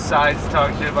stop besides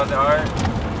talking shit about the art?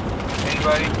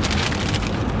 Anybody?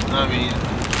 I mean,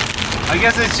 I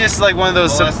guess it's just like one of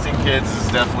those. molesting kids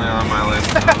is definitely on my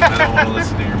list. I don't want to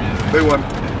listen to your music. Big one.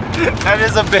 That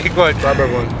is a big one. Big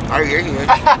one. I hear you.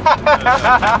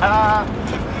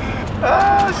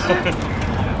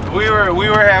 We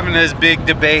were having this big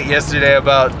debate yesterday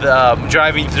about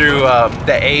driving through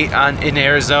the 8 in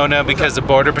Arizona because of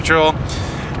Border Patrol,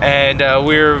 and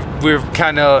we're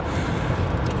kind of,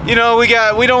 you know, we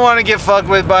don't want to get fucked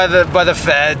with by the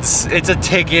feds. It's a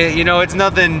ticket, you know, it's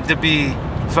nothing to be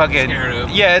fucking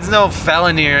yeah, it's no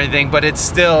felony or anything, but it's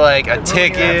still like a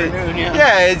ticket.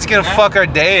 Yeah, it's gonna fuck our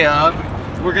day up.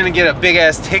 We're gonna get a big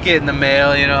ass ticket in the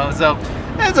mail, you know. So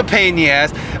that's a pain in the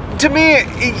ass. To me,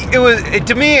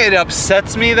 it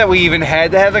upsets me that we even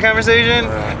had to have the conversation.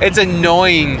 It's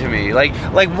annoying to me. Like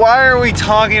why are we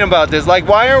talking about this? Like,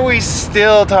 why are we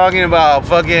still talking about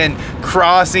fucking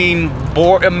crossing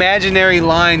imaginary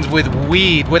lines with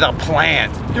weed with a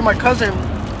plant? Dude, my cousin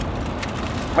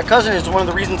is one of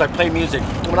the reasons I play music.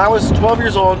 When I was 12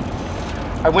 years old,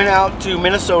 I went out to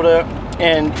Minnesota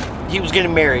and he was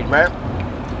getting married, right?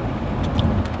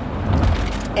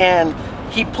 And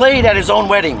he played at his own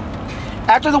wedding.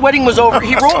 After the wedding was over,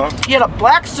 he had a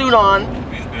black suit on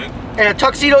and a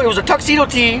tuxedo. It was a tuxedo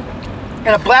tee and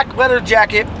a black leather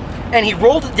jacket, and he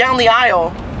rolled it down the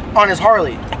aisle on his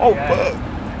Harley. Oh, fuck.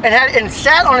 And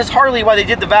sat on his Harley while they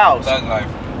did the vows. Thug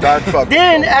life. That's fucking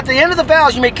Then cool. at the end of the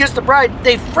vows, you may kiss the bride.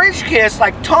 They French kiss,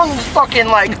 like tongues fucking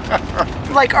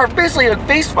like are basically like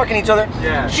face fucking each other.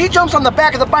 Yeah. She jumps on the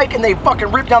back of the bike and they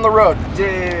fucking rip down the road.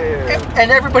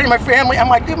 And everybody in my family, I'm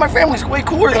like, dude, my family's way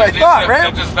cooler than I thought,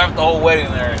 right? They just left the whole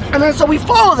wedding there. And then so we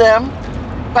follow them,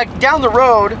 like down the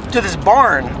road to this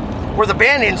barn where the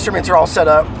band instruments are all set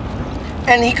up.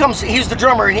 And he's the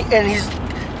drummer, and he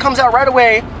comes out right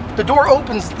away. The door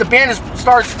opens, the band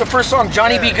starts the first song,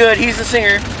 Johnny Be Good, he's the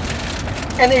singer.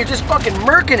 And they're just fucking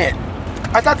murking it.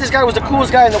 I thought this guy was the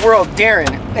coolest guy in the world, Darren.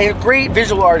 And a great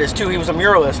visual artist too, he was a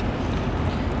muralist.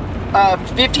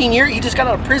 15 years, he just got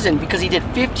out of prison because he did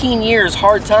 15 years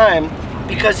hard time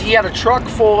because he had a truck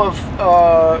full of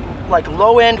like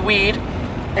low-end weed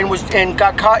and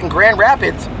got caught in Grand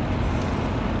Rapids.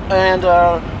 And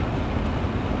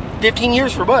 15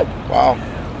 years for bud. Wow.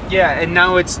 Yeah, and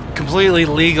now it's completely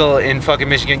legal in fucking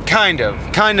Michigan. Kind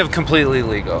of completely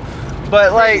legal.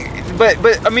 But like,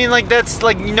 but I mean, like, that's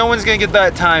like, no one's gonna get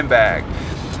that time back.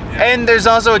 And there's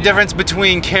also a difference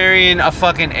between carrying a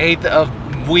fucking eighth of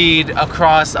weed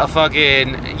across a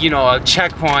fucking, a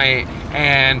checkpoint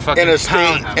and fucking In a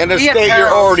state, pound. in a He had state you're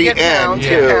pounds, already he had pounds,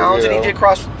 in he had too. pounds, and he you did know.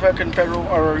 cross fucking federal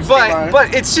or state line.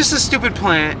 But it's just a stupid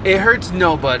plant. It hurts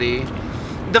nobody.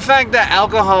 The fact that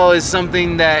alcohol is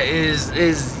something that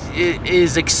is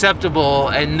acceptable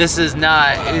and this is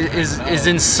not is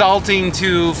insulting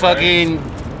to fucking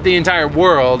the entire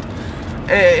world.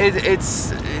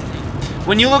 It's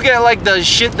when you look at like the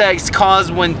shit that's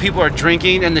caused when people are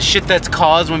drinking and the shit that's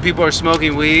caused when people are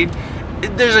smoking weed,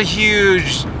 there's a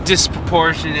huge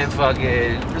disproportionate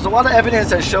fucking. There's a lot of evidence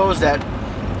that shows that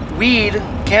weed,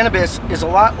 cannabis, is a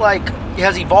lot like, it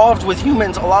has evolved with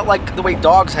humans a lot like the way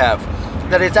dogs have.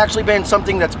 That it's actually been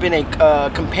something that's been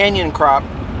a companion crop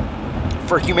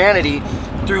for humanity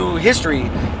through history.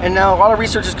 And now a lot of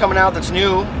research is coming out that's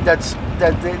new,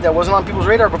 that wasn't on people's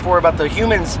radar before, about the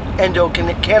human's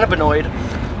endocannabinoid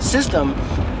system.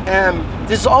 And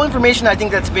this is all information I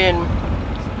think that's been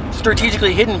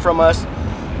strategically hidden from us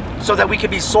so that we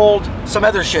could be sold some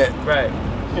other shit. Right.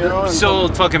 You know, and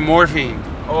Sold fucking morphine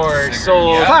or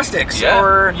sold plastics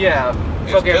or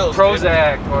fucking pills,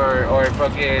 Prozac or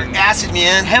fucking Acid,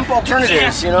 man. hemp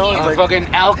alternatives, you know? It's like, fucking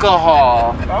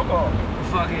alcohol. alcohol.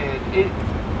 Fucking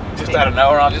Just out of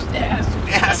nowhere, I'll just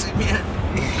Acid, man.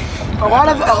 A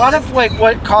lot of like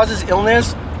what causes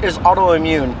illness is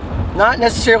autoimmune, not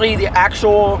necessarily the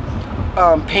actual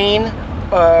pain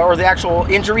or the actual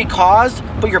injury caused,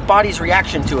 but your body's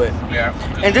reaction to it. Yeah.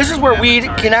 And this is where weed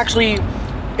can actually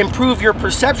improve your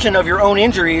perception of your own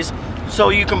injuries,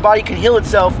 so body can heal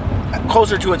itself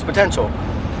closer to its potential.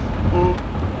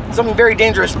 Something very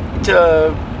dangerous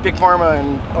to Big Pharma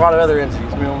and a lot of other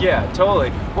entities. You know? Yeah,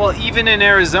 totally. Well, even in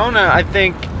Arizona, I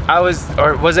think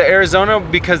was it Arizona,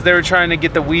 because they were trying to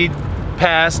get the weed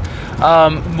passed.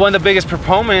 One of the biggest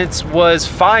proponents was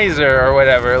Pfizer or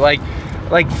whatever. Like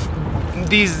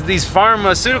these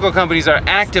pharmaceutical companies are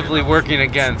actively working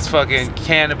against fucking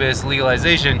cannabis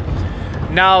legalization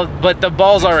now, but the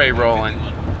ball's already rolling.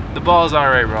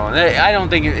 I don't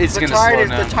think it's going to slow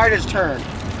down. The tide has turned.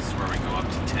 This is where we go up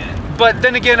to 10. But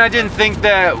then again, I didn't think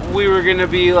that we were going to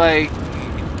be like,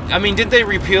 I mean, didn't they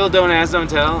repeal Don't Ask, Don't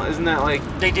Tell? Isn't that like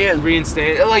They did.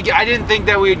 reinstated? Like, I didn't think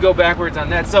that we would go backwards on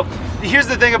that. So here's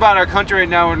the thing about our country right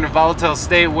now. We're in a volatile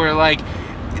state where like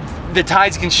the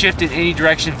tides can shift in any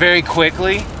direction very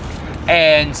quickly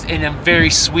and very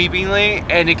sweepingly,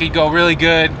 and it could go really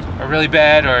good or really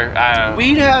bad, or I don't know.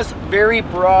 Weed has very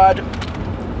broad,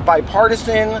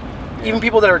 bipartisan, even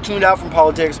people that are tuned out from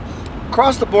politics,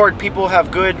 across the board, people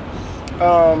have good,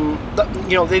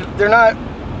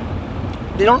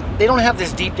 they don't have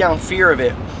this deep down fear of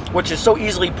it, which is so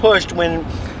easily pushed when,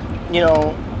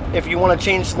 if you want to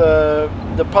change the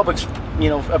public's,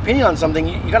 opinion on something,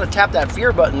 you got to tap that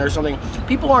fear button or something.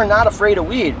 People are not afraid of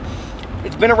weed.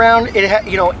 It's been around.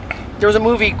 There was a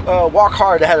movie, Walk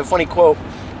Hard, that had a funny quote.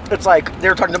 It's like they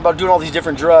were talking about doing all these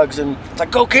different drugs, and it's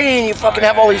like cocaine. You fucking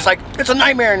have all these, like, it's a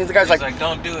nightmare. And the guy's like,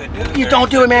 don't do it. you don't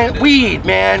do it, man. Weed,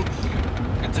 man.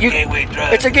 It's a gateway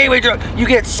drug. It's a gateway drug. You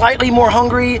get slightly more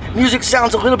hungry. Music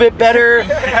sounds a little bit better,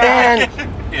 and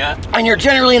you're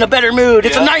generally in a better mood.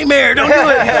 It's a nightmare. Don't do it.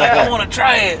 I want to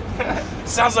try it. It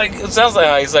sounds like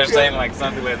how he starts saying like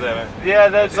something like that. Yeah,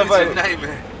 that's It's somebody. a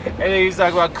nightmare. And then he's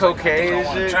talking about cocaine I and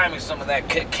want to shit. try me some of that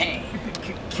cocaine.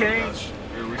 cocaine.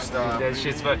 Here we stop. That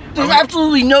shit's fun. There's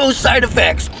absolutely no side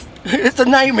effects. It's a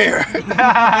nightmare.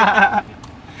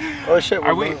 Oh shit!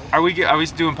 Are we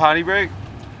doing potty break?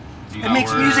 You It know,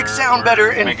 makes we're- music sound better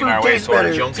we're and making food our way taste toward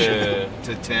better. Junction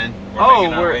to 10. We're Oh,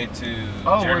 making our we're- way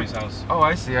to Jeremy's house. Oh,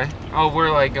 I see. We're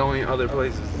like going other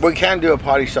places. We can do a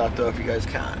potty shot though if you guys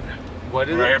can. What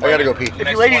is Right it? here I gotta by go pee. If you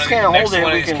next ladies one- can't next hold it,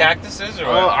 one of we these can- cactuses or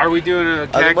Oh, what? are we doing a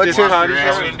what's cactus your- potty Are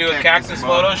shot? we gonna do a cactus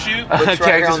photo shoot? Let's try it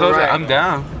Cactus on the photo? right. I'm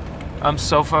down. I'm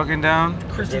so fucking down.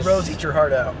 Christy Rose, eat your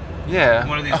heart out. Yeah.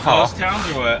 One of these Oh. ghost towns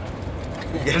or what?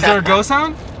 Is there a ghost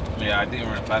sound? Yeah, I think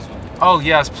we're in a fast one. Oh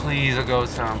yes, please a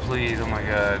ghost town, please. Oh my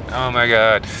god. Oh my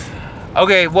god.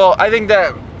 Okay, well I think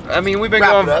that we've been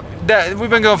Wrap it going up. we've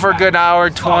been going for a good hour,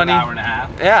 About 20. an hour and a half.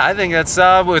 Yeah, I think that's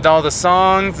with all the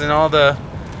songs and all the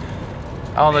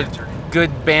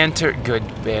Banter. good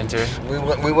banter.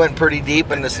 We went pretty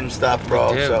deep into some stuff,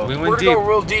 bro. Yeah, so we We're went gonna deep. go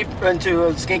real deep into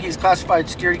Skanky's classified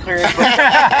security clearance.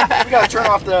 But we gotta turn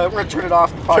off the. We're gonna turn it off.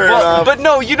 The Turn it podcast. off. But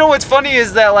no, you know what's funny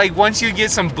is that like once you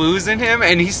get some booze in him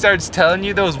and he starts telling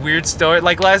you those weird stories,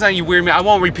 like last time you weirded me. I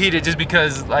won't repeat it just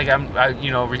because like out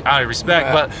of respect.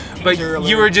 Yeah. But Teaser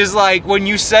you alert. were just like when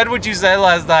you said what you said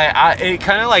last night, it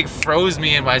kind of like froze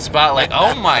me in my spot. Like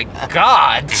oh my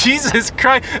god, Jesus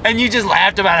Christ! And you just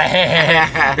laughed about it.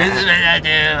 This is what I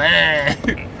do.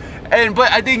 And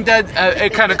but I think that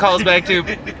it kind of calls back to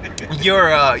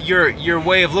your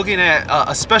way of looking at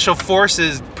a special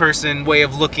forces person way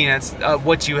of looking at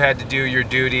what you had to do, your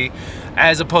duty,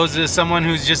 as opposed to someone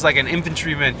who's just like an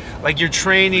infantryman. Like your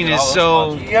training is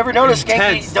so. You ever notice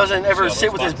intense. Skanky doesn't ever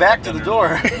sit with his back to the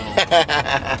door?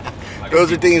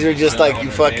 those are things that are just like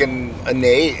you fucking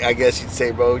innate, I guess you'd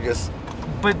say, bro. Just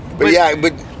But yeah,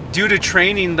 but due to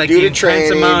training, like due the to intense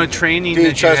training, amount of training dude, that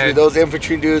you trust me, had. those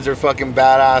infantry dudes are fucking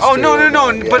badass. Oh too, no,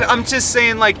 man. but Yeah. I'm just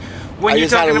saying like when I you're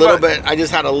just had talking a little about. bit. I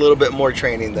just had a little bit more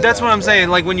training. Than That's them, what I'm yeah. saying.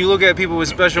 Like when you look at people with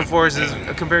special forces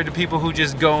compared to people who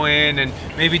just go in and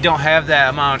maybe don't have that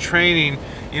amount of training,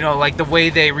 like the way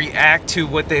they react to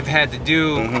what they've had to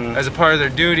do as a part of their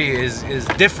duty is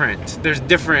different. There's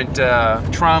different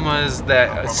traumas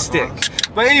that stick.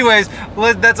 But anyways,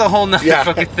 that's a whole nother Yeah.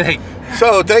 fucking thing.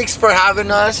 So thanks for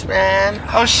having us, man.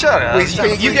 Oh, shut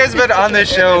up. You guys been on this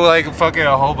show like fucking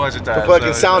a whole bunch of times. The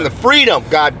fucking sound of freedom.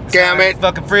 God damn it.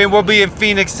 Fucking free. We'll be in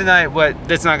Phoenix tonight, but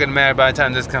that's not gonna matter by the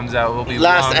time this comes out. We'll be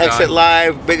Last long Exit gone.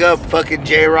 Live. Big up fucking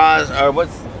J-Roz. Or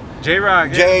what's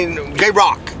J-Rock.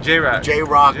 J-Rock. J-Rock. J-Rock.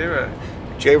 J-Rock.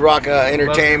 J-Rock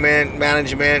Entertainment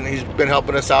Management. He's been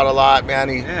helping us out a lot, man.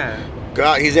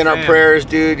 He's in our Damn. prayers,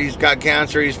 dude. He's got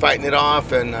cancer. He's fighting it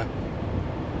off, and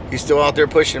he's still out there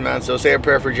pushing, man. So say a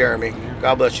prayer for Jeremy.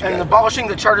 God bless you And guys. abolishing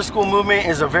the charter school movement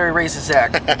is a very racist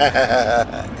act.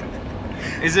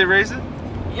 Is it racist?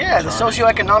 Yeah, the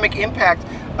socioeconomic impact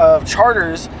of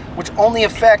charters, which only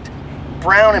affect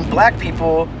brown and black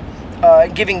people,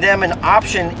 giving them an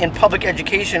option in public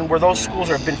education where those schools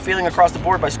have been failing across the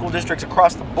board by school districts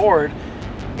across the board,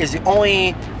 is the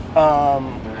only,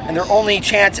 and their only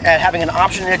chance at having an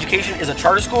option in education is a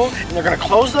charter school, and they're going to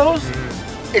close those.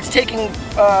 It's taking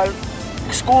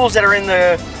schools that are in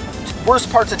the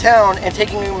worst parts of town and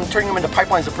turning them into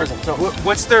pipelines of prison. So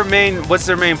What's their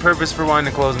main purpose for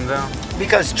wanting to close them down?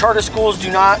 because charter schools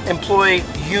do not employ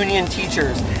union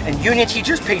teachers, and union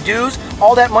teachers pay dues.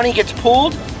 All that money gets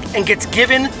pulled and gets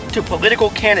given to political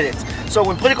candidates. So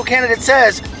when political candidate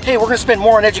says, hey, we're going to spend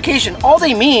more on education, all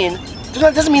they mean,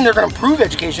 doesn't mean they're going to improve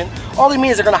education. All they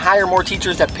mean is they're going to hire more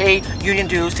teachers that pay union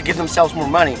dues to give themselves more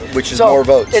money. Which is more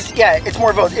votes. It's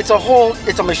more votes. It's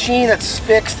a machine that's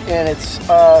fixed, and it's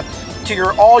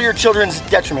to all your children's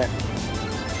detriment.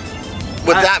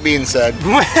 With that being said,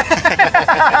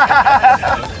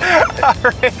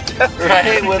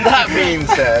 right? With that being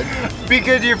said, be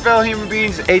good to your fellow human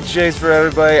beings. HJs for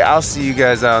everybody. I'll see you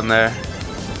guys out there.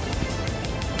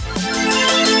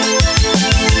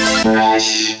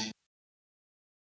 Fresh.